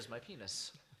 Where is my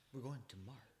penis? We're going to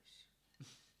Mars.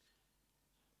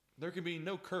 There can be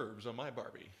no curves on my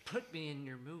Barbie. Put me in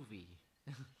your movie.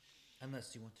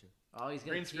 Unless you want to. Oh, he's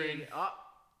gonna Green screen. pee. Oh.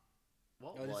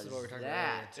 What Oh, this was is what we're talking about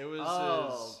that? earlier. It was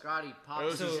oh, his- God, he popped. it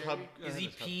was So, his hub- is he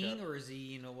his hubcap. peeing or is he,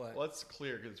 you know what? Well, it's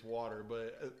clear because it's water,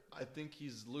 but I think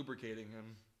he's lubricating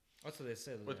him That's what they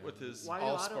say. with his Why do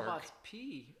Allspark. Autobots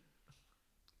pee?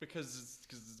 Because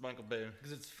it's Michael Bay.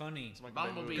 Because it's funny. It's Michael Bay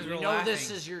Bumblebee, movie. Because we we're know this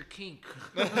laughing. is your kink.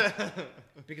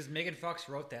 Because Megan Fox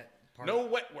wrote that part. No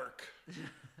wet work.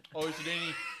 Oh, so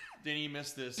didn't he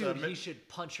miss this? Dude, he should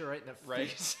punch her right in the Right.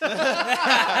 face.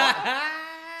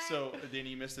 So then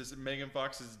he missed this. Megan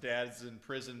Fox's dad's in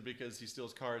prison because he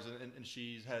steals cars, and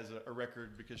she has a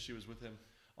record because she was with him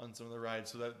on some of the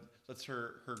rides. So that's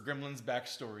her Gremlins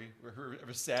backstory, her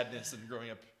sadness and growing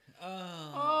up.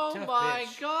 Oh tough my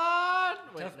bitch. God!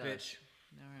 Wait, Tough no. bitch.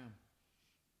 No, yeah.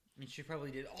 I mean, she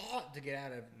probably did to get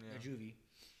out of Yeah. a juvie.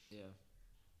 Yeah.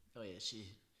 Oh yeah, she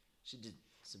did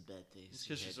some bad things. It's she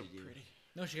because had she's so to do. pretty.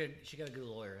 No, she got a good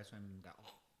lawyer. That's why I'm.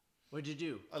 What'd you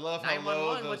do? I love how 911,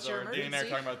 low those what's your are. Danny and I are emergency?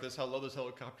 talking about this. How low those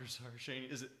helicopters are. Shane,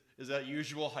 is that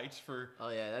usual height for Oh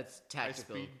yeah, that's high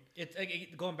tactical. speed? It's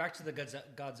going back to the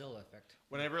Godzilla effect.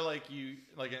 Whenever like you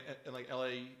like in like LA,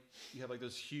 you have like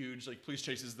those huge like police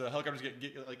chases. The helicopters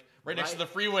get like right next to the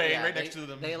freeway, Yeah, right next to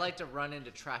them. They like to run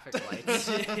into traffic lights.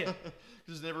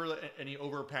 There's never like, any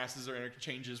overpasses or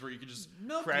interchanges where you can just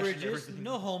No crash into bridges, everything.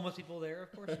 no homeless people there.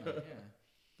 Of course not. Yeah.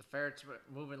 The ferret's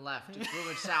moving left. It's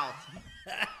moving south.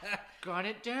 Gun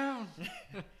it down.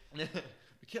 We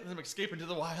can't let them escape into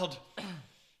the wild.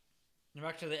 And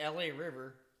back to the L.A.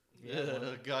 River.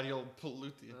 God, you'll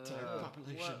pollute the entire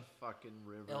population. What fucking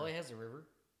river? L.A. has a river.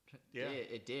 Yeah.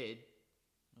 It did.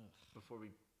 Before we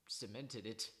cemented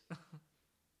it.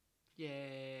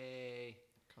 Yay.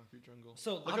 Concrete jungle.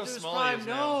 So Look how Optimus small Prime, he is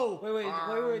now. no.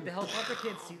 wait. The helicopter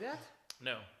can't see that.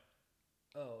 No.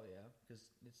 Oh yeah, because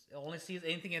it only sees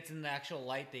anything that's in the actual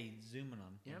light they zoom in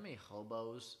on. You know how many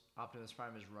hobos Optimus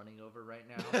Prime is running over right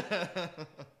now?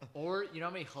 Or you know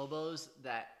how many hobos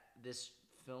that this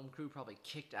film crew probably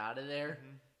kicked out of there?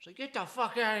 It's like, get the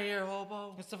fuck out of here,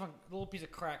 hobo. It's a little piece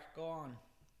of crack. Go on,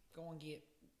 get.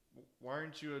 Why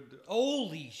aren't you a...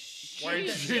 Holy shit! Why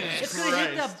did you- It's gonna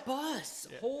hit Christ. the bus.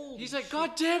 Holy. He's like,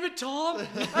 God damn it, Tom! I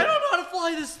don't know how to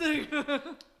fly this thing.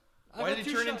 Why did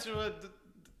he turn into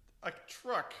a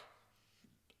truck?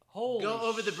 Holy Go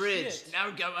over the bridge. shit. Now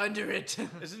go under it.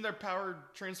 Isn't there power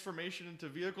transformation into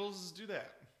vehicles? Do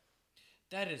that.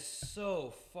 That is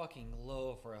so fucking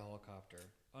low for a helicopter.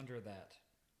 Under that.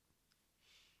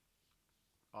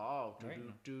 Oh,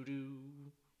 Right. do.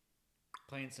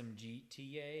 Playing some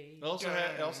GTA. It also,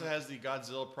 it also has the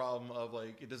Godzilla problem of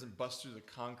like it doesn't bust through the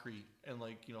concrete and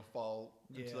like fall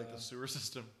into like Yeah. the sewer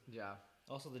system. Yeah.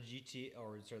 Also the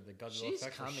the Godzilla She's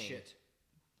effect coming. was shit.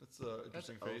 That's an That's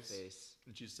interesting O-face. face.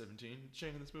 And she's 17.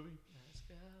 Shane in this movie. Let's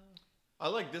go. I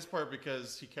like this part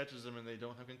because he catches them and they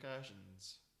don't have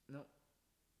concussions. No.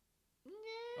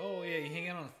 Oh yeah, you hang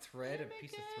out on a thread, a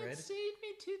piece of thread. Save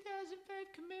me 2005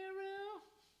 Camaro.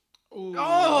 Ooh,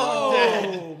 Oh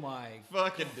dead. my!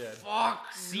 Fucking dead. Fuck.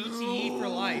 CTE for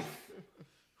life.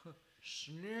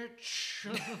 Snitch.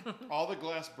 All the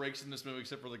glass breaks in this movie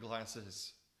except for the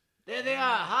glasses. There they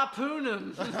are. Harpoon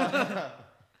them.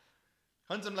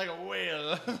 Hunts him like a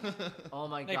whale. Oh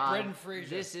my Like god. Brendan Fraser.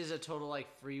 This is a total like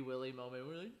Free Willy moment.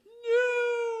 We're like,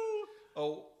 no.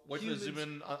 Oh, wait to zoom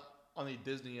Humans. in on the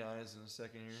Disney eyes in a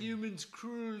second here. Humans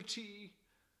cruelty.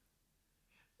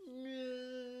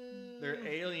 They're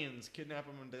aliens. Kidnap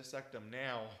them and dissect them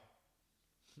now.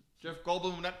 Jeff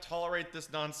Goldblum would not tolerate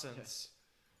this nonsense.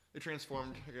 They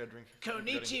transformed. I got a drink.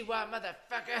 Konnichiwa,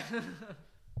 motherfucker.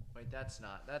 Wait, that's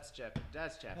not. That's Japanese.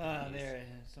 Ah, there.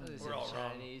 What is We're it, all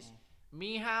wrong. Chinese?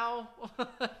 Mihao?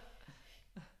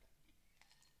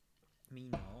 Me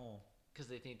no. Because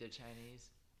they think they're Chinese.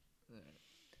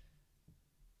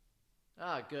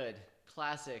 Ah, good.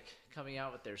 Classic. Coming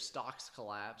out with their stocks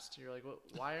collapsed. You're like, what?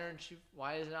 Why aren't you?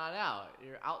 Why is it not out?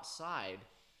 You're outside.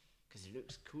 Because it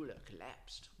looks cooler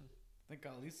collapsed. Thank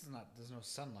God, at least there's no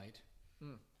sunlight.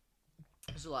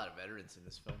 There's a lot of veterans in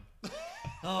this film.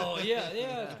 Oh yeah,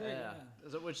 it's great.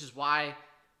 Yeah. Which is why,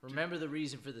 remember the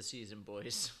reason for the season,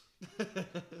 boys.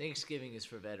 Thanksgiving is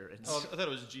for veterans. Oh, I thought it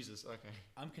was Jesus. Okay.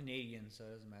 I'm Canadian, so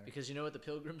it doesn't matter. Because you know what the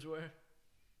Pilgrims were?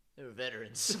 They were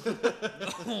veterans.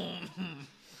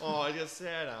 Oh, I got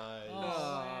sad eyes.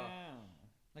 Oh,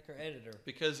 like our editor.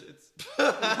 Because it's.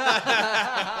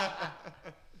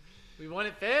 We won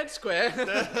it fair and square.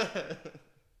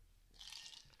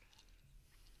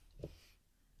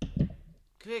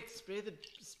 Quick, spray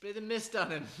the mist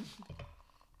on him.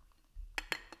 You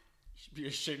should be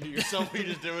ashamed of yourself what you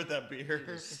just did with that beer.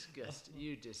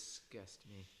 You disgust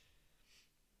me.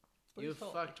 You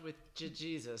fucked with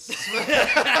Jesus.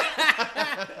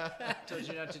 Told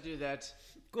you not to do that.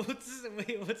 What's his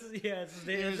name?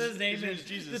 His name is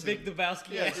Jesus. The Big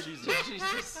Lebowski. Yeah, guy.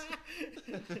 Jesus.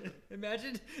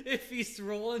 Imagine if he's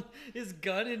rolling his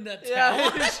gun in that Yeah,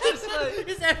 tower. it's just like-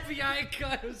 His FBI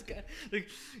gun was like,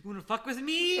 you wanna fuck with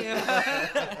me?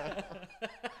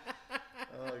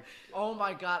 Oh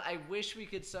my god, I wish we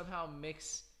could somehow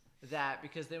mix that,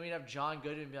 because then we'd have John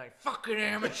Goodman be like, fucking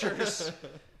amateurs.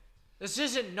 This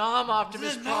isn't Nom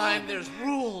Optimus This is Prime, Nom. there's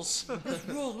rules. There's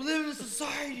rules. We live in a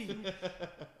society.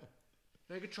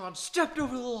 Megatron stepped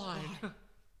over the line.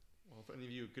 Well, if any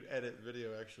of you could edit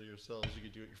video actually yourselves, you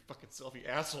could do it your fucking self, you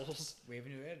assholes. We have a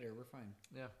new editor. We're fine.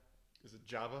 Yeah. Is it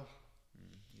Java?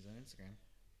 He's on Instagram.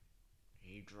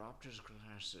 He dropped his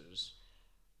glasses.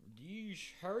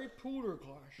 Yeesh, Harry Potter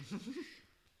clash.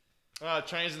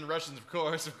 Chinese and Russians, of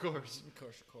course. Of course.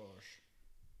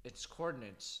 Its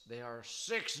coordinates, they are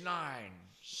 6'9",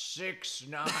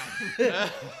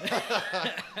 6'9".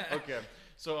 Okay,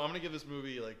 so I'm gonna give this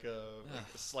movie like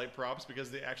slight props because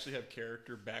they actually have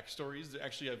character backstories. They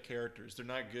actually have characters. They're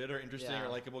not good or interesting or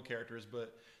likable characters,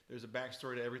 but there's a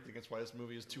backstory to everything. That's why this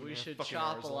movie is 2.5 We should fucking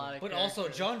chop hours a long. lot of But characters. also,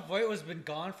 John Voight has been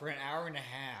gone for an hour and a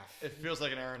half. It feels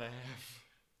like an hour and a half.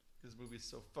 This movie is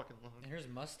so fucking long. And here's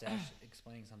Mustache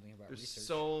explaining something about There's research.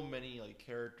 so many like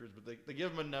characters, but they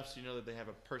give them enough so you know that they have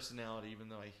a personality, even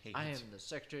though I hate I it. am the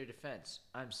Secretary of Defense.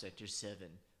 I'm Sector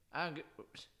 7. I don't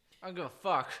give a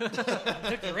fuck.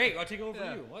 Sector 8, I'll take over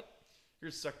Yeah. you. What?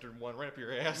 Here's Sector 1, right up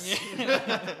your ass.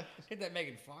 Hit that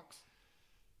Megan Fox.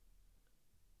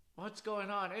 What's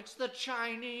going on? It's the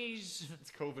Chinese.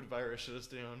 It's COVID virus, shut us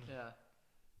down. Yeah.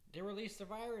 They released the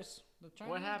virus. The Chinese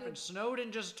What happened? did.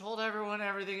 Snowden just told everyone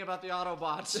everything about the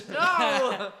Autobots.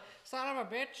 No! Son of a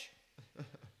bitch.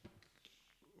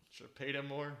 Should have paid him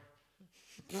more.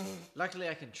 Luckily,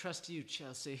 I can trust you,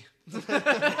 Chelsea. Don't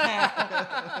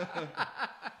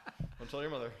tell your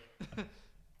mother.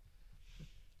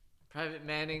 Private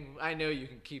Manning, I know you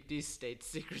can keep these state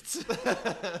secrets.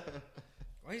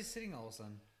 Why is he sitting all of a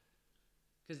sudden?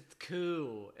 Because it's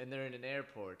cool, and they're in an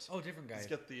airport. Oh, different guy. He's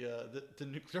got the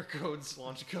nuclear codes,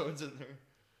 launch codes in there.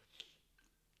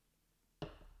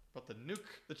 About the nuke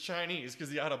the Chinese, because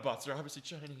the Autobots are obviously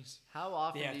Chinese. How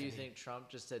often Yeah, do you to me. think Trump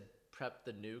just said prep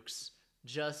the nukes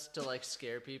just to like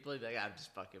scare people? He'd be like, I'm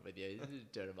just fucking with you.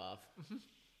 Turn them off.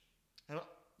 I don't,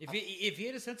 If he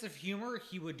had a sense of humor,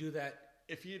 he would do that.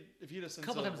 if he had a sense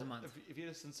Couple of, times a month. If he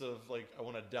had a sense of like I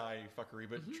want to die fuckery,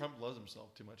 but Trump loves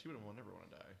himself too much. He wouldn't never want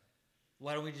to die.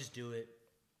 Why don't we just do it?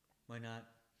 Why not?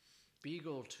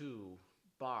 Beagle 2,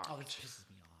 Bar. Oh, this pisses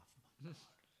me off.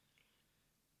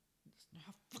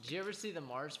 Did you ever see the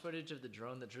Mars footage of the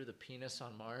drone that drew the penis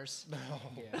on Mars? No.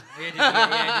 Yeah, I did.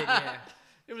 Yeah.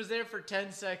 It was there for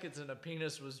 10 seconds and a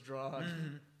penis was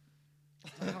drawn.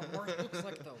 That's how Mars looks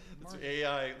like though. It's Mars.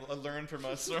 AI learn from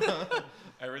us.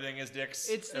 Everything is dicks.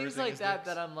 It's things Everything like is that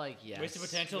dicks. that I'm like, yes. Wasted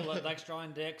potential. Like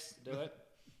drawing dicks. Do it.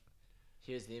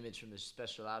 Here's the image from the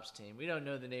special ops team. We don't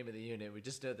know the name of the unit. We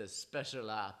just know the special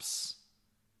ops.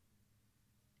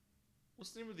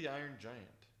 What's the name of the Iron Giant?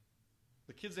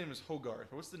 The kid's name is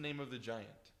Hogarth. What's the name of the giant?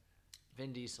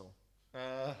 Vin Diesel.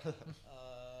 Oh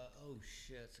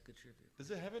shit, that's a good tribute. Does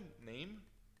it have a name?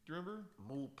 Do you remember?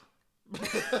 Moop.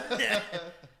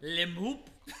 Le Moop.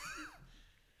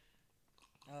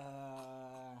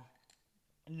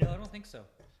 No, I don't think so.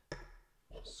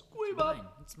 Squeeb Mine.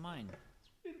 It's mine.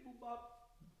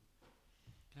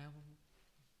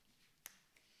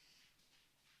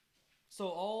 So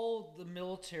all the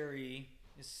military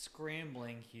is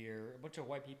scrambling here. A bunch of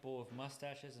white people with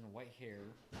mustaches and white hair.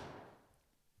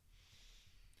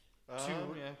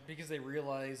 Yeah. Because they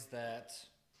realized that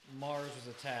Mars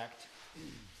was attacked.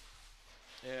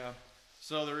 Yeah.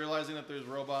 So they're realizing that there's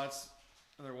robots,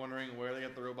 and they're wondering where they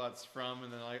get the robots from,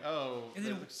 and they're like, oh, And that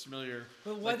then- looks familiar.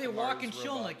 But why Like they the walk Mars and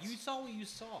chilling? Like, robots. you saw what you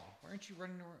saw. Why aren't you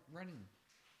running?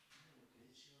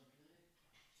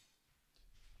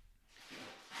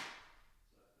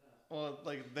 Well,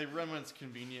 like they run when it's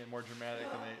convenient, more dramatic,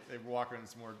 and they walk when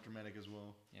it's more dramatic as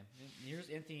well. Yeah. Here's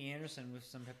Anthony Anderson with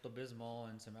some Pepto-Bismol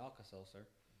and some Alka-Seltzer.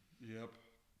 Yep.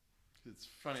 It's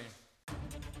funny.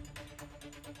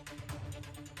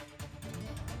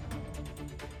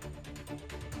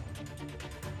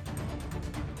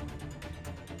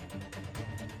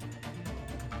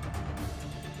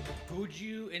 Who would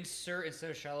you insert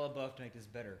instead of Shia LaBeouf to make this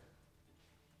better?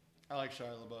 I like Shia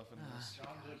LaBeouf in this.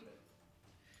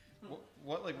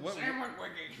 What?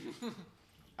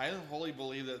 I wholly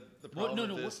believe that the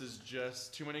problem with this is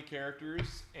just too many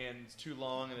characters and it's too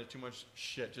long and it's too much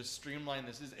shit. Just streamline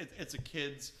this. It's a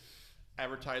kid's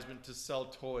advertisement to sell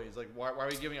toys. Like, why are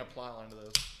we giving a plot line to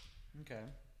this? Okay.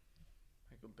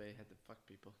 Michael Bay had to fuck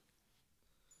people.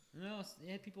 No,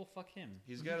 yeah, people fuck him.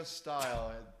 He's got a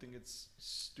style. I think it's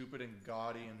stupid and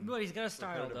gaudy and. But he's got a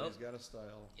style, though. He's got a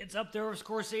style. It's up there with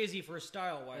Scorsese for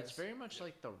style-wise. It's very much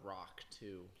like The Rock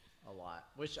too, a lot,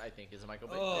 which I think is a Michael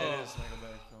Bay. Oh. It is Michael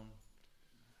Bay film.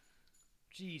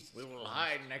 Jesus. We will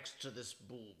hide next to this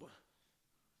boob.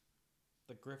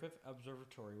 The Griffith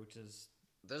Observatory, which is...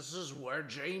 This is where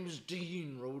James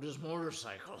Dean rode his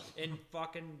motorcycle. And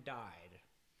fucking died.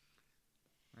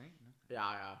 Right? No.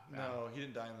 Yeah. No, he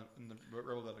didn't die in the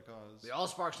Rebel Without a Cause. The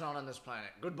Allspark's not on this planet.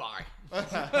 Goodbye. We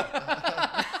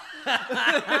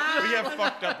have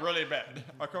fucked up really bad.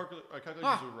 Our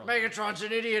calculations were wrong. Megatron's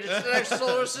an idiot. It's the next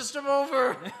solar system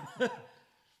over.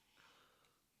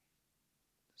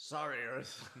 Sorry,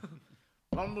 Earth.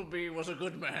 Bumblebee was a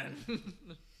good man.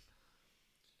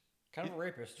 Kind of a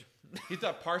rapist. He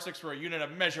thought parsecs were a unit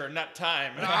of measure, not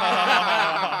time.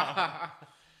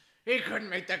 He couldn't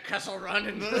make the Kessel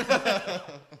Run.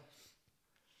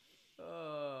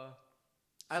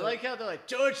 I like how they're like,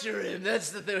 torture him.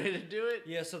 That's the way to do it.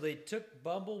 Yeah, so they took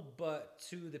Bumblebutt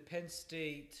to the Penn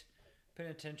State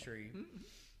Penitentiary.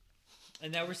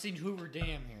 And now we're seeing Hoover Dam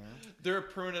here. They're a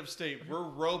primitive state. We're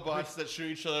robots that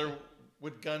shoot each other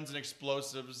with guns and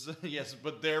explosives. Yes,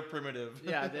 but they're primitive.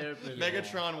 Yeah, they're primitive.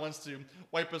 Megatron wants to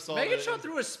wipe us all. Megatron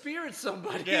threw a spear at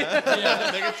somebody. Yeah.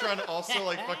 Megatron also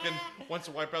like fucking wants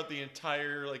to wipe out the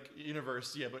entire like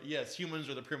universe. Yeah, but yes, humans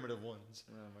are the primitive ones.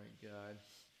 Oh my god.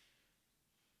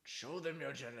 Show them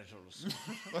your genitals.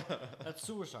 That's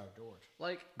suicide. Do it.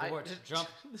 Like, Do it. Jump.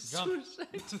 Jump.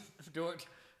 Do it.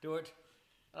 Do it.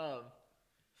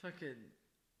 Fucking.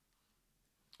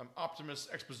 I'm Optimus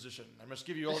Exposition. I must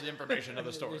give you all the information of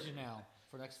the story. Is you now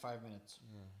for the next 5 minutes.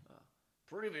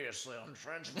 Previously on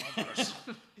Transformers.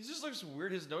 He just looks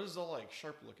weird. His nose is all like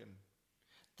sharp looking.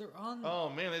 They're on. Oh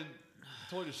man, they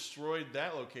totally destroyed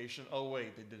that location. Oh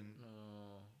wait, they didn't.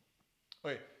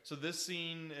 Wait, so this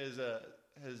scene is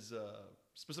has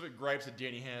specific gripes that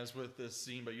Danny has with this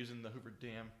scene by using the Hoover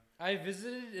Dam. I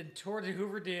visited and toured the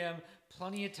Hoover Dam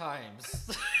plenty of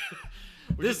times.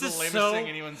 Which is the lamest thing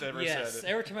anyone's ever said.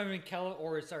 Every time I'm in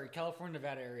California,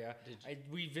 Nevada area,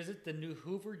 we visit the new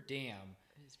Hoover Dam.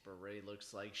 His beret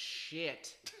looks like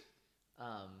shit.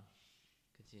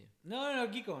 Continue. No,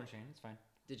 keep going, Shane. It's fine.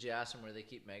 Did you ask him where they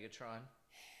keep Megatron?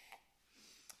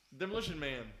 Demolition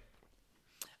Man.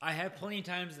 I have plenty of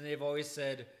times, and they've always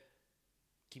said,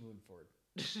 keep moving forward.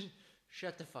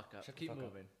 Shut the fuck up. Keep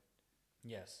moving.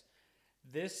 Yes.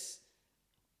 This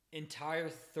entire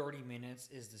 30 minutes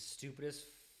is the stupidest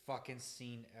fucking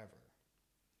scene ever.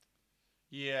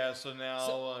 Yeah, so now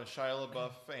Shia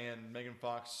LaBeouf and Megan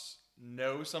Fox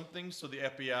know something, so the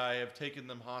FBI have taken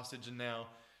them hostage, and now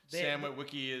Sam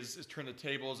Witwicky is turned the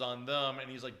tables on them,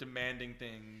 and he's like demanding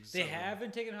things. They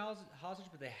haven't taken hostage,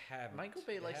 but they haven't. Michael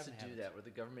Bay likes to do that, where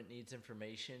the government needs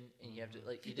information, and you have to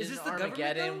like. He Is did this an the government,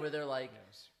 Armageddon though? where they're like,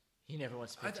 he never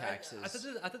wants to pay taxes.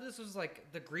 I thought this was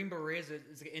like the Green Berets.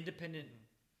 It's like independent.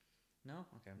 No,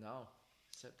 okay. No,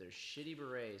 except their shitty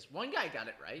berets. One guy got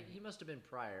it right. He must have been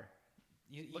prior.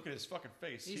 Look at his fucking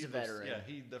face. He's a veteran. Yeah,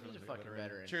 he definitely He's a fucking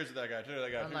veteran. Cheers to that guy. Cheers to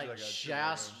that guy. Unlike Cheers to that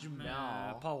guy. Just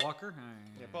now. Paul Walker.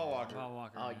 Yeah, Paul Walker. Paul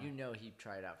Walker. Oh, you know he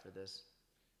tried out for this.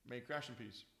 May he crash in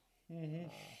peace.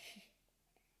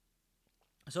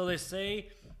 So they say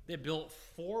they built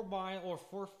 4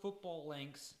 football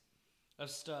lengths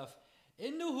of stuff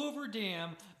in the Hoover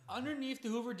Dam, underneath the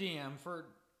Hoover Dam for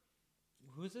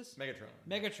who is this?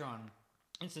 Megatron.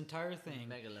 Its entire thing.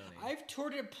 Megalonian. I've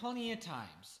toured it plenty of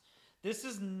times. This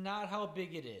is not how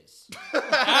big it is.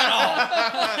 At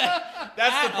all.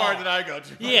 That's the part that I go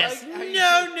to. Yes.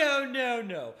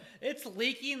 No. It's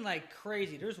leaking like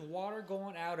crazy. There's water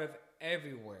going out of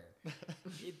everywhere.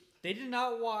 They did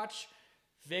not watch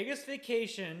Vegas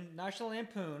Vacation, National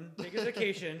Lampoon, Vegas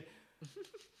Vacation,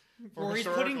 where he's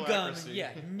putting gum. accuracy.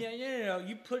 Yeah. No.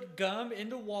 You put gum in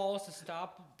the walls to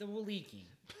stop the leaking.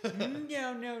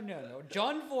 No.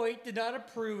 John Voight did not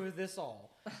approve of this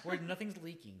all, where nothing's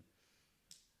leaking.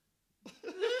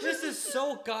 This is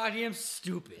so goddamn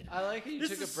stupid. I like how you This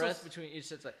took a is breath between each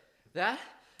sentence. Like, that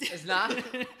is not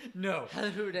No. how the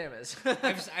hooter is.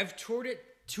 I've toured it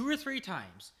 2 or 3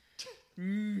 times.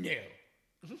 No.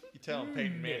 You tell him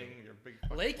Peyton Manning, you're a big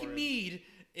fucking Lake forehead. Mead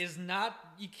is not.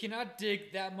 You cannot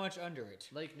dig that much under it.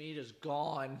 Lake Mead is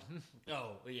gone.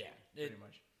 Oh yeah, Pretty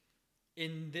much.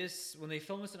 In this, when they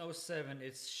filmed this in 2007,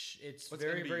 it's What's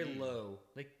very very MBE? low.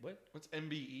 Like what? What's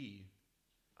MBE?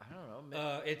 I don't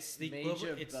know. It's the Major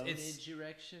global. It's bonage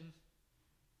erection.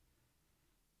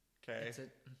 Okay. it's a,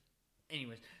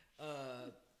 anyways,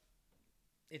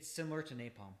 it's similar to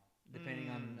napalm, depending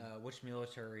on which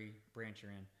military branch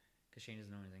you're in. Because Shane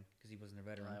doesn't know anything because he wasn't a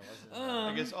veteran. I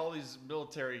wasn't. I guess all these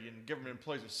military and government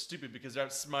employees are stupid because they're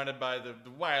outsmarted by the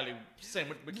wily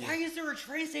sandwich. Why is there a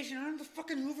train station on the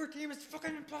fucking Hoover team? It's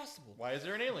fucking impossible. Why is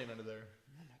there an alien under there?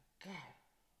 Oh my god.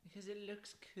 Because it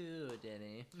looks cool,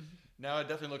 Denny. Now it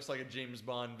definitely looks like a James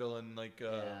Bond villain. Like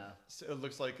Yeah. it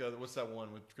looks like what's that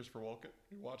one with Christopher Walken?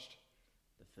 You watched?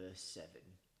 The first 7.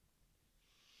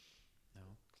 No.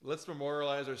 Let's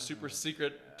memorialize our super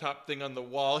secret top thing on the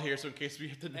wall here, so in case we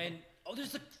have to know. And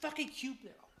there's a fucking cube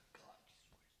there. Oh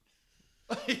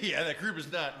my god. Yeah, that group is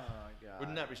not. Oh, God. Would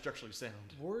not be structurally sound.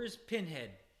 Where's Pinhead?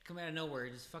 Come out of nowhere,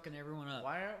 just fucking everyone up.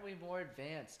 Why aren't we more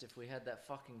advanced if we had that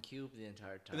fucking cube the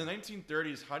entire time? In the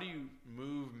 1930s, how do you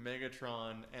move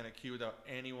Megatron and a cube without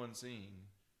anyone seeing?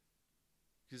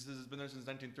 Because this has been there since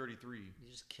 1933. You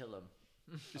just kill him.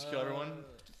 Just kill everyone.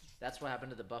 That's what happened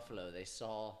to the buffalo. They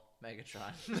saw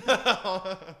Megatron.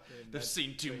 They've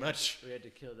seen too much. We had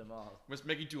to kill them all. Let's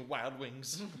make you do wild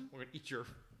wings. We're gonna eat your.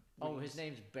 Oh, wings. his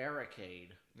name's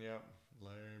Barricade. Yeah,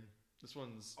 lame. This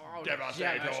one's Oh,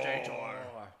 Devastator. Devastator.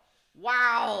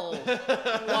 Wow!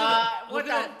 What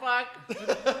the fuck?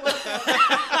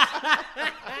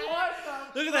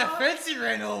 Look at that fence he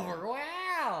ran over.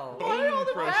 Wow. Why are all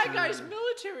the bad Pressure. guys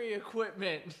military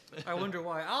equipment? I wonder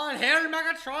why. Oh, Hail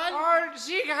Megatron. Oh,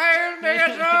 Sieg Heil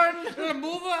Megatron!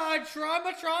 Remove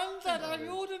Traumatrons that are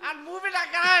using. I'm moving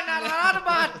again, an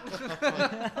Autobot!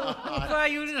 Why are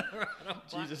you using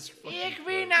Jesus. fucking Ich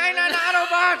bin Christ. ein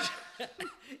Autobot!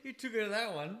 You're too good at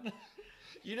that one.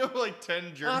 You know, like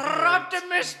 10 German words.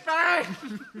 Optimus Prime!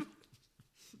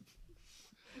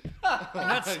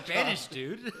 Not Spanish,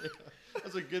 dude.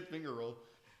 That's a good finger roll.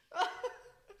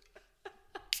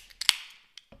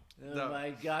 Oh No. my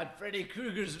god, Freddy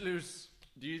Krueger's loose.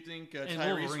 Do you think And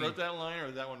Tyrese Wolverine. wrote that line, or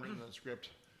is that one written in the script?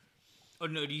 Oh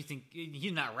no, do you think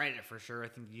he's not write it for sure?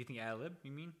 Do you think ad lib?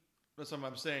 You mean? That's what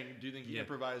I'm saying. Do you think he Yeah.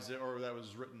 improvised it, or that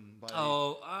was written by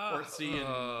Orsi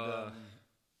and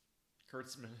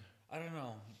Kurtzman? I don't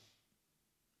know.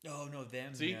 Oh no,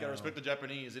 them. See, no. gotta respect the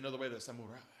Japanese. They know the way the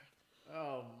samurai.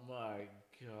 Oh my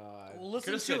god. Well,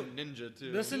 Could listen have said to ninja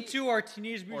too. listen to our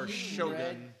teenage Or mutant.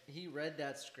 Shogun. He read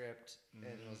that script and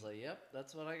was like, "Yep,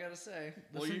 that's what I gotta say."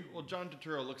 Well, John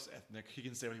Turturro looks ethnic. He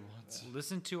can say what he wants.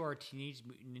 Listen to our Teenage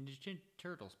Mutant Ninja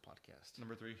Turtles podcast.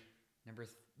 Number 3.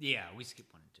 Yeah, we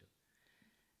skipped 1 and 2.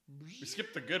 We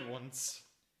skipped the good ones.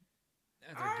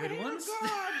 Are there good ones?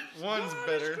 One's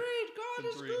better. God than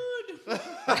is 3. good.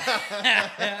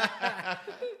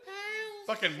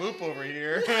 Fucking Moop over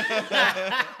here.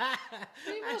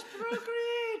 We must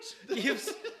procreate. Gives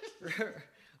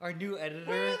our new editor.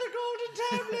 Where are the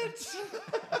golden tablets?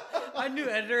 Our new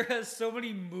editor has so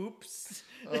many moops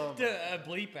Oh to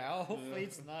bleep out. Hopefully,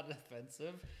 it's not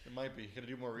offensive. It might be. Gotta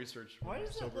do more research. Why does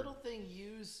that Sober. little thing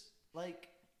use like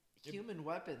human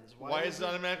weapons? Why is it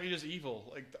automatically just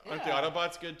evil? Like, aren't the Yeah.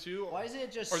 Autobots good too? Why is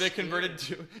it just? Or they scared?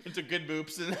 converted into good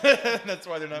boops, and that's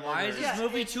why they're not. Why is murderers. this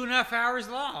movie 2.5 hours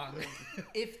long?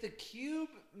 If the cube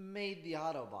made the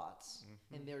Autobots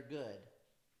Mm-hmm. and they're good,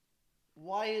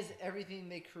 why is everything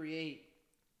they create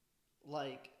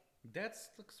like Looks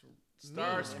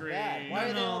Starscream? bad? Why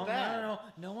are they all bad?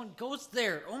 No one goes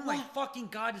there. Oh my fucking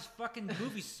god, this fucking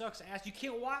movie sucks ass. You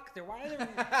can't walk there. Why are there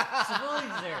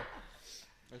civilians there?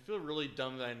 I feel really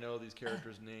dumb that I know these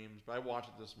characters' names, but I watched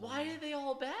it this morning. Why are they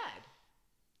all bad?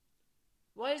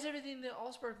 Why is everything that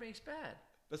Allspark makes bad?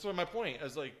 That's what my point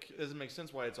is. Like, it doesn't make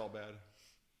sense why it's all bad.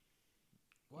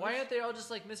 Why aren't they all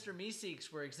just like Mr. Meeseeks,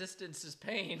 where existence is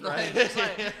pain? Right. Like, it's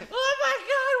like, oh my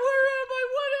god, where am I?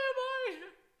 What am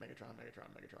I?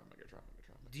 Megatron.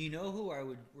 Do you know who I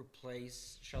would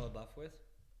replace Shia LaBeouf with?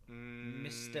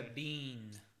 Mr.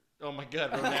 Bean. Oh my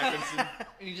god, Rowan Atkinson.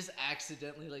 And he just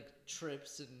accidentally like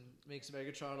trips and makes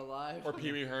Megatron alive. Or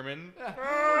Pee Wee Herman. Just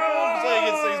like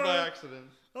he gets things by accident.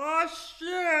 Oh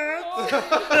shit!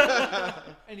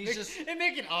 And he's just and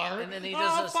make it art. And then he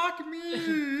does this- fuck me.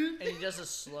 and he does a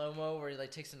slow mo where he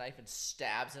like takes a knife and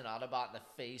stabs an Autobot in the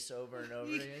face over and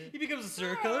over again. He becomes a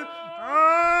circle.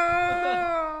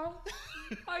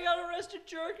 I got arrested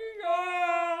jerking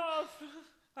off.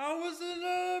 I was in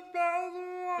a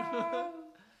bathroom.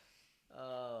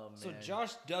 Oh man. So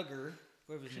Josh Duggar,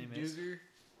 whatever his name is.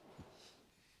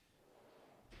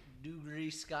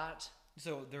 Duggar Scott.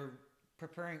 So they're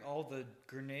preparing all the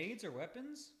grenades or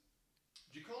weapons.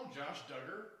 Did you call him Josh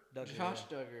Duggar? Duggar, Josh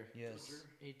yeah. Duggar. Yes.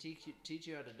 He teach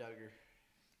you how to Duggar.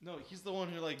 No, he's the one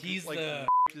who He's like the-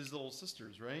 his little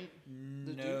sisters, right?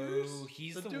 No, Duggars?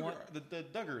 he's the the Duggar, one. the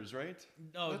Duggars, right?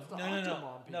 No, That's the no.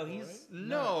 Octomom No, people, he's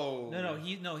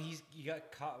right? No. He's he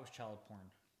got caught with child porn.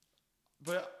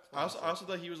 But I also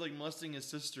thought he was like molesting his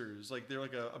sisters. Like they're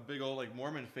like a big old like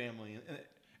Mormon family,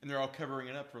 and they're all covering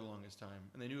it up for the longest time,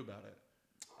 and they knew about it.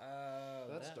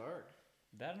 That's dark.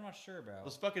 That I'm not sure about.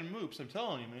 Those fucking moops, I'm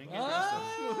telling you, man. You can't trust them.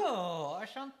 Oh,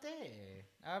 Ashante.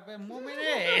 I've been moving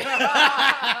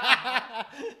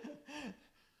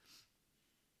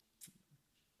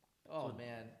Oh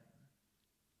man.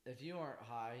 If you aren't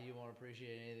high, you won't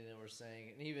appreciate anything that we're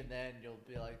saying, and even then, you'll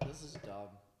be like, "This is dumb."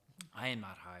 I am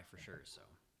not high for sure, so.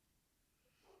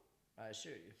 I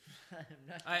assure you. I'm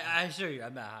not. I assure you,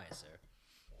 I'm not high, sir.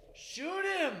 Shoot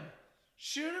him!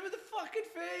 Shoot him in the fucking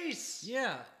face!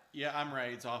 Yeah, Yeah, I'm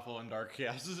right. It's awful and dark.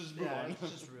 Yeah, this is move Yeah, on.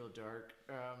 it's just real dark.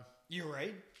 you're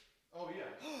right. Oh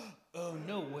yeah. Oh,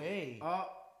 no way.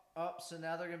 So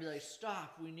now they're gonna be like,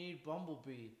 "Stop! We need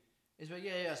Bumblebee." He's like,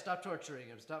 "Yeah, stop torturing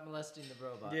him. Stop molesting the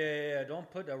robot." Yeah, don't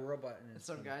put a robot in And it.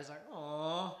 some guy's like,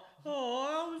 "Aw,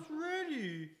 Oh, I was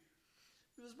ready.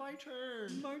 it was my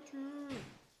turn." My turn.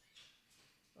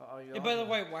 You Hey, by the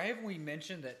way, why haven't we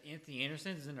mentioned that Anthony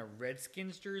Anderson is in a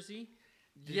Redskins jersey?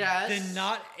 Yes. Did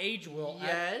not age well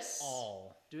Yes. at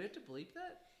all. Do we have to bleep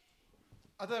that?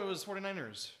 I thought it was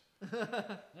 49ers.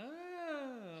 Ah.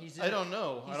 He's I don't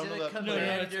know. He's I don't in know a that.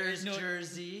 Commander's no,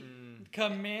 jersey.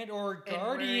 Command or and wearing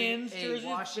Guardians a jersey.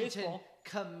 Washington Baseball.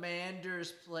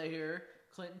 Commanders player,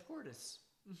 Clinton Portis.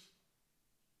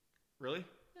 Really?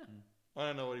 Yeah. I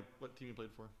don't know what team he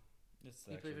played for. It's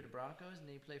He played for the Broncos and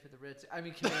he played for the Reds. I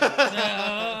mean,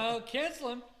 No, cancel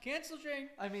him. Cancel Shane.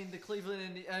 I mean the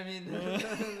Cleveland.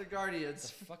 The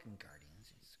Guardians The fucking Guardians.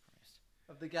 Jesus Christ.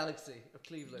 of the Galaxy of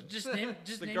Cleveland. Just name.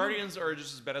 Just The name Guardians are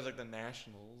just as bad as like the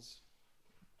Nationals.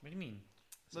 What do you mean?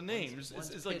 The names, One's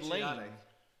it's like lame. patriotic.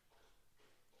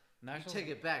 Nationals? Take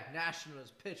it back. National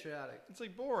is patriotic. It's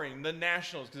like boring. The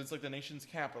Nationals, because it's like the nation's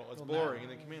capital. It's Well, boring. now-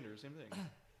 And the Commanders, same thing.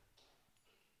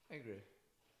 I agree.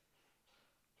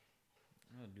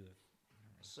 I'm gonna do it.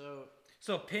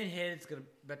 So Pinhead's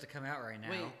about to come out right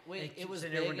now. wait. And It was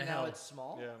sending big everyone and to now hell. it's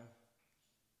small. Yeah.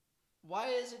 Why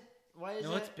is it? Why is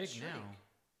No, it? it's big shrink? now.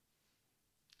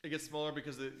 It gets smaller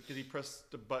because he pressed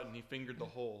the button. He fingered the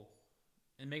hole.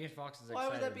 And Megan Fox is Why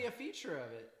excited. would that be a feature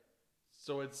of it?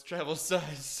 So it's travel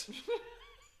size.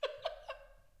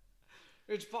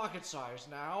 It's pocket size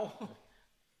now.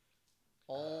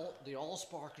 The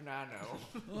Allspark Nano.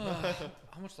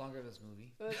 How much longer is this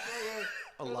movie? That's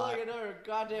A like lot. another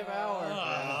goddamn hour.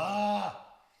 Ah.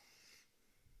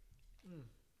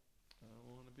 I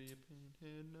don't want to be a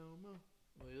pinhead no more.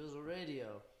 We use a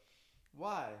radio.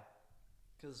 Why?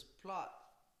 Because plot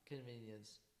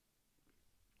convenience.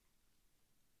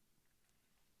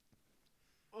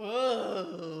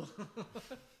 Whoa!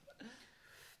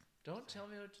 Don't tell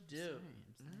me what to do.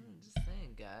 Just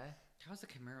saying, guy. How's the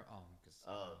Camaro? Oh, 'cause-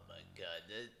 Oh my god,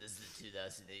 this is the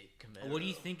 2008 Camaro. What do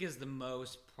you think is the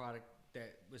most product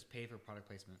that was paid for product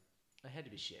placement? It had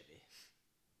to be Chevy.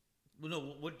 Well, no,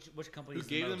 which company? Who is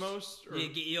gave the the most? Or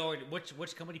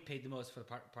which company paid the most for the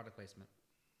product placement?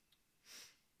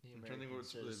 The I'm trying to think American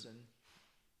what's the- Citizen.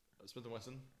 Smith &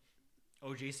 Wesson?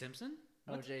 O.J. Simpson?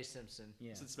 O.J. Simpson.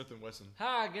 Yeah. It's Smith & Wesson.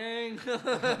 Hi, gang.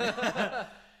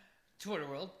 Twitter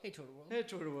world. Hey, Twitter world. Hey,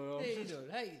 Twitter world. Hey, you doing?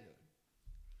 How you doing?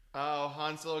 Oh,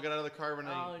 Han Solo got out of the car when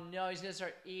Oh no, he's gonna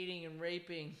start eating and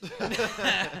raping.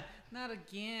 Not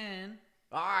again.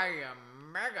 I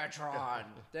am Megatron.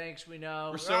 Thanks, we know.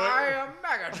 We're so- I am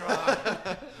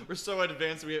Megatron. We're so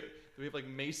advanced we have like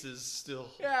maces still.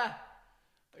 Yeah.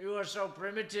 You are so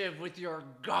primitive with your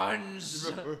guns.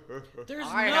 There's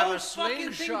I have no a fucking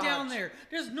thing slingshot. down there.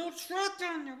 There's no truck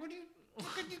down there. What do you?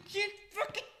 You can't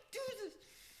fucking do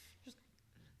this.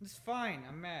 It's fine.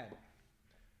 I'm mad.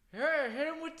 Hey, hit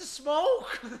him with the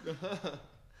smoke.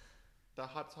 The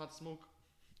hot smoke.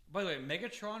 By the way,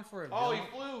 Megatron for a Oh, villain. he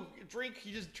flew. Drink.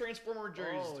 He just transformer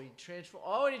jerseys.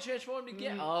 Oh, and he transformed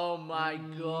again. Oh my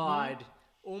god.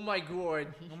 Oh my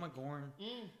god. Oh my god.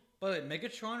 But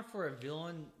Megatron for a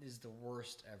villain is the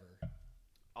worst ever.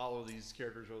 All of these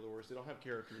characters are the worst. They don't have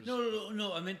characters.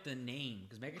 No. I meant the name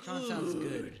because Megatron sounds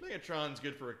good. Megatron's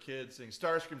good for a kid. Saying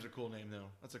Starscream's a cool name, though.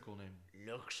 That's a cool name.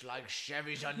 Looks like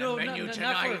Chevy's on No, the menu not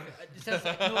tonight.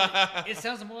 for. It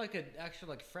sounds more like an actual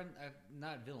like friend,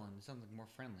 not villain. It sounds like more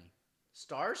friendly.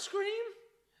 Starscream?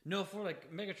 No, for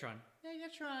like Megatron.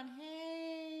 Megatron,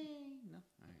 hey. No,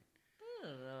 all right. I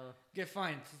don't know. Get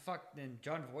fine. Fuck. Then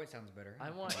John Voight sounds better.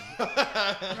 I want.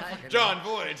 John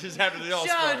Voight is after the All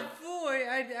John Star. Voight.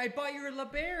 I bought you a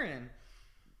LeBaron.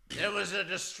 There was a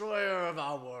destroyer of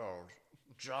our world,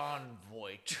 John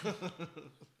Voight,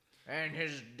 and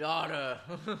his daughter,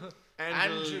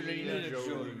 Angelina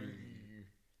Jolie.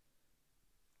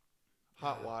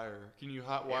 Hot wire. Can you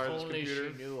hot If wire this only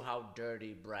computer? she knew how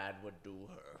dirty Brad would do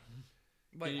her.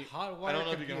 Like hot wire. I don't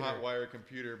know if you can computer. hot wire a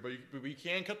computer, but we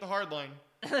can cut the hard line.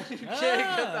 You can't cut the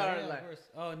yeah, hard of line. course.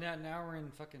 Oh, now we're in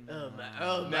fucking. Oh,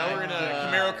 Now we're in a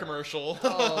God. Camaro commercial.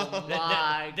 Oh my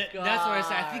God! That's what I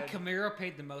said. I think Camaro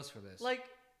paid the most for this. Like,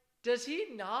 does he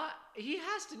not? He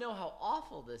has to know how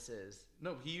awful this is.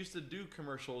 No, he used to do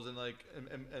commercials and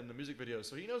and the music videos,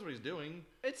 so he knows what he's doing.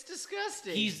 It's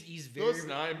disgusting. he's No, very. it's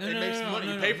not. It makes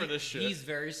money. You pay for this shit. He's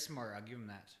very smart. I'll give him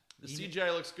that. The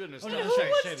CGI looks good and it's Oh, Who no, not. sorry,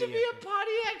 wants Chevy, to be yeah. a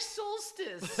Pontiac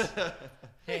Solstice?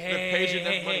 Hey, pays you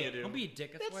enough money to do. Don't be a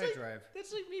dick. That's, That's why like, I drive.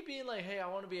 that's like me being like, hey, I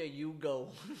want to be a Yugo.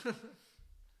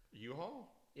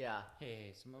 U-Haul? Yeah.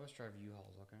 Hey, some of us drive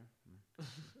U-Hauls, okay?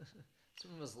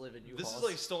 Some of us live in U-Hauls. This is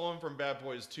like stolen from Bad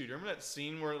Boys 2. Do you remember that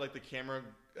scene where like the camera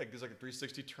there's like a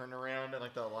 360 turnaround in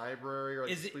like the library or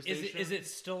like Is the it police is it station? is it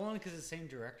stolen because it's the same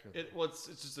director? though? It's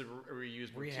just a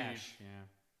reused motif. Rehash, yeah.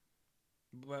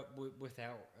 But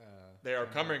without. They are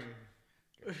John coming.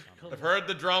 Voight. I've heard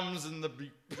the drums and the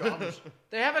beat.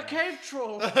 They have a cave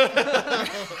troll. No,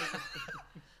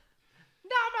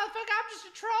 motherfucker, I'm just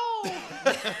a troll.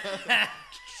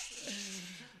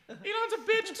 Elon's a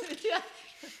bitch. Yeah.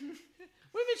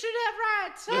 Women should have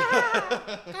rights.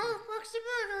 Oh, Foxy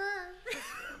Burger!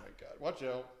 Oh my god! Watch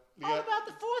out. They All got, about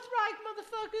the Fourth Reich,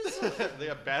 motherfuckers. they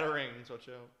got batarangs. Watch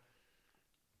out.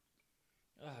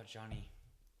 Oh, Johnny.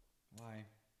 Why?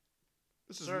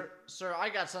 This is Sir, I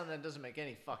got something that doesn't make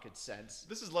any fucking sense.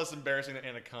 this is less embarrassing than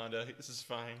Anaconda. This is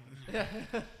fine.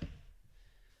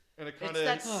 Anaconda.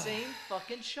 It's that same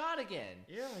fucking shot again.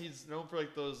 Yeah, he's known for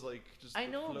like those like just. I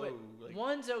the know, flow, but like,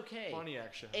 one's okay.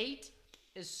 Pontiac shot. 8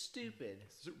 is stupid.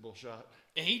 Super Bowl shot.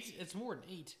 8? It's more than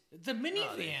 8. It's a Oh, they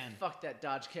minivan. fucked that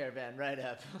Dodge Caravan right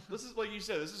up. This is like you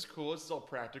said. This is cool. This is all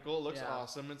practical. It looks Yeah.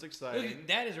 awesome. It's Look, exciting.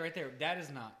 that is right there. That is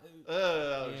not.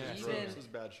 That was Yeah. just gross. Even- This is a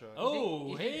bad shot. Oh,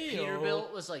 You think hey.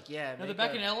 Peterbilt was like, yeah, Now they're make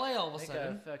back a- in LA all of a make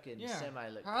sudden. a fucking Yeah. semi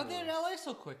look How are cool. they in LA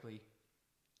so quickly?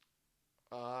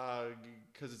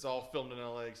 Because it's all filmed in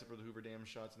LA except for the Hoover Dam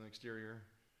shots in the exterior.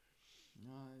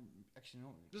 No, actually,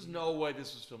 no. There's no way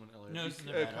this was filmed in LA. No, it's it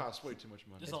Nevada. costs way too much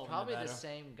money. It's It's all in probably the Nevada.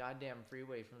 same goddamn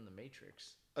freeway from The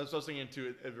Matrix. That's what I was thinking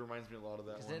too. It reminds me a lot of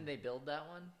that Because one. didn't they build that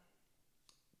one?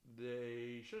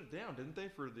 They shut it down, didn't they,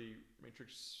 for the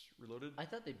Matrix Reloaded? I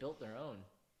thought they built their own.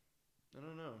 I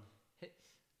don't know.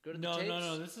 Go to No, the tapes.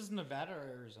 no. This is Nevada or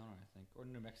Arizona, I think, or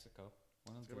New Mexico.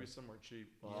 One of It's gonna be those. somewhere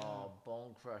cheap. Oh,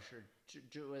 Bone Crusher.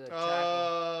 With a tackle.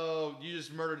 Oh, you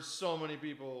just murdered so many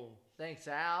people. Thanks,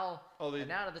 Al. Oh, they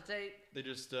And out of the tape. they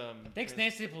just Thanks,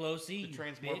 Nancy Pelosi. the you bitch.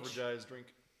 transmorphagized drink.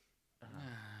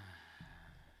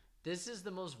 This is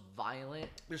the most violent.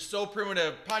 They're so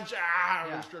primitive. Punch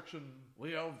Yeah. restriction.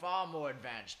 We are far more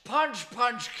advanced. Punch,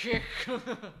 punch, kick.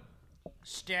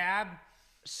 Stab.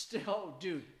 Still,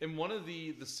 dude. In one of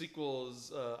the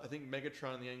sequels, I think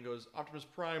Megatron in the end goes, Optimus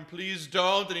Prime, please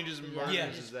don't, and he just murders Yeah.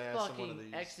 his Just ass in one fucking of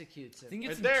these. executes I him. think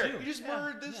it's Right there, in 2. you just Yeah.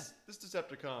 murdered this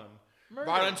Decepticon. Murder.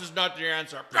 Violence is not the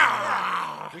answer.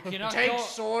 We cannot Take kill,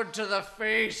 sword to the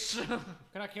face.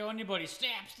 cannot kill anybody.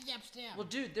 Stab, stab, stab. Well,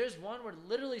 dude, there's one where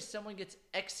literally someone gets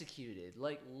executed.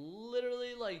 Like,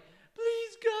 literally, like,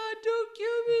 please, God, don't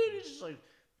kill me. And it's just like,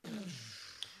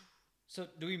 So,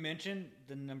 do we mention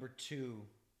the number 2?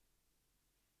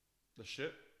 The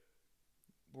shit.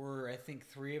 Where I think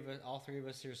all three of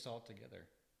us here saw it together.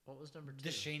 what was number 2?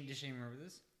 Does Shane remember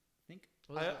this? I think.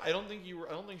 I don't think you were.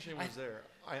 I don't think Shane was there.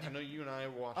 I know you and I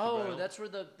watched. it, but I Oh, don't- that's where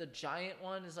the giant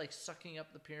one is like sucking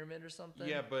up the pyramid or something.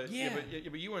 yeah, but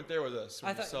you weren't there with us.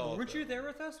 When I we saw thought, it, weren't you though. there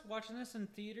with us watching this in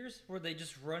theaters where they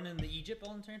just run in the Egypt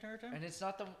all the entire time? And it's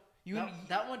not the You-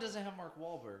 that one doesn't have Mark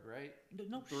Wahlberg, right?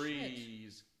 No shit.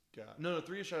 Three's got no.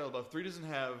 3 is Shia LaBeouf. 3 doesn't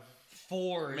have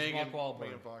 4 is Megan Mark Wahlberg.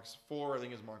 Megan Fox. 4 I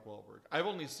think is Mark Wahlberg. I've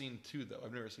only seen 2 though.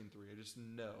 I've never seen 3. I just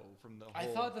know from the whole I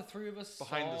thought the three of us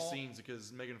behind the saw- scenes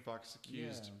because Megan Fox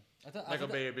accused Yeah. I thought Michael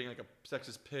that- Bay of being like a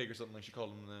sexist pig or something like she called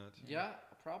him that. Yeah,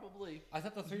 probably. I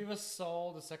thought the three of us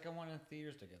saw the second one in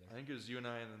theaters together. I think it was you and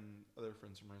I and then other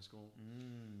friends from high school.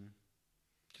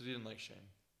 Because you didn't like Shane.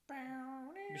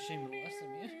 Shane molested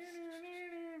me.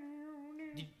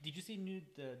 Did you see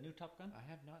the new Top Gun? I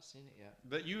have not seen it yet.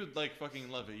 But you would like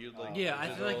fucking love it. You'd like. Yeah, I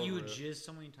jizz feel all like you over would it. jizz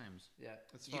so many times. Yeah,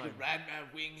 It's you fine. could ride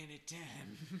my wing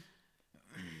anytime.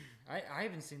 I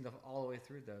haven't seen all the way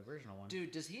through the original one.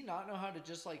 Dude, does he not know how to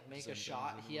just like make Same a thing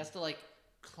shot? as He has to like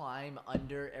climb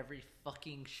under every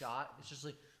fucking shot. It's just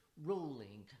like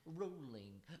rolling,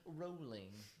 rolling,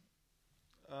 rolling.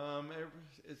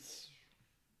 It's.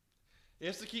 It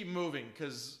has to keep moving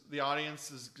because the audience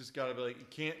has just got to be like, you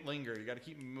can't linger. You got to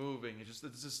keep moving. It's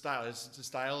a style. The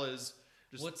style is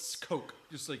just What's- coke,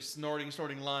 just like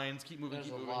snorting lines. Keep moving, There's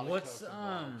keep a moving. lot of What's coke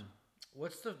involved.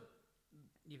 what's the?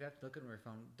 You have to look at my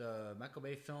phone. The Michael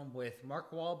Bay film with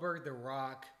Mark Wahlberg, The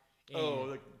Rock. And Oh,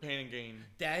 like Pain and Gain.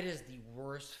 that is the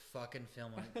worst fucking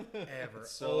film ever.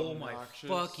 It's so oh my obnoxious.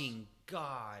 fucking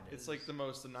god! It's like the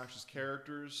most obnoxious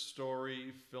characters,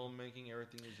 story, filmmaking,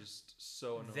 everything is just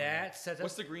so annoying. That sets up-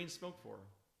 What's the green smoke for?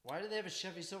 Why do they have a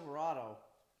Chevy Silverado?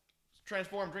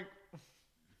 Transform, drink.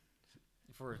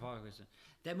 for his podcast.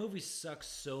 That movie sucks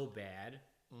so bad.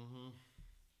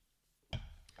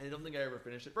 I don't think I ever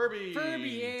finished it. Furby! Furby,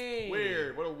 yay!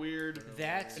 Weird. What a weird.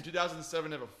 That's In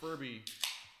 2007, they have a Furby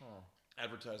Huh.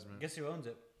 advertisement. guess who owns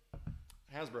it?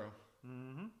 Hasbro.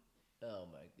 Oh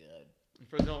my god. You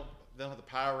probably they don't have the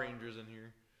Power Rangers in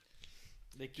here.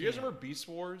 They Do you guys can't. remember Beast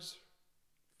Wars?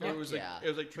 Fuck It was yeah.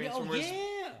 like Transformers,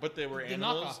 yeah. but they were The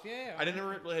animals. knockoff, yeah. I didn't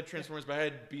really had Transformers, but I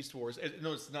had Beast Wars.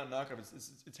 No, it's not knockoff.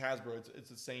 It's Hasbro. It's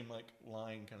the same like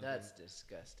line kind of That's thing.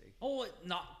 disgusting. Oh,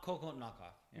 not Coco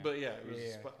knockoff. Yeah. But yeah, it was.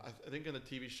 Yeah. But I think in the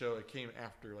TV show it came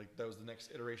after. Like that was the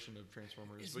next iteration of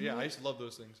Transformers. Is But yeah, mo- I used to love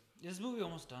those things. Is this movie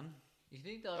almost done? You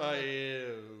think they'll ever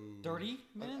make- 30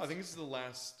 minutes? I think this is the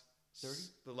last. 30?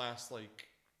 The last like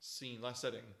scene, last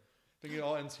setting. I think it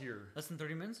all ends here. Less than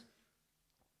 30 minutes?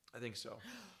 I think so.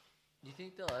 you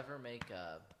think they'll ever make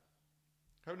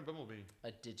Captain Bumblebee.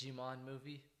 a Digimon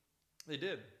movie? They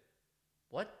did.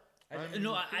 What? I'm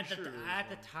No, pretty at the sure there's at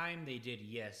the one. time they did,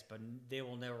 yes, but they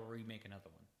will never remake another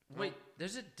one. Wait,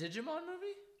 there's a Digimon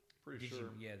movie? Pretty Did sure.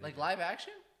 you? Yeah. they Like did. live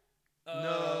action?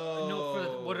 No, for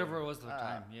No. whatever it was at the Oh,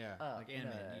 time. Yeah, Oh, like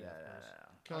animated. yeah, of course.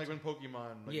 Kind of like when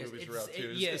Pokemon like, Yes, movies it's were out too.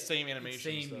 It's yeah, the same it's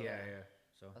animation same, stuff. yeah.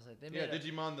 So I was like, they Yeah, made a,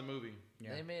 Digimon the movie.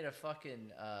 yeah. they made a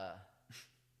fucking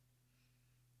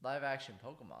live action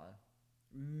Pokemon.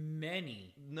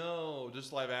 Many. No,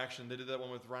 just live action. They did that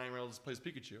one with Ryan Reynolds plays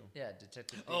Pikachu. Yeah,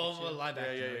 Detective Pikachu. Oh, well, live Yeah,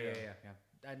 action. yeah,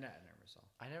 Yeah. I never saw.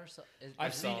 I never saw.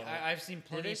 I've seen. saw it. I've seen Did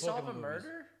plenty they of solve a Pokemon movies.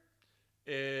 murder?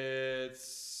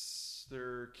 It's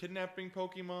they're kidnapping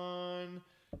Pokemon.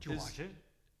 Did you His- watch it?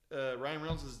 Ryan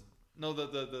Reynolds is no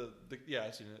the yeah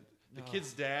I've seen it. The No.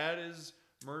 kid's dad is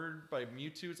murdered by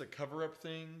Mewtwo. It's a cover up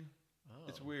thing. Oh.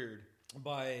 It's weird.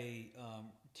 By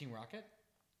Team Rocket,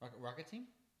 Rocket Team.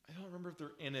 I don't remember if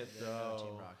they're in it Team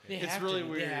though. Rocket. They It's have really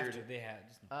to, They have weird. to. They had.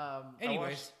 Um,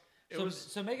 Anyways, it so, was-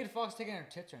 so Megan Fox taking her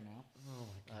tits right now. Oh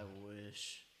my I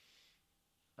wish.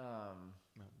 Mountain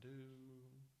Dew.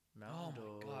 Oh Mountain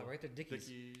my Dew. god, right there, Dickies.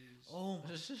 Dickies. Oh my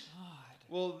god.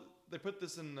 Well, they put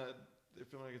this in. They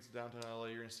feel like it's downtown LA.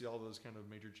 You're gonna see all those kind of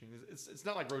major chains. It's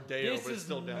not like Rodeo, This but it's is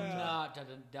still downtown. not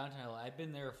downtown LA. I've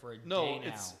been there for a No, day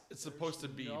now. it's supposed to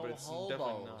be, no but it's definitely not.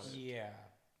 hobos. Yeah.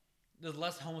 There's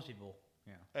less homeless people.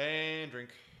 Yeah. And drink.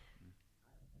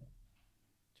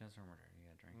 Chance for murder. You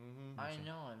gotta drink. Mm-hmm. I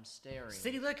know, I'm staring.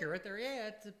 City liquor right there. Yeah,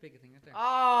 that's a big thing right there.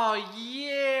 Oh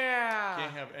yeah.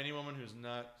 Can't have any woman who's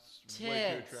not way too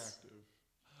Tits. attractive.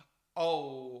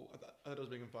 Oh, I thought it was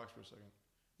Megan Fox for a second.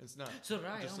 It's not. So did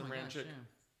I. Just Oh some my random gosh, chick.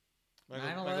 yeah.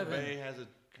 Michael 9/11. Bay has a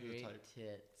Great type.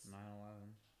 tits.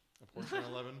 9/11. Of course,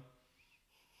 9/11.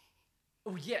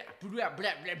 Oh yeah. Blah, blah, blah,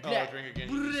 Oh, blah. drink again.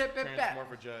 Blah, You just blah, blah.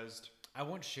 transmorphagized. I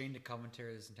want Shane to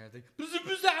commentary this entire thing.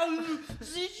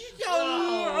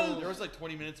 There was like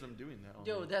 20 minutes of him doing that.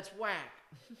 Yo, that's whack.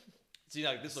 See,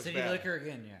 like this looks City bad. liquor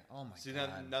again. Yeah. Oh my See,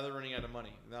 god. now they're running out of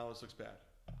money. Now this looks bad.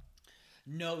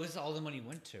 No, this is all the money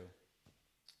went to.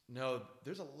 No,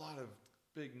 there's a lot of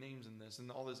big names in this and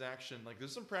all this action. Like,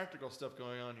 there's some practical stuff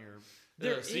going on here.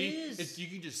 There see, is. It's, you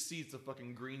can just see it's a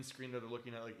fucking green screen that they're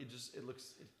looking at. Like, it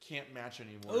looks, it can't match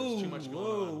anymore. There's too much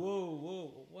going on.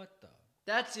 Whoa. What the?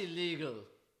 That's illegal.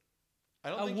 I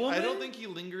A don't woman? think he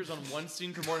lingers on one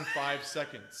scene for more than 5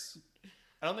 seconds.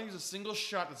 I don't think there's a single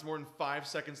shot that's more than 5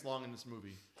 seconds long in this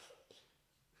movie.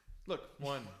 Look,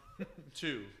 1,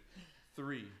 2,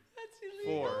 3, That's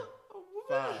 4,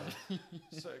 5,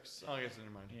 6. Oh, I guess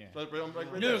never mind. Yeah. But like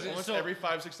right No, there, almost so- every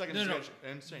 5, 6 seconds, No, it's no.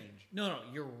 and change. No,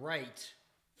 you're right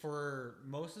for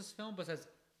most of this film, but that's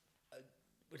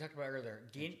we talked about earlier,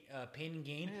 Pain and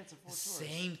Gain. Yeah, it's a full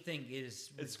same thing. It is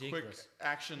It's ridiculous. quick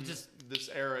action. This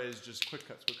era is just quick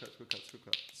cuts.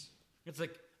 It's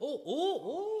like Put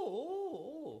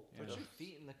your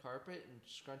feet in the carpet and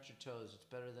scrunch your toes. It's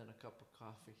better than a cup of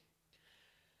coffee.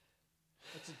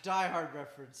 It's a Die Hard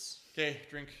reference. Okay,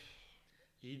 drink.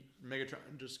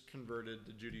 Megatron just converted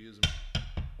to Judaism.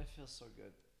 It feels so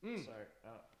good. Sorry.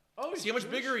 Oh, See how much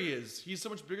bigger he is. He's so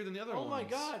much bigger than the other ones. Oh my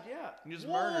god, yeah. You just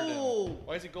murdered him.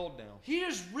 Why is he gold now? He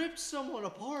just ripped someone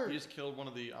apart. He just killed one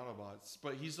of the Autobots,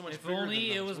 but he's so much if bigger than only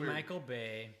them. it It's was weird. Michael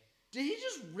Bay. Did he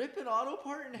just rip an auto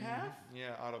part in half?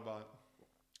 Yeah, Autobot.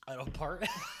 Auto part.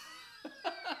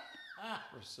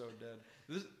 We're so dead.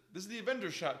 This is the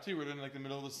Avengers shot too. We're in like the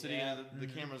middle of the city and the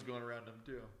camera's going around him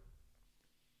too.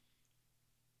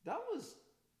 That was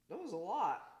a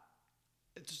lot.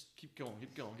 Just keep going.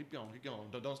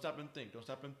 Don't stop and think.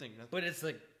 But it's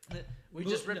like We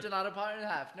just ripped an Autobot in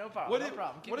half. No problem.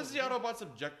 What is the Autobots'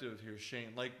 objective here,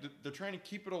 Shane? Like they're trying to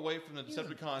keep it away from the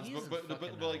Decepticons, he doesn't but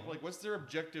fucking like know. what's their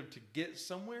objective, to get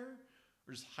somewhere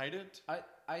or just hide it?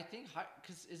 I think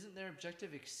because isn't their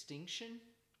objective extinction?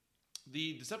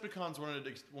 The Decepticons want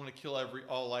to kill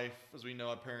all life, as we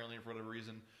know, apparently for whatever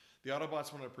reason. The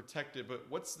Autobots want to protect it, but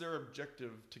what's their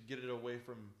objective to get it away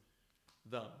from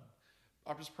them?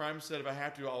 Optimus Prime said, if I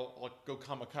have to, I'll go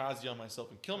kamikaze on myself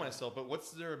and kill myself. But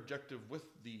what's their objective with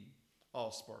the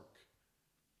Allspark?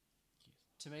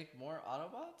 To make more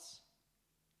Autobots?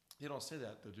 They don't say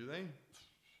that, though, do they?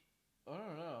 I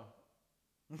don't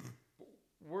know.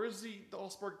 Where's the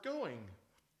Allspark going?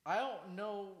 I don't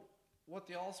know what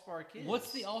the Allspark is.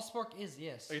 what's the Allspark is?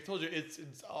 Yes. Like I told you, it's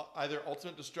either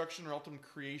ultimate destruction or ultimate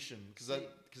creation, because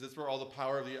that's where all the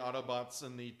power of the Autobots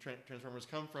and the Transformers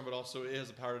come from. But also, it has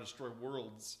the power to destroy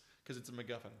worlds because it's a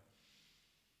MacGuffin.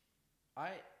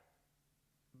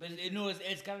 But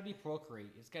it's got to be procreate.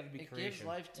 It's got to be It creation. gives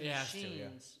life to It has to,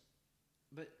 machines.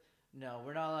 yeah. But no,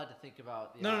 we're not allowed to think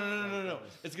about the No.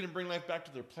 It's gonna bring life back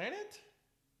to their planet,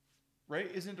 right?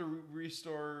 Isn't it to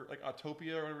restore like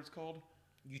Autopia or whatever it's called?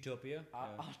 Utopia.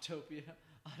 Autopia.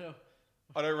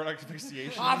 Autoerotic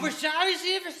asphyxiation. Utopia.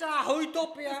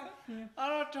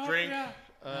 Autopia. Drink.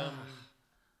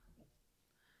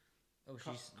 Oh,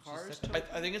 Cars.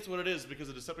 I think it's what it is, because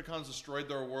the Decepticons destroyed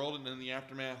their world, and in the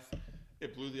aftermath,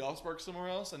 it blew the Allspark somewhere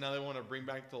else, and now they want to bring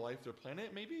back to life their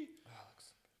planet. Maybe.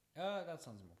 That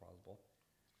sounds more plausible.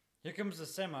 Here comes the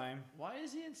semi. Why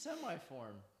is he in semi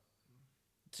form?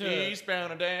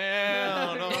 Eastbound and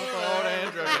down on the road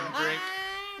and drink.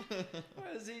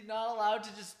 Is he not allowed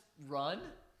to just run?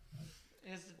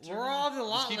 We're all the Just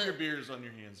lot. keep your beers on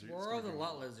your hands. We're all the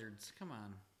lot lizards. Come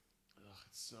on. Ugh,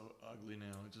 it's so ugly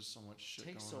now. It's just so much shit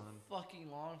Takes so going on.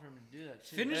 fucking long for him to do that.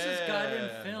 Too. Finish this goddamn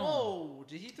film. Whoa!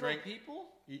 Did he throw Drink. people?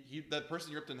 That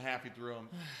person you ripped in half, he threw him.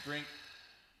 Drink.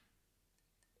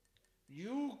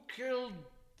 You killed.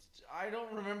 I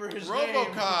don't remember his name.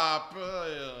 RoboCop.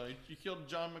 You killed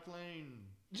John McClane.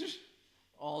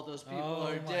 All those people Oh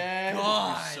are my dead.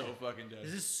 God. So fucking dead.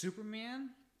 Is this Superman?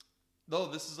 No,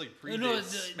 this is like predates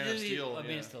it's Man of Steel. Man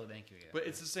yeah. of Steel, thank you. Yeah. But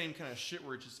it's the same kind of shit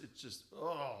where it's just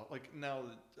like now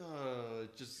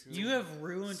just You have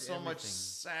ruined so everything. much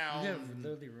sound. You have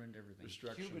literally ruined everything.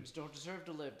 destruction. Humans don't deserve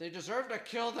to live. They deserve to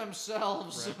kill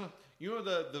themselves. Right. You know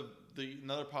the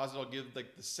another positive I'll give,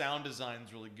 like the sound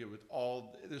design's really good with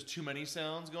all. There's too many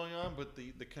sounds going on, but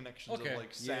the connections Okay. of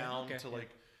like Yeah, sound okay, to yeah. like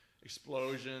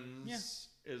explosions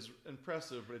is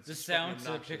impressive. But it's The just sound fucking to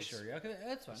the obnoxious. picture. Yeah, okay,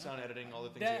 that's fine. Sound editing, all the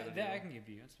things that you gotta I do. can give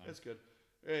you. That's fine. That's good.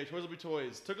 Hey, Toys Will Be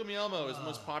Toys. Tickle Me Elmo is the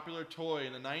most popular toy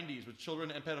in the 90s with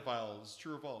children and pedophiles.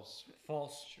 True or false?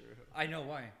 False. True. I know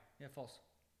why. Yeah, false.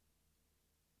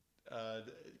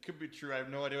 It could be true. I have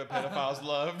no idea what pedophiles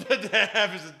love to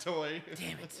have as a toy.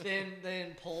 Damn it.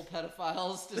 Then pull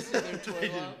pedophiles to see their toy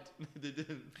lot. They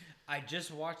didn't. I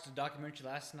just watched a documentary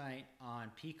last night on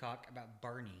Peacock about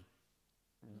Barney.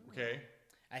 Okay.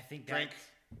 I think Drink.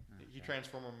 that He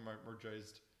transformed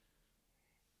mergized.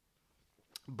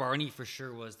 Barney for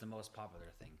sure was the most popular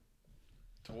thing.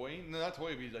 Toy? No, not toy.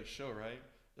 It'd be like show, right?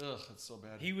 Ugh, that's so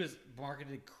bad. He was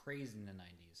marketed crazy in the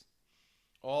 90s.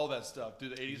 All that stuff.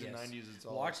 Dude, the 80s and Yes. 90s, it's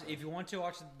all Watch that stuff. if you want to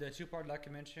watch the 2-part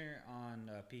documentary on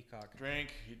Peacock.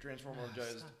 Drink. He transformed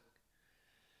mergized.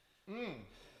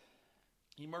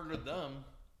 He murdered them.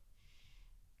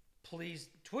 Please,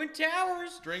 Twin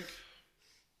Towers. Drink.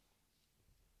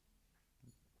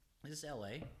 Is this LA?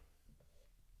 I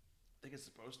think it's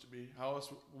supposed to be. How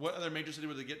else? What other major city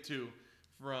would they get to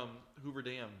from Hoover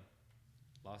Dam?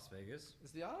 Las Vegas.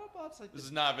 Is the Autobots like This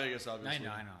is not Vegas, obviously.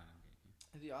 I know.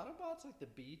 Are the Autobots like the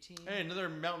B team? Hey, another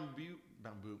Mountain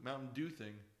Dew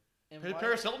thing. And Hey, why-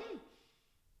 Paris Hilton?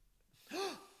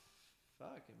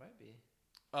 Fuck, it might be.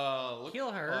 Look,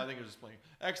 Kill her. Oh, I think it was just playing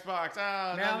Xbox.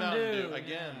 Mountain Dew.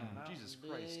 again. Yeah. Jesus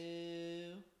Christ.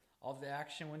 All the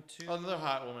action went to. Oh, another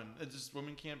hot woman. It's just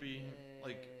women can't be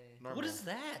like normal. What is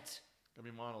that? Gotta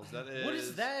be models. That is. What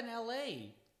is that in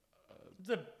L.A.?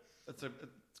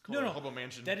 It's called a Hobo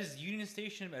Mansion. That is Union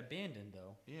Station abandoned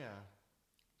though. Yeah,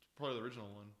 probably the original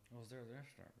one. Was there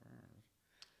stuff?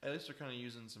 At least they're kind of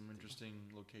using some interesting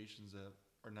locations that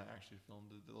are not actually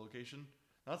filmed at the location.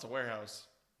 That's a warehouse.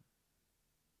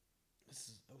 This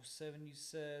is 07 you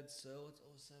said, so it's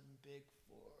 07 Big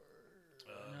Four.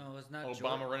 No, it's not.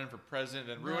 Obama running for president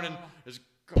and No. ruining his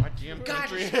goddamn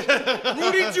country.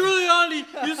 Rudy Giuliani,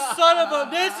 you son of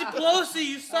a Nancy Pelosi,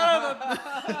 you son of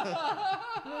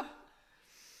a.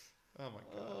 Oh my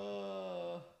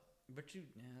god. But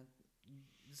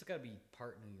this has got to be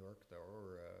part New York though,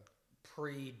 or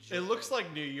pre. It looks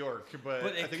like New York, but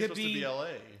But I it think it's could supposed to be LA.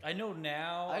 I know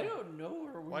now. I don't know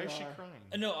where we Why are. is she crying?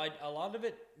 No, a lot of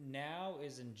it now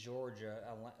is in Georgia,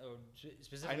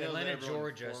 specifically I know that Atlanta, everyone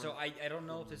Georgia. So I don't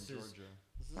know if this is Georgia.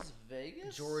 Is this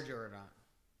Vegas? Georgia or not.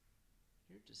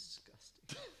 You're disgusting.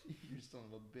 You son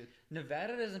of a bitch.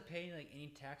 Nevada doesn't pay like any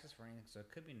taxes for anything, so it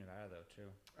could be Nevada though too.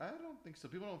 I don't think so.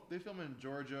 People don't. They film in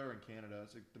Georgia or in Canada.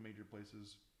 It's like the major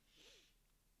places.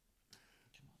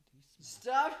 Come on, do you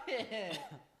smell? Stop it.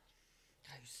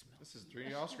 God, you smell. This is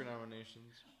 3 Oscar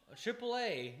nominations.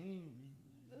 AAA.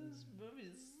 This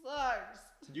movie sucks.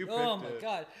 You picked Oh my it.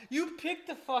 god, you picked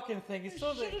the fucking thing. It's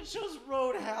so Should have chose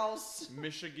Roadhouse.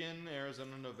 Michigan,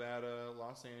 Arizona, Nevada,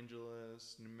 Los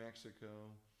Angeles, New Mexico,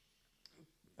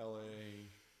 LA,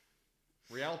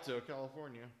 Rialto,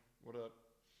 California. What up?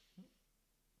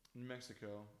 New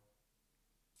Mexico.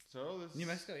 So this New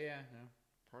Mexico, yeah, no.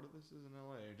 part of this is in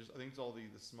LA. I think it's all the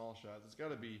small shots. It's got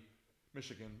to be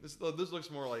Michigan. This looks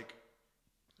more like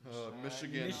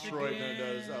Michigan, Detroit than it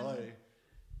does LA.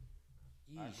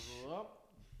 I Yeesh. grew up.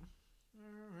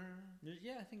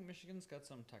 Yeah, I think Michigan's got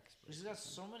some tax breaks. He's got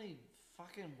so many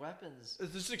fucking weapons.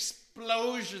 It's just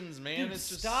explosions, man. Dude, it's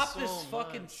just stop so this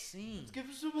fucking much. scene. Let's give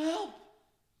him some help.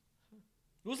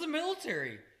 It was the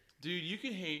military. Dude, you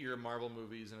can hate your Marvel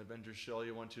movies and Avengers show all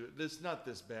you want to. It's not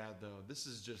this bad though. This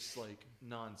is just like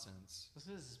nonsense. This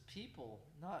is people,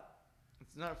 not.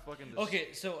 It's not fucking. Okay,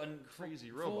 so crazy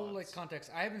full robots. like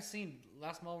context. I haven't seen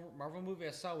last Marvel movie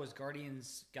I saw was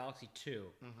Guardians Galaxy 2.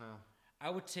 I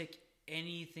would take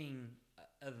anything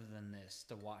other than this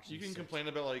to watch. You and can sit. complain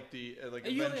about like the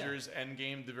Yeah, Avengers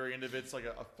Endgame. The very end of it's like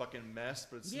a fucking mess,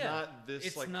 but it's Yeah, not this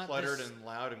it's like not cluttered this- and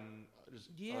loud and just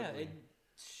Yeah, ugly.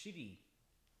 it's shitty,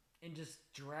 and just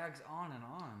drags on and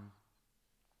on.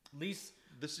 At least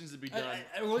This needs to be done.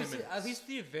 at 10 least, minutes. at least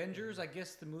the Avengers, I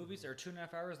guess the movies are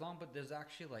 2.5 hours long, but there's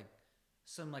actually like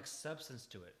some like substance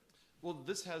to it. Well,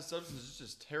 this has substance. It's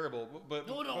just terrible. But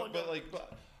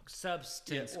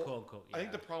Substance, Yeah, well, quote unquote. I think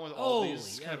yeah. the problem with all Holy,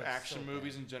 these yeah, kind of that's action so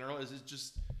movies bad. in general is it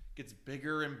just gets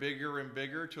bigger and bigger and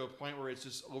bigger to a point where it's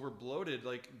just over bloated.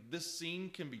 Like this scene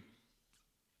can be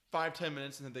 5-10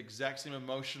 minutes and have the exact same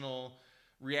emotional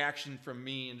reaction from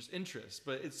me and just interest,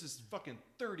 but it's just fucking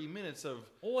 30 minutes of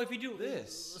Oh, if you do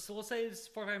this. so let's say it's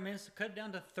 45 minutes, cut it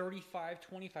down to 35,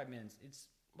 25 minutes. It's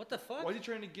what the fuck? why are you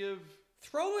trying to give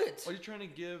Throw it. why are you trying to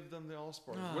give them the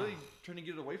Allspark? Ah. What are you trying to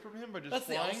get it away from him by just That's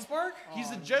the flying? Allspark?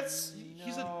 He's a jets.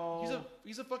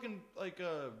 He's a fucking like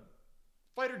a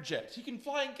fighter jet. He can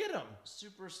fly and get him.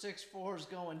 Super 6-4 is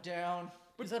going down.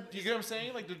 But Is that- do you get what I'm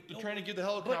saying? Like they're trying to give the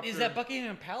helicopter. But is that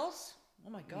Buckingham Palace? Oh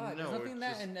my god, No, there's nothing it's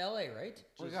that just- in LA, right?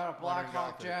 We Just got a Black modern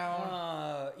Hawk Gothic.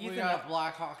 down. Ethan We got a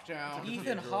Black Hawk down.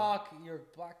 Ethan Hawke, your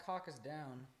Black Hawk is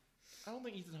down. I don't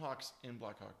think Ethan Hawke's in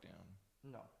Black Hawk Down.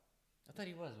 No. I thought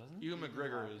he was, wasn't he? Ewan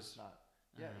McGregor Hawke is. not.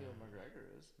 Yeah, Ewan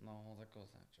McGregor is. No, there goes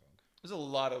that joke. There's a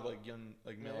lot of like young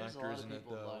like male There's a lot actors of in it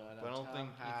people though. like that. But I don't Tom think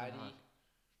Hardy. Ethan Hawke.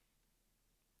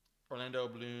 Orlando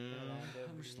Bloom.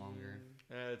 How much longer?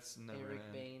 It's never Eric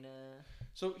gonna end. Bana.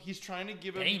 So he's trying to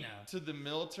give him Dana. to the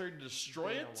military to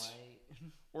destroy Dana it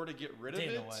White. or to get rid of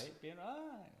Dana it.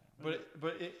 White.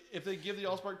 But if they give the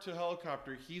Allspark to a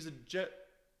helicopter, he's a jet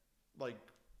like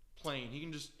plane. He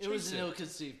can just chase It was an it.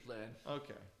 ill-conceived plan.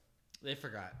 Okay. They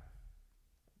forgot.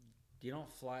 You don't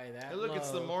fly that Hey, look, it's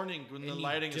the low. morning when the and you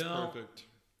lighting is don't- perfect.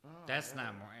 That's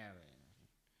not more.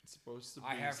 It's supposed to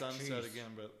I be have sunset cheese.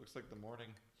 again, but it looks like the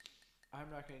morning. I'm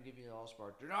not going to give you the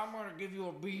Allspark. Dude, I'm going to give you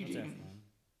a beating.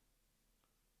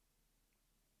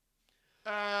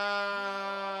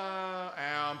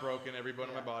 I'm broken every bone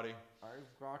in my body.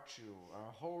 I've got you.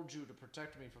 I'll hold you to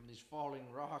protect me from these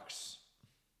falling rocks.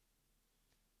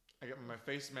 I got my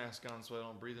face mask on so I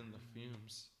don't breathe in the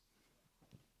fumes.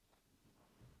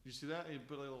 Did you see that? He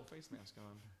put a little face mask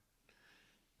on.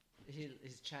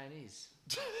 He's Chinese.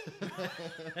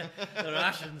 The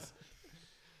Russians.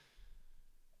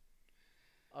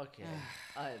 Okay,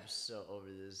 I am so over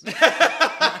this.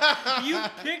 You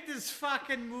picked this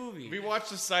fucking movie. If we watched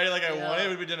Society like I wanted, it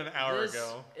would be done an hour This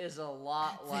ago. is a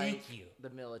lot like Thank you. the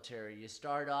military. You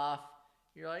start off,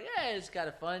 you're like, yeah, it's kind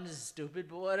of fun, it's stupid,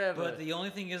 but whatever. But the only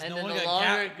thing is, and no then one the got longer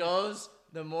gout. it goes,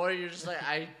 the more you're just like,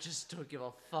 I just don't give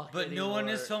a fuck But anymore. no one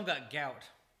in this film got gout.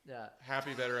 Yeah.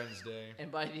 Happy Veterans Day.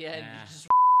 And by the end, Nah. you just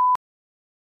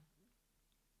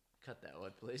cut that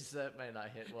one, please. That might not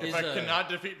hit well. Is If I a- cannot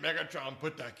defeat Megatron,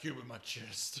 put that cube in my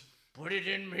chest. Put it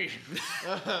in me.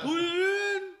 Put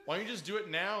it in. Why don't you just do it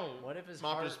now? What if his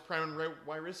Optimus heart- Prime and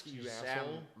why risk you, Sam,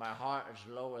 asshole? my heart is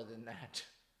lower than that.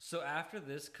 So after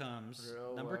this comes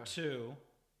Real, number 2,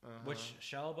 which Uh-huh.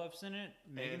 Shia LaBeouf's in it.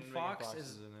 Megan And Fox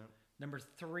is in it. number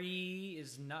 3.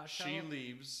 Is not Shia. She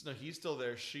leaves. No, he's still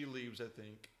there. She leaves, I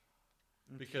think,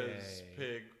 because Okay.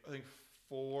 Pig. I think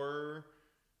 4.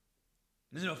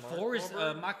 No, Mark 4 is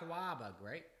Wahlberg? Mark Wahlberg,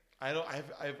 right? I don't.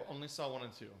 I've only saw 1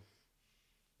 and 2.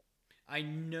 I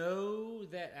know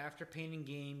that after Pain and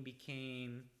Gain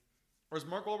became. Or is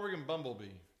Mark Wahlberg in Bumblebee?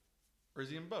 Or is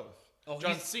he in both? Oh,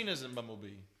 John he's- Cena's in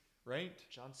Bumblebee, right?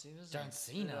 John Cena's John in-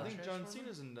 Cena. I think John Transformer?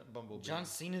 Cena's in Bumblebee. John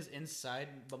Cena's inside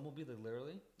Bumblebee, like,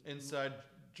 literally. Inside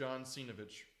John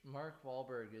Cenovich. Mark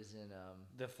Wahlberg is in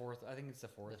The 4th, I think it's the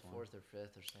the 4th one. 4th or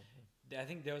 5th or something. I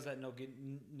think there was that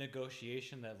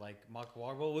negotiation that like Mark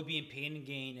Wahlberg would be in Pain and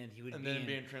Gain, and he would And be then in,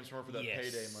 being transformed for that Yes,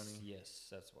 payday money. Yes,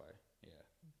 that's why. Yeah.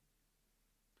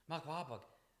 Mark Wahlberg.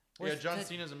 Yeah, Where's John that-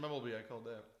 Cena's in Bumblebee. I called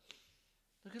that.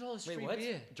 Look at all this Wait, free what?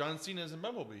 beer. John Cena's in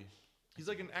Bumblebee. He's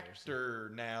like an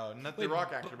actor now, not Wait, the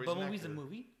Rock actor, but he's Bumblebee's an a actor.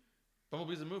 movie?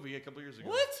 Bumblebee's a movie a couple years ago.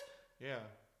 What? Yeah.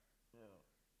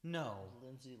 No.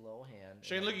 Lindsay Lohan.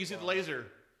 Shane, and look, you see the Bob- laser.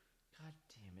 God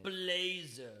damn it.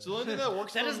 Blazer. So the only thing that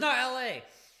works. That for is them- not L.A.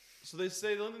 So they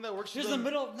say the only thing that works. It's for the them,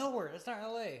 middle of nowhere. It's not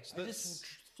L.A. So I just that's-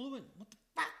 flew in. What the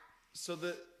fuck? So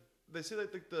they say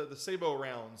that the Sabo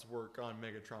rounds work on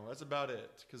Megatron. That's about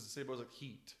it because the Sabo's like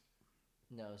heat.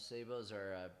 No, Sabos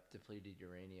are depleted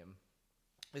uranium.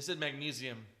 They said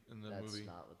magnesium in the That's movie.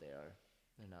 not what they are.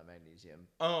 They're not magnesium.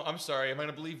 Oh, I'm sorry. Am I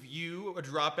gonna believe you, a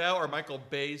dropout, or Michael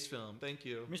Bay's film? Thank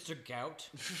you. Mr. Gout.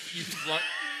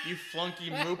 You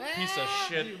flunky moop piece of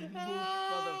shit. You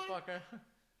motherfucker.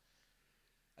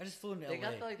 I just flew into They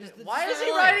L.A. got like. This Why is is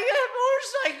he LA. riding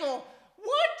a motorcycle?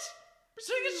 What?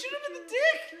 So you can shoot him in the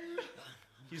dick?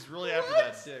 He's really after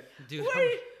that dick. Dude,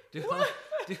 Wait, dude, what?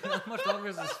 dude, how much longer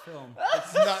is this film?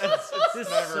 It's not. It's This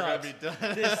never gonna sucks. be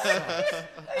done. This sucks.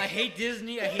 I hate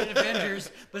Disney. I hate Avengers.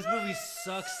 But this movie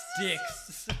sucks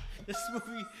dicks. This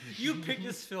movie. You picked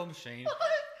this film, Shane.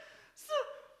 So,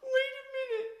 wait a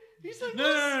minute. He's like,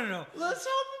 No. let's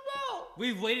help him out.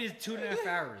 We've waited 2.5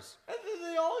 hours. And then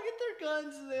they all get their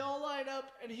guns and they all line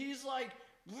up, and he's like,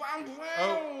 wow,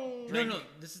 Oh. No.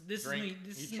 This is Drink. New,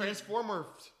 this is He New, transformer.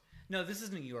 no. This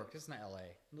is New York. This is not L.A.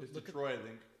 It's Look at Detroit, I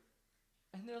think.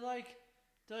 and they're like,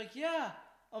 yeah,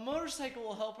 a motorcycle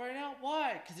will help right now.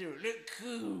 Why? Because they're look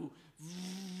cool.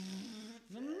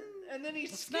 And then he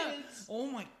It's not. skids. Oh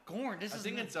my god! This I is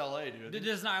think not, it's LA, dude. This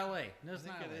is not L.A. No, it's I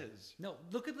think not it LA. is. No,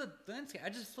 look at the landscape. I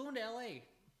just flew into L.A.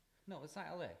 No, it's not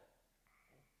L.A.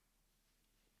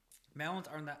 Mountains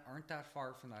aren't that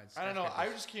far from that. I don't know. I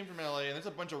just came from LA, and there's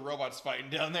a bunch of robots fighting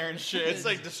down there and shit. It's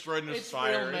like destroyed in a It's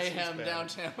fire. real It's just mayhem bad.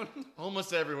 downtown.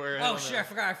 Almost everywhere. I Oh don't shit! know. I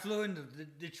forgot. I flew into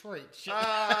Detroit. Shit.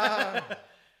 Ah.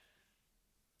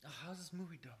 Oh, how's this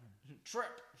movie done? Trip.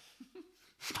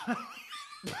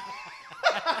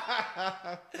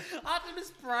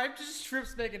 Optimus Prime just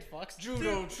trips making fucks.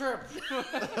 Judo trip.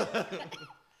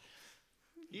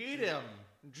 Eat him.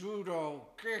 Judo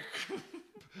kick.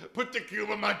 Put the cube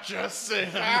in my chest. Do it,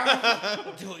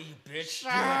 you bitch.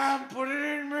 Sam, put it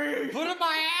in me. Put it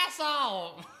my ass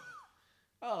on.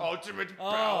 Ultimate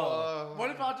Oh. power. What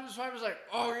if Optimus Prime was like,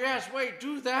 oh yes, wait,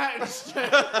 do that instead?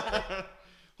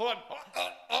 Hold on.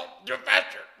 You're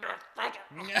faster. You're faster.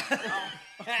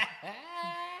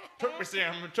 Choke me,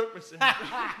 Sam. Choke me, Sam.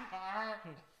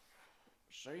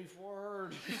 Safe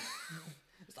word.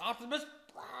 It's Optimus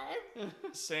Prime.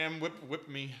 Sam, whip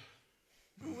me.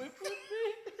 Whip with me.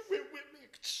 Whip me.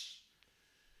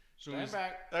 So Stand he's-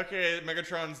 back. Okay,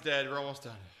 Megatron's dead. We're almost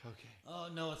done. Okay. Oh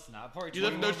no, it's not. Probably You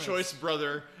have 20 no moments. choice,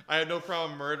 brother. I had no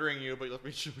problem murdering you, but you left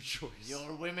me no choice.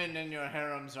 Your women and your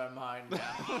harems are mine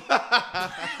now.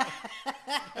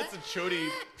 That's a Chody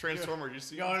transformer. Did you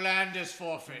see? Your land is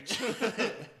forfeit.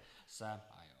 Sam,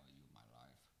 I owe you my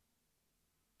life.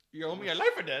 You owe me a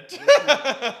life or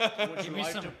debt. Would you me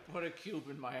like some- to put a cube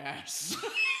in my ass?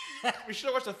 We should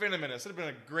have watched The Phantom Menace. It'd have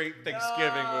been a great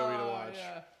Thanksgiving movie to watch.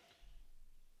 Yeah.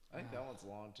 I think that one's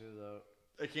long too, though.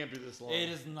 It can't be this long. It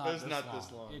is not. It's this not long.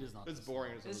 this long. It is not. It's this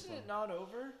boring. long. As Isn't it not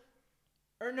over?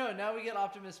 Or no, now we get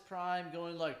Optimus Prime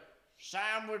going like,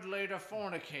 Sam would later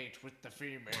fornicate with the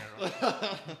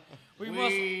female.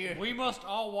 We must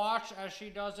all watch as she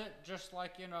does it, just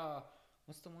like in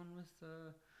what's the one with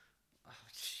oh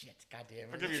shit, goddamn.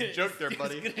 I'll give you a joke there,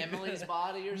 buddy. Emily's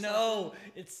Body or something? No,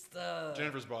 it's the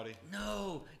Jennifer's Body.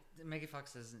 No, Megan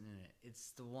Fox isn't in it.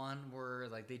 It's the one where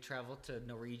like they travel to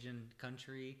Norwegian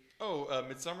country. Oh,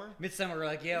 Midsummer? Midsummer,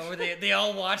 like where they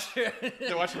all watch her.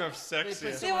 They watch them have sex. They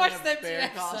Yeah. put They someone watch in them a bear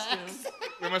have costume. sex.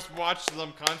 We must watch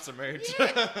them consummate.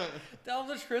 All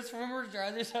the Transformers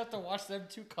drivers have to watch them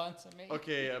two consummate.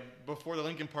 Okay, before the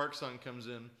Linkin Park song comes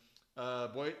in,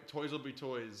 boy, toys will be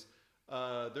toys.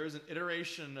 There's an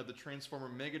iteration of the Transformer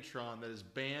Megatron that is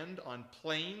banned on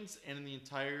planes and in the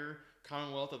entire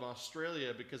Commonwealth of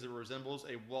Australia because it resembles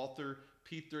a Walther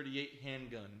P38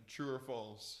 handgun. True or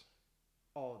false?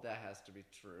 Oh, that has to be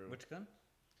true. Which gun?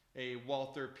 A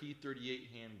Walther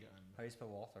P38 handgun. How do you spell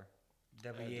Walther?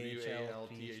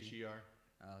 W-A-L-T-H-E-R.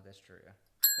 Oh, that's true. Yeah.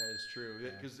 That is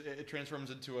true because it transforms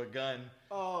into a gun.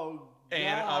 Oh,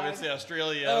 And God. obviously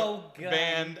Australia Oh, God.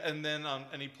 banned, and then on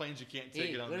any planes you can't take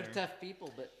Hey, it on we're there. tough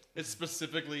people, but It's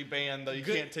specifically banned that you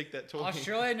Good. can't take that toy.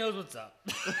 Australia knows what's up.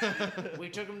 we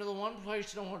took him to the one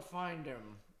place no one would find him.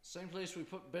 Same place we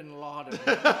put Bin Laden.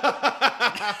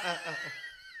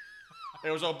 It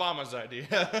was Obama's idea.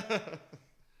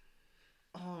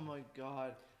 Oh my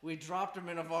God. We dropped him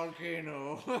in a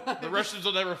volcano. The Russians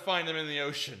will never find them in the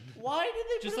ocean Why did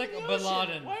they Just put him like in Bin the ocean?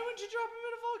 Laden. Why wouldn't you drop him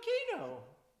in a volcano?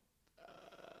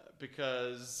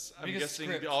 because I'm Because guessing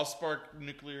script. the all-spark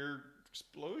nuclear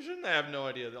explosion. I have no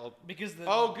idea. Because the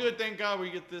Oh, good! Thank God we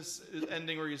get this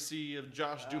ending where you see of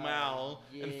Josh Duhamel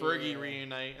and Fergie yeah.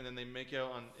 reunite, and then they make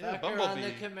out on Fuck her on Bumblebee.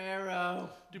 the Camaro.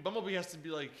 Dude, Bumblebee has to be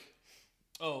like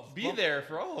be there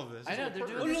for all of this. I know, It's they're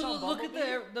important. doing Oh, this on look at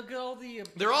Bumblebee? look at all the.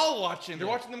 They're all watching. They're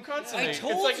watching them consummate. I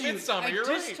told it's like you. Midsummer. I You're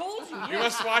just right. told you. We Yeah.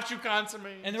 must watch you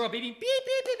consummate. And they're all beeping beep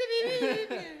beep beep beep beep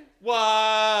beep. What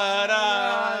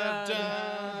I've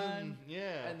done.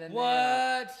 Yeah. And then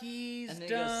What he's and they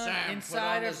go, done Sam, inside put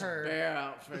on of this her. bear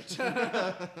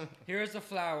outfit. Here's the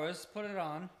flowers. Put it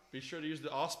on. Be sure to use the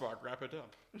allspark. Wrap it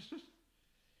up.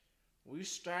 We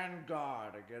stand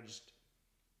guard against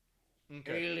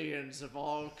Okay. aliens of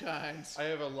all kinds. I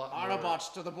have a lot more.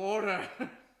 Autobots to the border.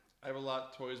 I have a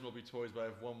lot. Toys will be toys, but I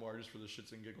have one more just for the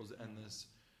shits and giggles to end this.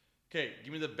 Okay,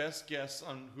 give me the best guess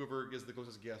on whoever gets the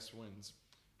closest guess wins.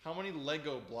 How many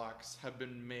Lego blocks have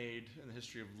been made in the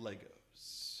history of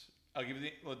Legos? I'll give you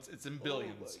the. Well, it's in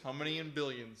billions. How many in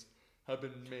billions have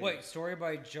been made? Wait, story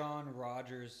by John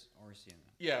Rogers Orsian.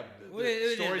 Yeah, the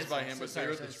Wait, stories it's- by him, but sorry,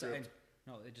 they wrote the sorry, script.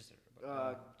 No, it just.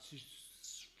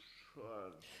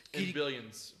 In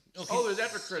billions. Okay. Oh, there's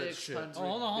after credits shit. 600 Oh,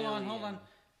 hold on. billion.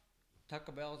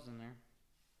 Taco Bell's in there.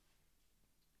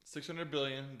 600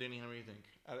 billion. Danny, how many do you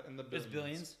think? In the It's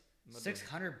billions. billions. In the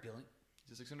 600 billion.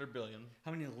 billions. 600 billion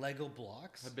How many Lego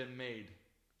blocks? have been made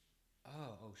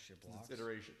Oh shit, in blocks. its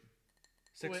iteration.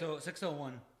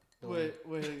 601. Wait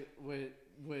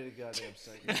a goddamn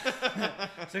second.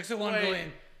 601 Wait.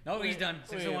 billion. No, he's done. Wait a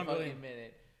 601 billion. fucking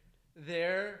minute.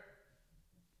 They're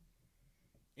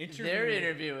Interview.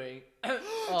 interviewing. Steven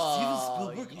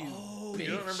Oh, Spielberg. you Oh, You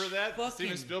don't remember that? fucking-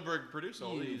 Steven Spielberg produced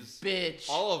all you these. bitch.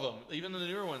 All of them, even the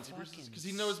newer ones, Fucking because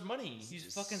he knows money.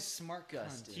 He's fucking smart cunt.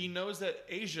 disgusting. He knows that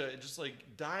Asia just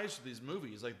like dives for these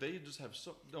movies. Like they just have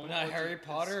so. But not Harry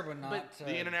Potter, but not.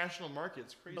 The international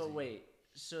market's crazy. But wait,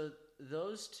 so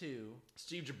those two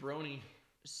Steve Jabroni.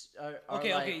 are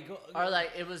Okay, like, okay, go- are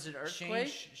like it was an earthquake.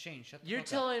 Shane, shut the You're fuck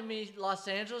up. telling me Los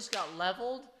Angeles got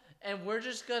leveled, and we're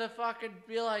just gonna fucking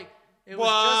be like it was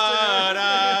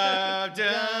What just an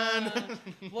I've done.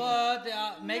 What?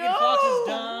 Megan No! Fox is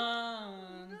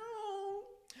done. No.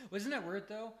 Wasn't that weird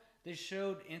though? They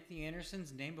showed Anthony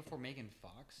Anderson's name before Megan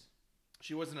Fox.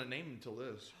 She wasn't a name until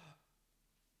this.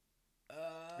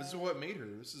 This is what made her.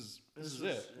 This is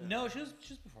it. No, she was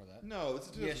before that. No, this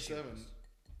is Yeah, she 2007. was.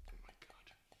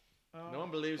 Oh my god. No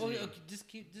one believes Well, me. okay, just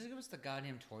give us the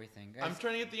goddamn toy thing, guys. I'm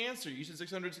trying to get the answer. You said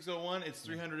 600, 601. It's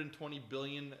 320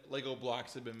 billion Lego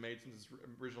blocks have been made since its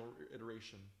original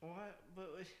iteration. What?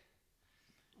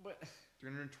 But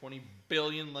 320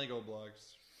 billion Lego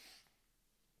blocks.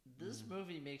 this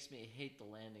movie makes me hate the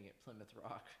landing at Plymouth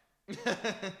Rock.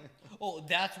 Oh,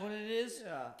 that's what it is.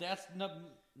 Yeah. That's not.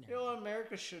 You know,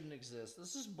 America shouldn't exist.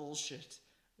 This is bullshit.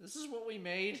 This is what we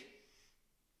made.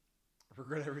 I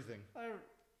regret everything.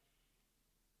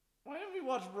 Why didn't we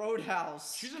watch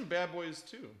Roadhouse? She's in Bad Boys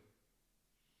too.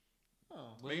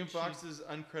 Oh, Megan Fox is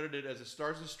uncredited as a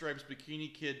Stars and Stripes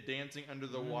bikini kid dancing under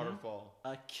the waterfall.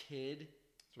 a kid.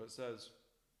 That's what it says.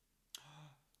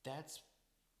 That's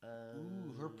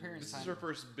ooh, her parents. This signed, is her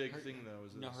first big thing, though.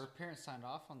 Is this? No, her parents signed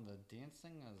off on the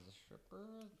dancing as a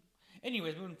stripper.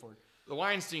 Anyways, moving forward. The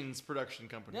Weinstein's production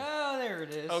company. Oh, there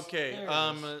it is. Okay, There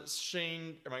it is.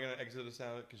 Shane, am I gonna exit us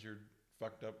out because you're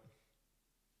fucked up?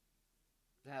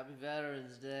 Happy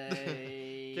Veterans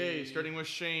Day. Okay, starting with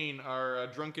Shane, our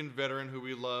drunken veteran who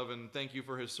we love, and thank you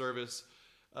for his service.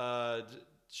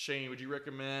 Shane, would you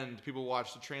recommend people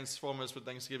watch the Transformers for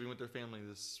Thanksgiving with their family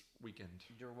this weekend?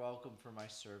 You're welcome for my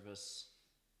service.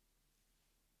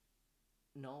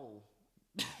 No.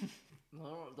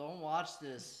 No, don't watch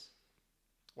this.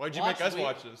 Why'd you Watch make us we-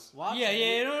 watch this? Watch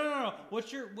No.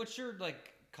 What's your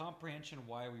like comprehension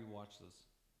why we watch this?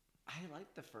 I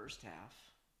like the first half.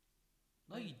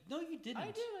 No, you didn't. I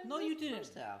did. I No, liked you the didn't.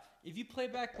 First half. If you play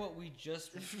back what we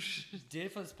just did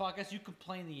for this podcast, you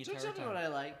complain the So entire tell me what time. I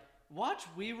like. Watch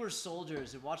We Were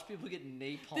Soldiers and watch people get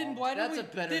napalm. Then why did That's we? a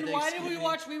better Then why did we Thanksgiving.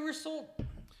 watch We Were Sold?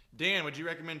 Dan, would you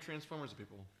recommend Transformers to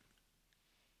people?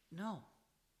 No.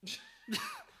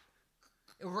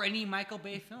 Or any Michael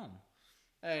Bay film.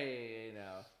 Hey,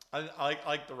 no. I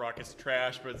like The Rock. It's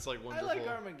trash, but it's like I wonderful. like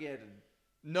Armageddon.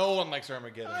 No one likes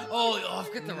Armageddon. Oh,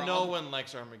 forget The Rock. No one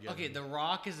likes Armageddon. Okay, The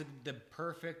Rock is the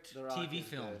perfect The Rock TV is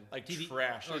film. good. like TV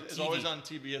trash. or It's TV. always on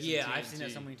TBS. Yeah, and I've seen that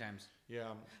TNT. so many times.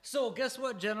 Yeah. So guess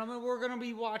what, gentlemen? We're gonna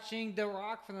be watching The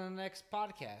Rock for the next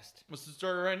podcast. Let's just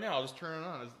start it right now. I'll just turn it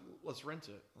on. Let's rent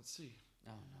it. Let's see.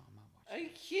 Oh no, I'm not watching. I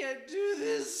can't do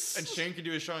this. And Shane can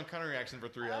do his Sean Connery accent for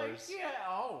 3 hours. I can't.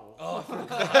 Oh.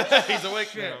 Oh, He's awake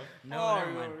now. no,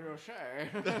 never mind. you're sure.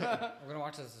 We're gonna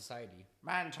watch The Society.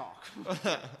 Man talk.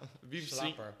 If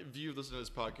you've listened to this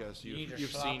podcast, You need to you've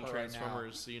seen slap her right now.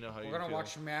 Transformers, so you know how you We're gonna feel.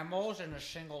 watch Mammals and A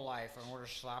Single Life, and we're gonna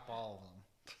slap all of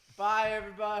them. Bye,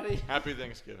 everybody. Happy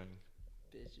Thanksgiving.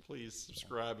 Bitch. Please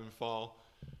subscribe and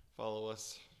follow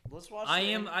us. Let's watch. I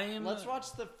am. Let's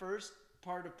watch the first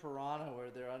part of Piranha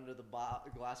where they're under the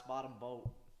glass bottom boat.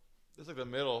 It's like the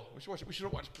middle. We should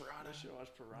have watched Piranha. I should watch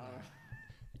Piranha.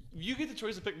 You get the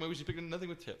choice to pick movies. You pick nothing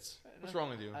with tits. What's wrong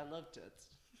with you? I love tits.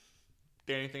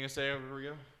 Got anything to say before we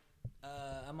go?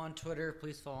 I'm on Twitter.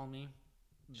 Please follow me.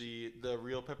 The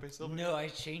real Pepe Silva. No, I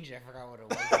changed it. I forgot what it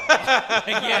was.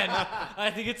 Again,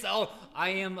 I think it's I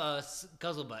am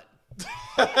Guzzlebutt.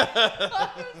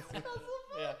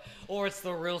 Yeah, or it's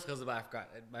the real Guzzlebutt. I forgot.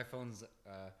 My phone's.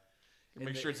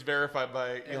 Make sure it's verified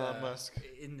by Elon Musk.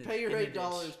 Pay your in the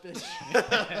 $8,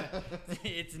 bitch. ditch.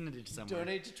 It's in the ditch somewhere.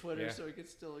 Donate to Twitter Yeah. so it can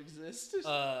still exist.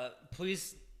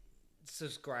 Please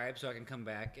subscribe so I can come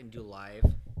back and do live,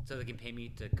 so they can pay me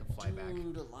to fly back.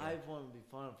 Dude, a live one would be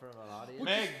fun in front of an audience.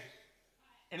 Meg,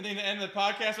 anything to end the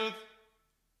podcast with?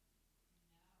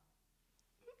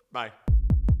 Bye.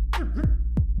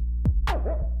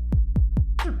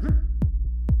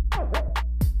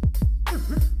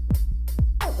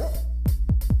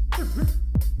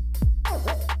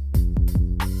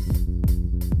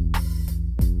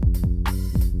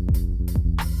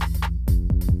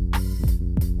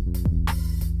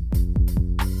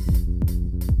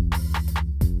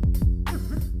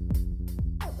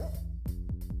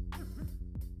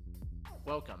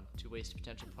 Welcome to Waste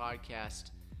Potential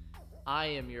Podcast. I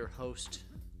am your host,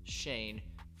 Shane,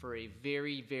 for a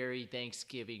very, very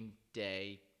Thanksgiving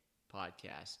Day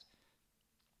podcast.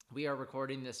 We are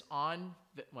recording this on,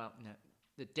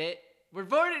 the day, we're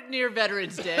recording near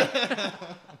Veterans Day,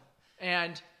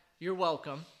 and you're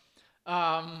welcome.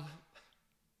 Where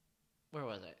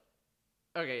was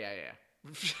I? Okay, yeah.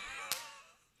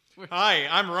 Hi,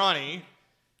 I'm Ronnie.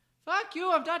 Fuck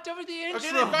you, I'm not done with the intro.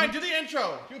 Okay, then fine. Do the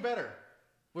intro. Do better.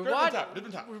 We're, Do it from watch- the top, do it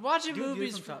from the top. we're watching Do it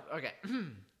movies. from top. Okay.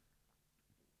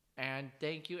 And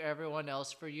thank you everyone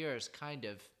else for yours, kind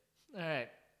of. All right.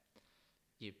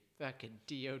 You fucking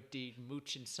DOD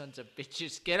mooching sons of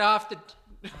bitches. Get off the...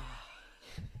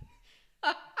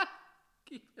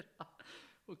 Keep it off.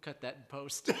 We'll cut that in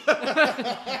post.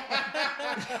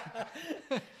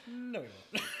 No, you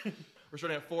won't. We're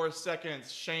starting at 4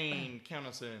 seconds. Shane, count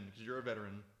us in, because you're a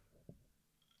veteran.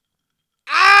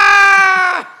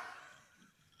 Ah!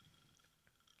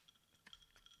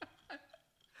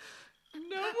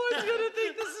 No one's gonna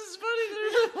think this is funny.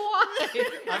 There's why.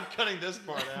 I'm cutting this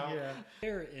part out.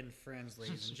 Fair and friends,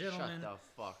 ladies and gentlemen. Shut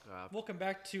the fuck up. Welcome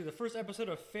back to the first episode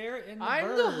of Fair and the I'm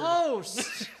Bird. the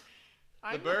host.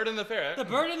 The bird and the ferret. The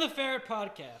Bird and the Ferret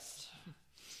podcast.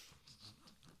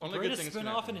 Only good Greatest things can spinoff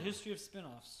in happen. the history of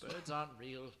spinoffs. Birds aren't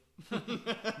real. They're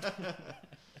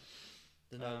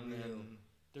not real. then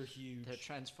They're huge. They're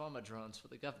transformer drones for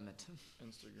the government.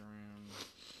 Instagram.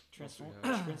 Transform-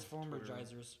 Also have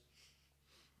Transformer-gizers.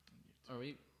 Are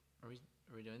we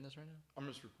doing this right now? I'm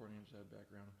just recording into that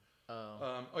background.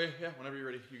 Oh. Yeah. Whenever you're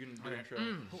ready, you can do the intro.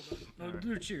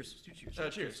 Cheers.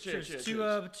 Cheers. To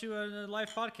a live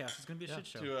podcast. It's gonna be a shit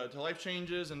show. To life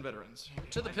changes and veterans.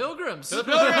 To the Pilgrims. To the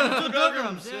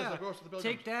Pilgrims. Yeah. Yes, of course, to the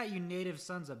Pilgrims. Take that, you native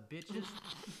sons of bitches.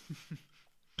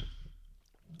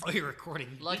 Oh, you're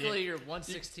recording. Luckily, you're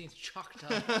 1/16 chalked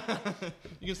up.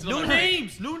 You can sit No on my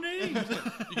names. No names.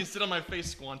 You can sit on my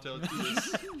face, Squanto.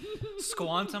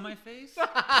 Squant on my face. Squat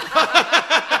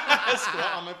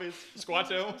on my face,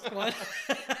 Squanto.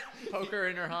 Poker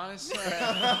in her harness.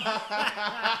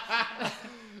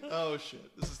 Oh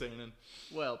shit, this is staying in.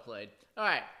 Well played. All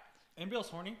right. Anybody else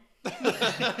horny?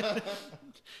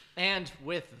 And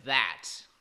with that,